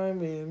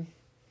time. And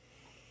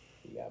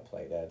you got to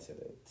play that to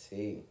the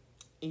T.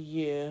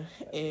 Yeah.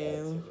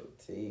 And to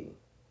the T.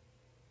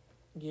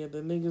 Yeah,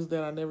 the niggas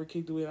that I never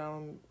kicked it with,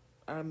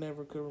 I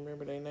never could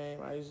remember their name.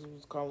 I used to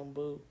just call them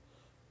Boo.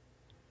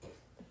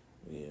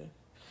 Yeah.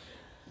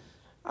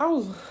 I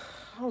was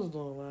doing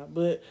a lot,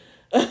 but...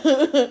 You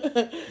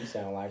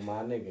sound like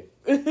my nigga.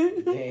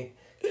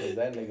 Cause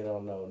that nigga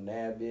don't know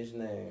that bitch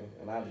name.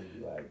 And I just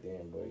be like,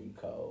 damn, bro, you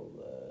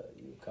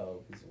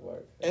cold piece of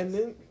work. And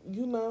then,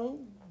 you know,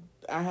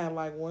 I had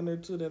like 1 or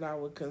 2 that I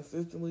would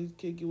consistently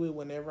kick it with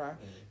whenever I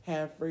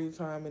had free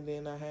time. And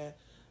then I had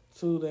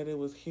 2 that it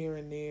was here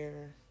and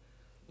there.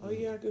 Oh,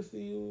 yeah, I could see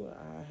you.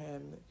 I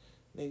had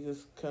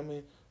niggas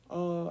coming.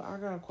 Oh, I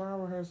got a choir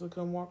rehearsal.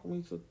 Come walk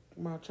me to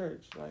my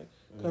church. Like,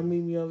 come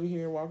meet me over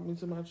here and walk me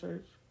to my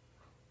church.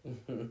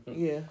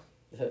 Yeah.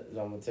 I'm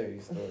gonna tell you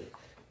a story.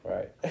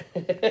 Right.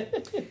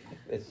 That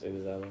shit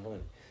was hella funny.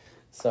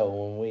 So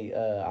when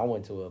I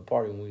went to a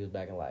party when we was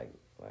back in like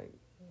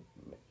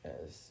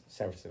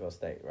San Francisco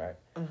State, right?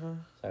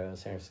 So in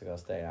San Francisco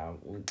State,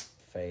 we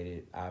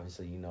faded.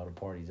 Obviously, you know the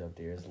party's up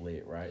there. It's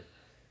lit, right?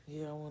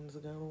 Yeah, I wanted to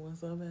go to one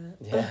so bad.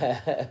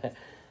 Yeah.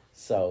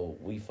 So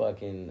we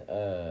fucking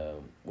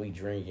we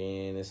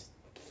drinking. It's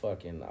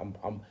fucking.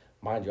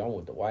 Mind you, I'm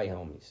with the white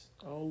homies.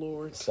 Oh,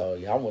 Lord. So,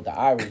 yeah, I'm with the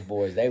Irish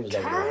boys. They was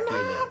over there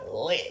getting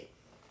lit.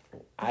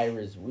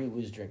 Irish, we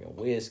was drinking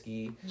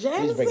whiskey.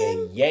 Jameson? We was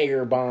drinking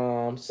Jaeger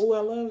bombs. Oh, I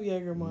love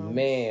Jaeger bombs.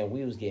 Man,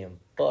 we was getting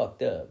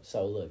fucked up.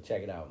 So, look,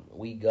 check it out.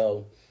 We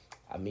go.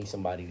 I meet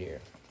somebody there.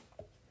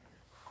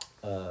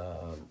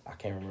 I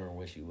can't remember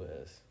what she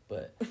was.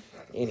 But,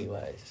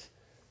 anyways,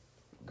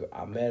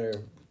 I met her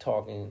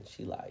talking.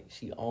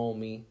 She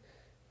owned me.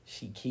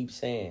 She keeps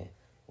saying,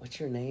 what's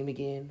your name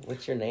again?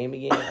 What's your name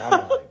again?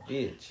 I'm like,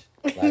 bitch.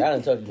 Like, I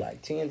done told you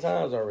like 10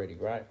 times already,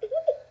 right?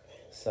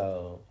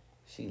 So,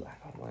 she like,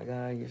 oh my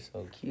God, you're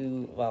so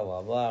cute, blah,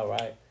 blah, blah,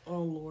 right?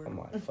 Oh, Lord. I'm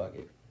like, fuck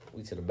it.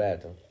 We to the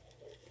bathroom.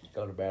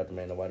 Go to the bathroom,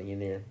 ain't nobody in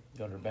there.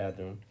 Go to the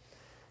bathroom.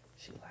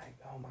 She like,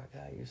 oh my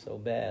God, you're so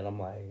bad. I'm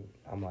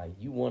like,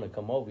 you want to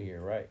come over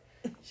here, right?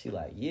 She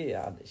like,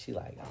 yeah. She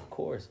like, of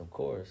course.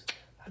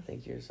 I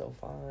think you're so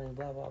fine,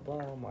 blah, blah, blah.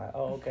 I'm like,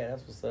 oh, okay,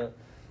 that's what's up.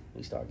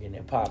 We start getting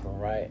it popping,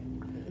 right?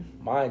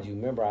 Mind you,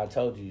 remember I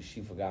told you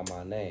she forgot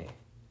my name.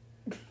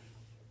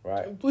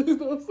 Right? Please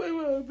don't say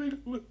what I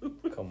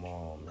think. Come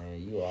on,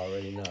 man. You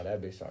already know.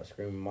 That bitch started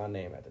screaming my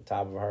name at the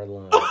top of her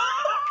lungs.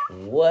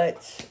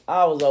 What?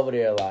 I was over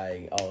there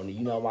like, oh,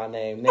 you know my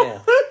name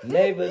now.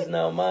 Neighbors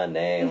know my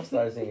name. I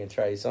started singing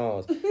Trey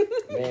songs.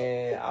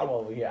 Man, I'm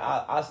over here.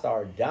 I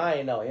started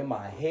dying, though. In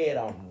my head,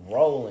 I'm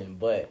rolling,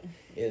 but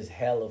it's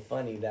hella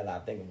funny that I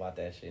think about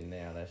that shit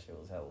now. That shit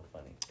was hella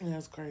funny.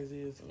 That's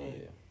crazy as fuck.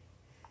 Yeah.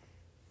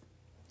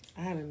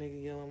 I had a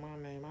nigga yelling my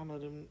name. I know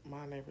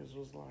my neighbors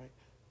was like,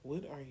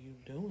 what are you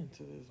doing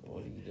to this boy?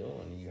 What are you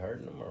doing? You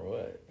hurting him or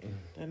what?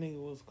 That nigga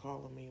was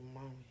calling me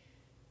mommy.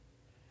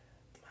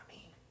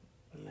 Yeah.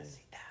 Let's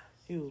see that.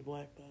 He was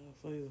black though,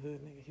 so he was a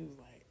hood nigga. He was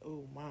like,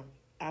 oh, mommy.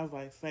 I was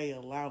like, say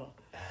it louder.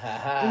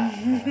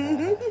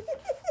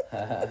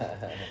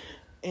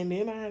 And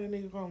then I had a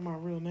nigga call my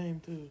real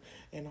name too.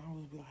 And I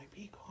would be like,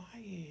 be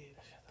quiet.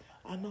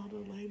 I know the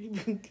lady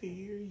can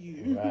hear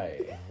you.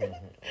 Right. Right.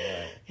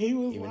 He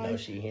was even like, though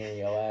she hearing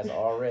your ass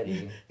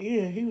already.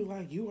 Yeah, he was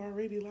like, you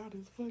already loud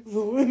as fuck,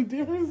 so what the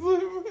difference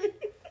is?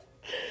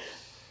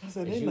 I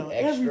said, Is they you know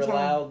extra every time.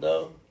 loud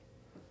though?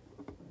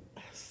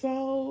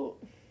 So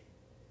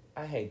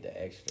I hate the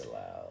extra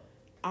loud.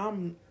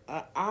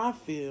 I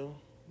feel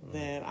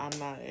that I'm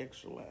not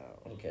extra loud.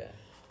 Okay.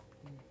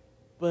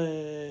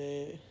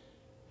 But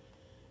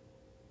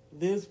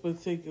this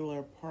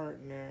particular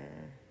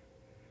partner,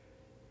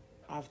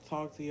 I've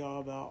talked to y'all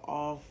about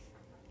off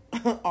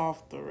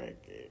the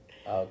record.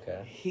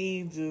 Okay.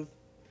 He just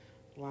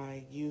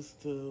like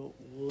used to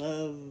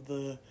love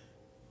the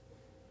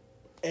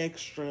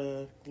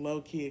extra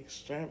low key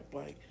extreme.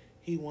 Like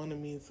he wanted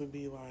me to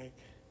be like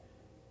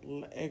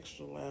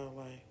extra loud,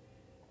 like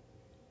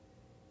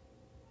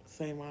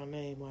say my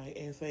name, like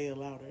and say it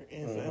louder,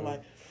 and say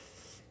like.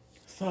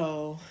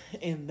 So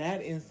in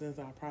that instance,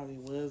 I probably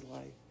was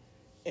like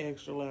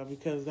extra loud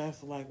because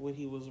that's like what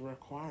he was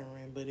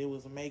requiring, but it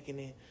was making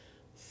it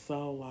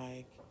so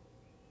like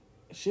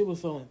shit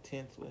was so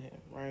intense with him,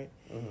 right?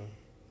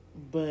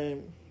 But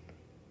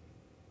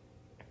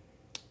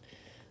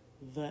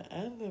the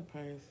other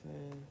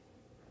person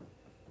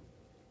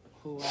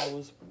who I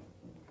was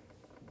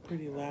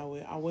pretty loud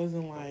with, I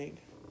wasn't like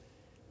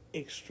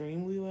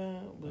extremely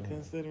loud, but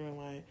considering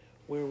like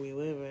where we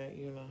live at,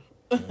 you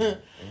know.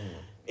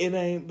 It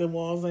ain't, the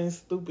walls ain't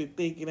stupid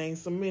thick. It ain't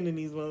cement in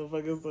these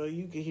motherfuckers, so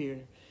you can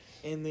hear.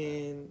 And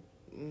then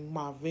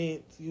my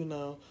vents, you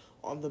know,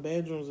 on the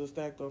bedrooms are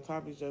stacked on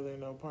top of each other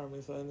in the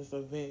apartment, so and it's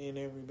a vent in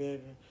every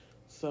bedroom,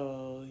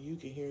 so you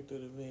can hear through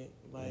the vent.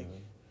 Like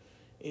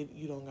it,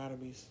 you don't gotta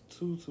be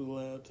too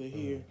loud to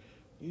hear.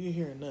 You can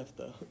hear enough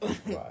though.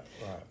 Right.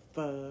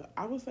 But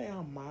I would say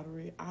I'm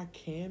moderate. I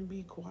can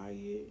be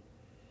quiet.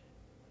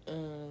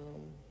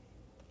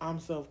 I'm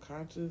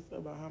self-conscious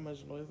about how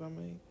much noise I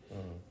make.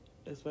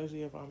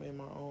 Especially if I'm in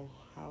my own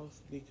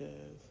house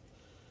because,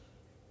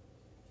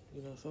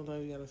 you know,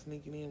 sometimes you gotta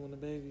sneak it in when the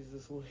baby's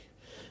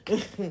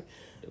asleep.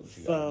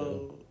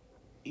 So,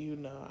 you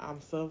know, I'm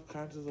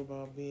self-conscious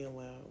about being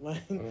loud.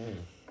 Like,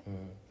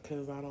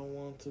 because I don't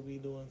want to be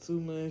doing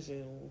too much.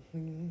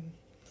 And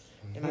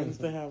I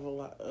used to have a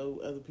lot of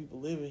other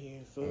people living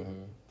here.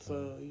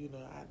 So you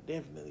know, I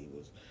definitely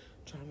was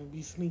trying to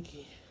be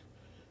sneaky.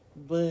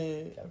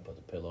 But gotta put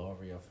the pillow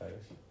over your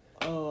face.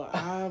 Oh,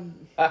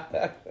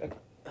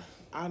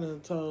 I done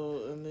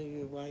told a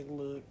nigga, like,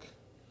 look,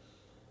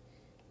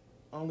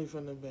 only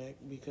from the back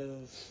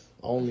because...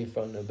 Only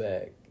from the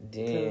back.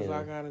 Damn. Because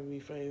I gotta be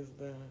face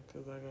down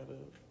because I gotta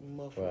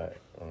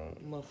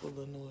muffle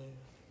the noise.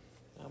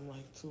 I'm,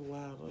 like, too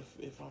loud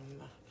if I'm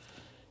not.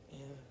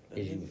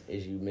 And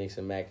is you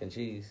mixing mac and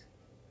cheese?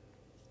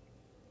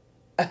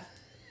 mac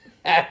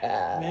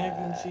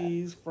and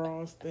cheese,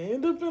 frosting.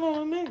 It depends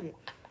on the nigga.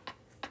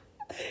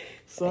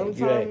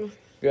 Sometimes...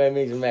 You ain't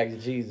mixing mac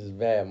and cheese is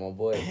bad, my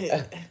boy.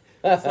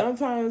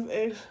 Sometimes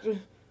extra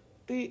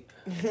thick.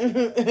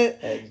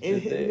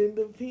 It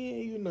depends,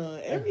 you know.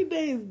 Every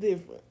day is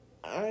different.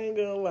 I ain't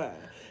gonna lie.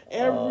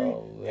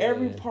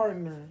 Every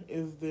partner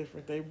is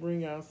different. They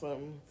bring out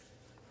something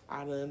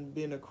I done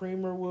been a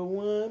creamer with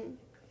one.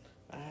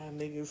 I had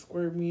niggas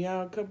squirt me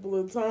out a couple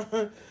of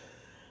times.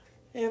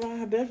 And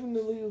I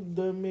definitely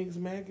done mixed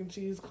mac and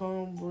cheese,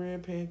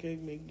 cornbread,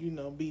 pancake mix,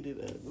 beat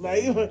it up.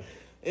 Like,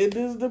 it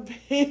just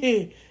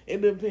depends.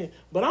 It depends.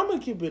 But I'm going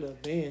to keep it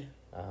up then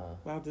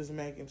about this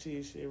mac and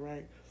cheese shit,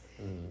 right?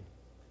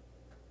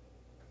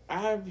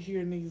 I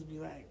hear niggas be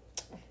like,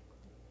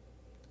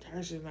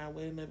 her shit not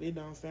wet enough. It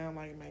don't sound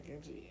like mac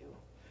and cheese.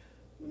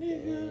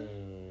 Nigga,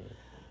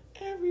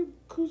 every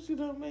coochie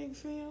don't make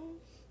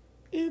sounds.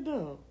 It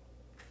don't.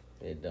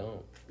 It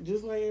don't.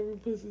 Just like every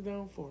pussy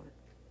don't fart.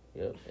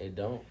 Yep, it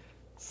don't.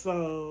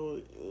 So,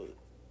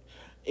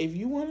 if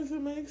you want it to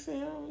make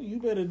sound, you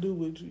better do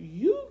what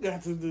you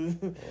got to do.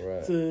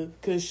 Right.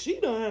 Because she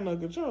don't have no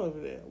control over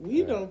that.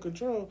 We don't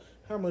control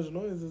how much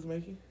noise it's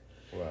making.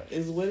 Right.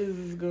 It's what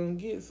it's going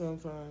to get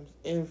sometimes.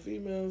 And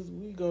females,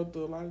 we go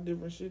through a lot of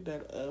different shit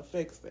that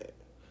affects that.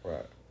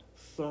 Right.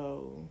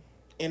 So,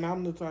 and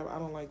I'm the type, I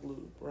don't like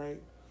lube, right?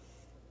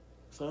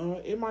 So,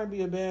 it might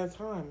be a bad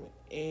time.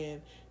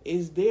 And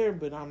it's there,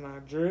 but I'm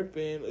not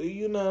dripping.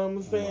 You know what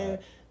I'm saying?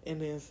 Right. And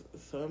then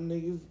some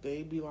niggas,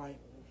 they be like,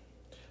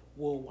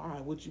 well, why?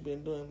 What you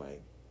been doing?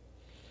 Like,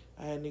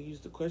 I had niggas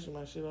used to question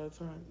my shit all the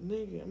time.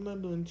 Nigga, I'm not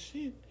doing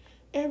shit.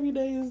 Every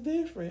day is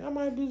different. I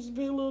might just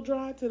be a little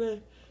dry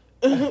today.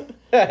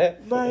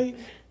 Like,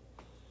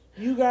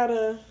 you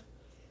gotta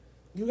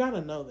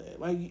know that.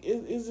 Like,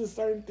 it's just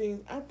certain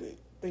things. I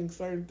think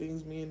certain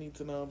things men need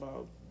to know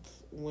about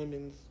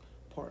women's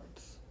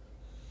parts.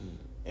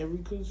 Every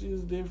coochie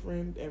is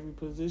different. Every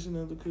position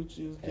of the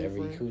coochie is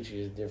different. Every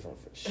coochie is different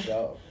for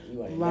sure.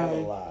 You ain't never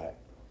lied.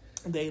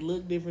 They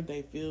look different.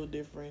 They feel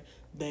different.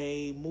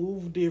 They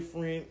move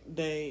different.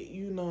 They,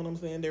 you know what I'm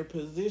saying? Their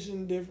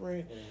position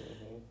different.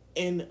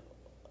 And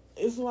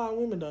it's a lot of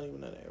women don't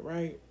even know that,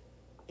 right?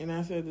 And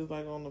I said this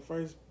like on the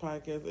first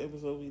podcast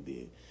episode we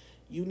did.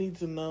 You need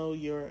to know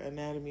your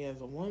anatomy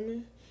as a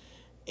woman,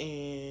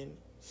 and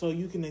so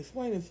you can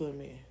explain it to a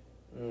man.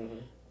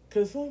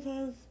 Because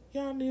sometimes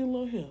y'all need a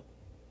little help.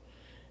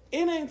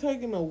 It ain't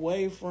taken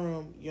away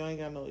from you ain't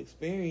got no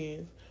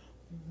experience,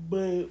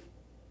 but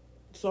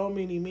so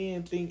many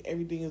men think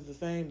everything is the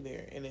same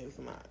there, and it's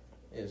not.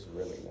 It's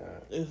really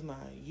not. It's not.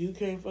 You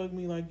can't fuck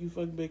me like you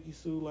fuck Becky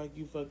Sue, like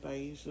you fuck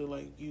Aisha,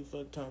 like you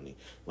fuck Tony.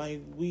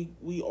 Like, we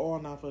all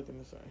not fucking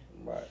the same.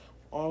 Right.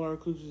 All our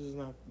coochies is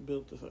not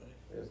built the same.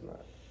 It's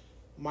not.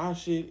 My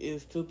shit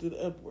is tilted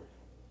upward.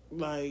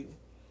 Like,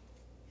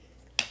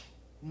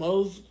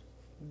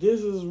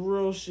 this is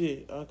real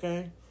shit,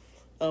 okay?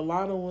 A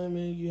lot of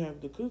women, you have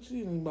the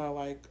coochie, and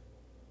about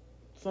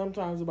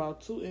sometimes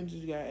about 2 inches,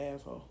 you got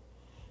asshole.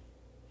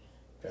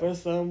 Okay. For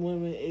some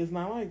women, it's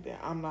not like that.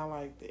 I'm not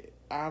like that.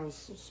 I have a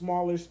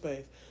smaller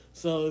space.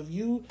 So if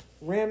you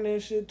ram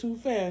that shit too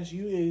fast,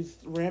 you is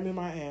ramming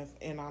my ass,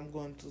 and I'm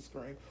going to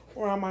scream.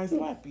 Or I might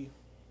slap you.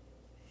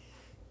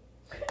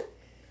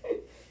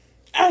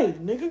 Hey,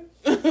 nigga.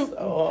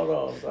 Hold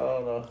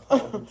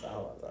on.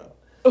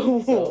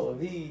 So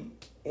if he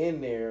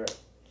in there,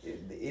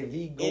 if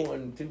he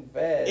going too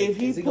fast, if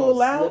he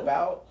pull out, slip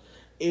out?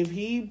 If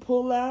he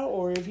pull out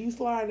or if he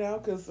slide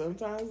out, because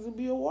sometimes it'll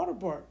be a water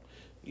park.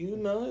 You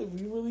know, if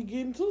you really get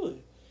into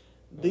it.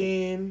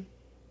 Then,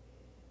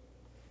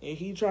 if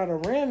he try to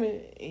ram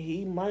it,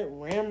 he might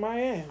ram my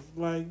ass.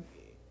 Like,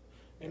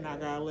 and I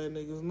gotta let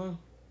niggas know.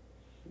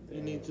 Damn.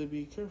 You need to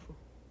be careful.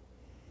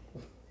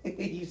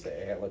 You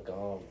say hella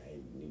calm. Hey,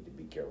 you need to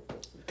be careful.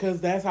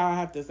 Because that's how I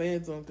have to say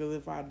it to them. Because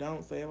if I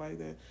don't say it like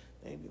that,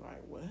 they be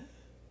like, what?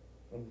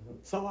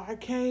 So I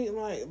can't,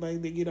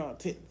 like they get all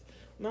tense.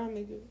 Nah,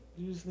 nigga,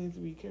 you just need to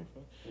be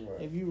careful.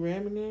 Right. If you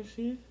ramming that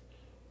shit,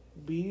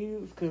 be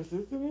as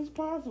consistent as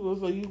possible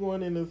so you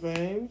going in the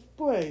same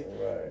place.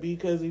 Right.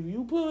 Because if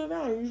you pull it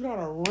out and you try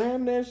to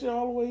ram that shit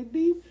all the way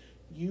deep,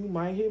 you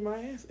might hit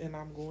my ass and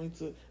I'm going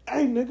to,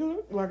 hey,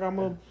 nigga, like I'm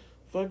a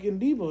fucking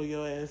Debo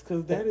your ass,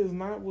 because that is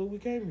not what we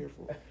came here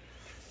for.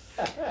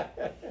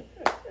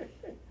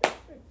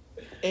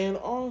 And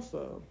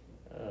also,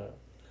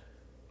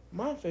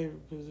 my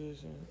favorite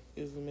position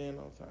is the man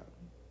on top.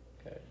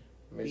 Okay.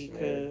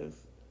 Because,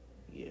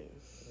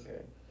 yes.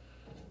 Okay.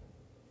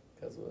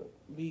 Because what?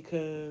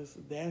 Because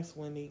that's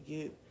when they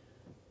get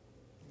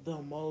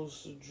the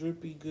most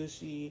drippy,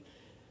 gushy,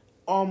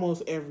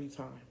 almost every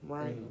time,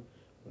 right?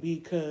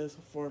 Because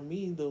for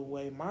me, the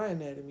way my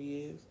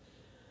anatomy is,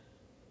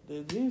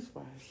 the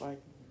G-spot is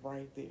like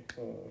right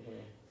there.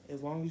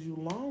 As long as you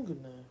long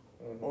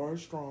enough or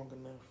strong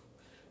enough,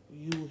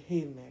 you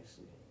hitting that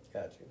shit.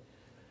 Got you.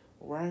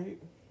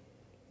 Right?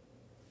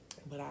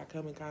 But I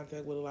come in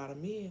contact with a lot of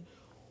men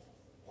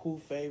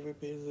whose favorite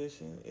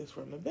position is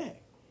from the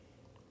back.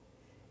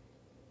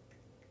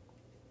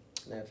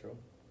 Natural.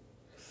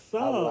 So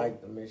I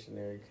like the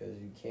missionary because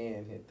you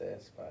can hit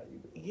that spot.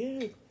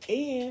 Yes,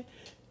 and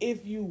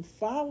if you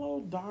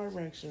follow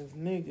directions,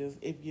 niggas,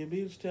 if your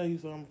bitch tell you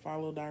something,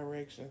 follow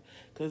directions.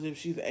 Because if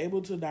she's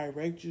able to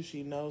direct you,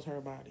 she knows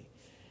her body.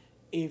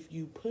 If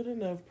you put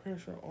enough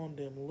pressure on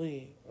them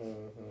legs,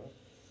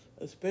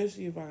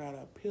 especially if I got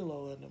a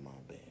pillow under my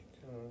back,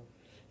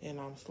 and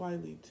I'm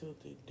slightly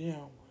tilted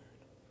downward,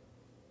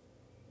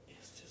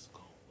 it's just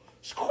going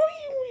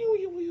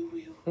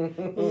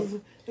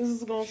this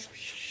is going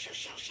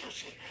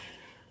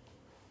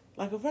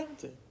like a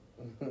fountain.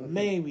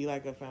 Maybe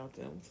like a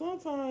fountain.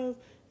 Sometimes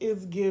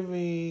it's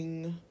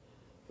giving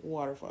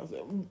waterfall.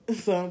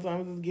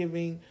 Sometimes it's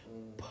giving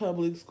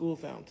public school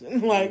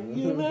fountain. Like,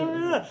 you never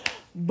know.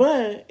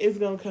 But it's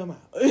going to come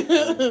out.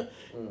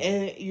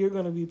 And you're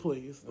going to be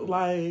pleased.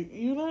 Like,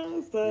 you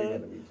know, so You're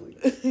going to be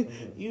pleased.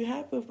 You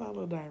have to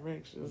follow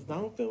directions.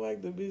 Don't feel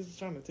like the bitch is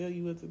trying to tell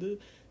you what to do.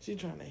 She's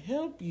trying to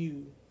help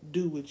you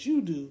do what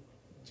you do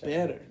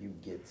better. You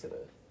get to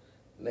the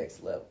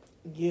next level.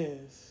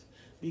 Yes.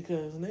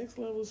 Because next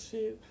level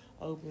shit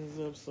opens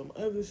up some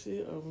other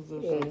shit, opens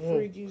up some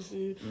freaky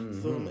shit,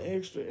 some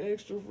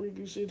extra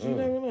freaky shit. You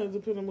never know,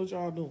 depending on what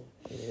y'all doing.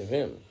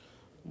 Yeah,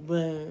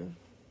 but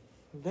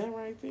that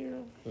right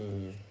there,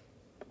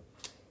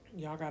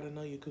 y'all gotta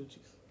know your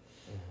coochies.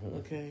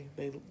 Okay?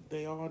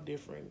 They all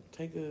different.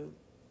 I'm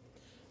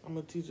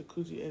gonna teach a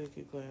coochie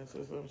etiquette class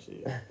or some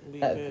shit.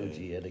 Because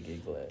coochie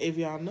etiquette class. if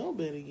y'all know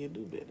better, you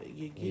do better.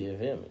 You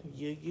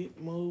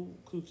get more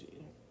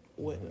coochie.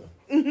 What?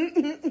 You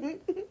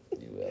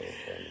hella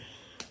funny.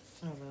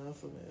 I know,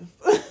 it's a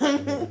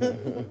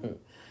mess.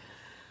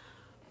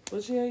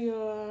 But yeah,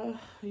 y'all,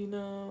 you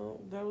know,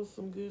 that was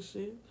some good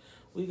shit.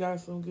 We got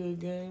some good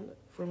game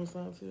from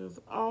Sant as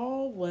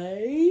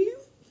always.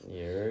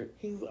 Yeah.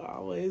 He's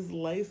always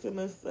lacing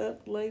us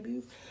up,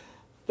 ladies.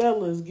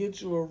 Fellas,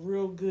 get you a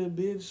real good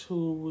bitch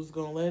who was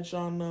going to let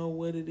y'all know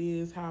what it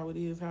is, how it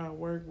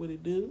work, what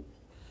it do.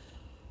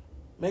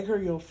 Make her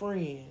your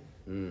friend.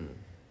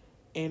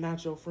 And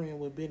not your friend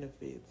with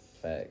benefits.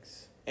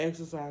 Facts.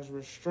 Exercise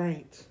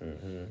restraint.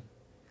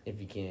 If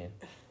you can.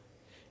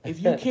 If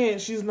you can't,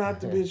 she's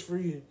not the bitch for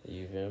you.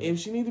 You feel me? If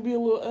she need to be a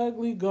little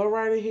ugly, go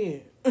right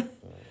ahead.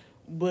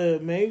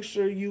 But make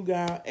sure you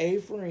got a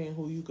friend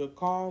who you could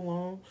call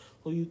on,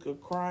 who you could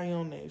cry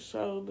on their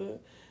shoulder,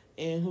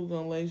 and who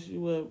gonna lace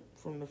you up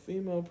from the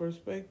female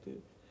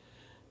perspective,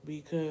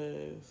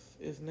 because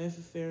it's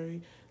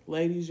necessary.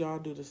 Ladies, y'all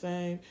do the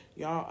same.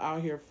 Y'all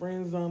out here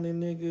friend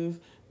zoning niggas.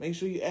 Make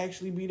sure you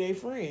actually be their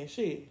friend.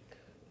 Shit.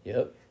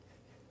 Yep.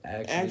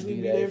 Actually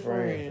be their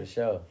friend. For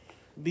sure.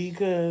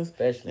 Because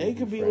especially they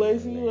could be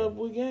lacing you up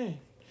with game.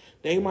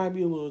 They might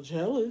be a little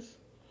jealous.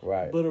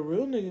 Right. But a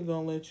real nigga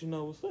gonna let you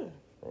know what's up.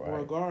 Right.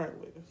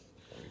 Regardless.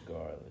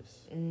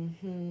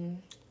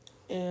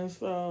 And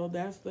so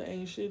that's the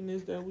ain't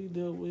shitness that we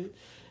deal with.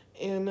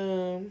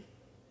 And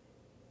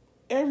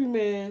every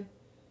man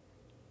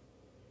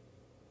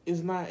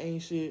is not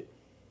ain't shit,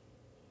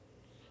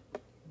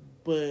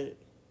 but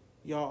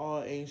y'all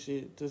all ain't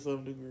shit to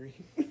some degree.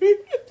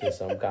 To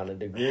some kind of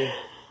degree.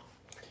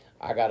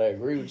 I gotta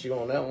agree with you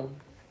on that one.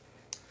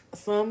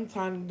 Some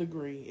tiny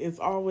degree. It's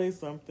always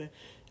something.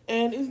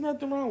 And it's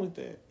nothing wrong with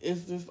that.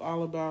 It's just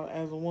all about,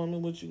 as a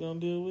woman, what you gonna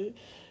deal with.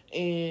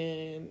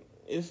 And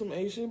it's some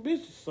ain't shit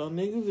bitches. So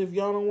niggas, if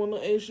y'all don't want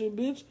no ain't shit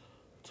bitch,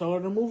 tell her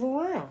to move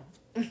around.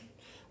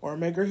 Or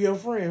make her your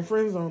friend.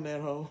 Friends on that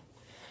hoe.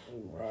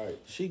 Right.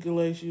 She can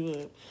lace you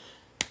up.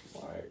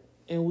 Right.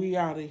 And we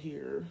out of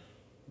here.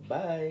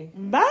 Bye.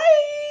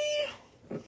 Bye.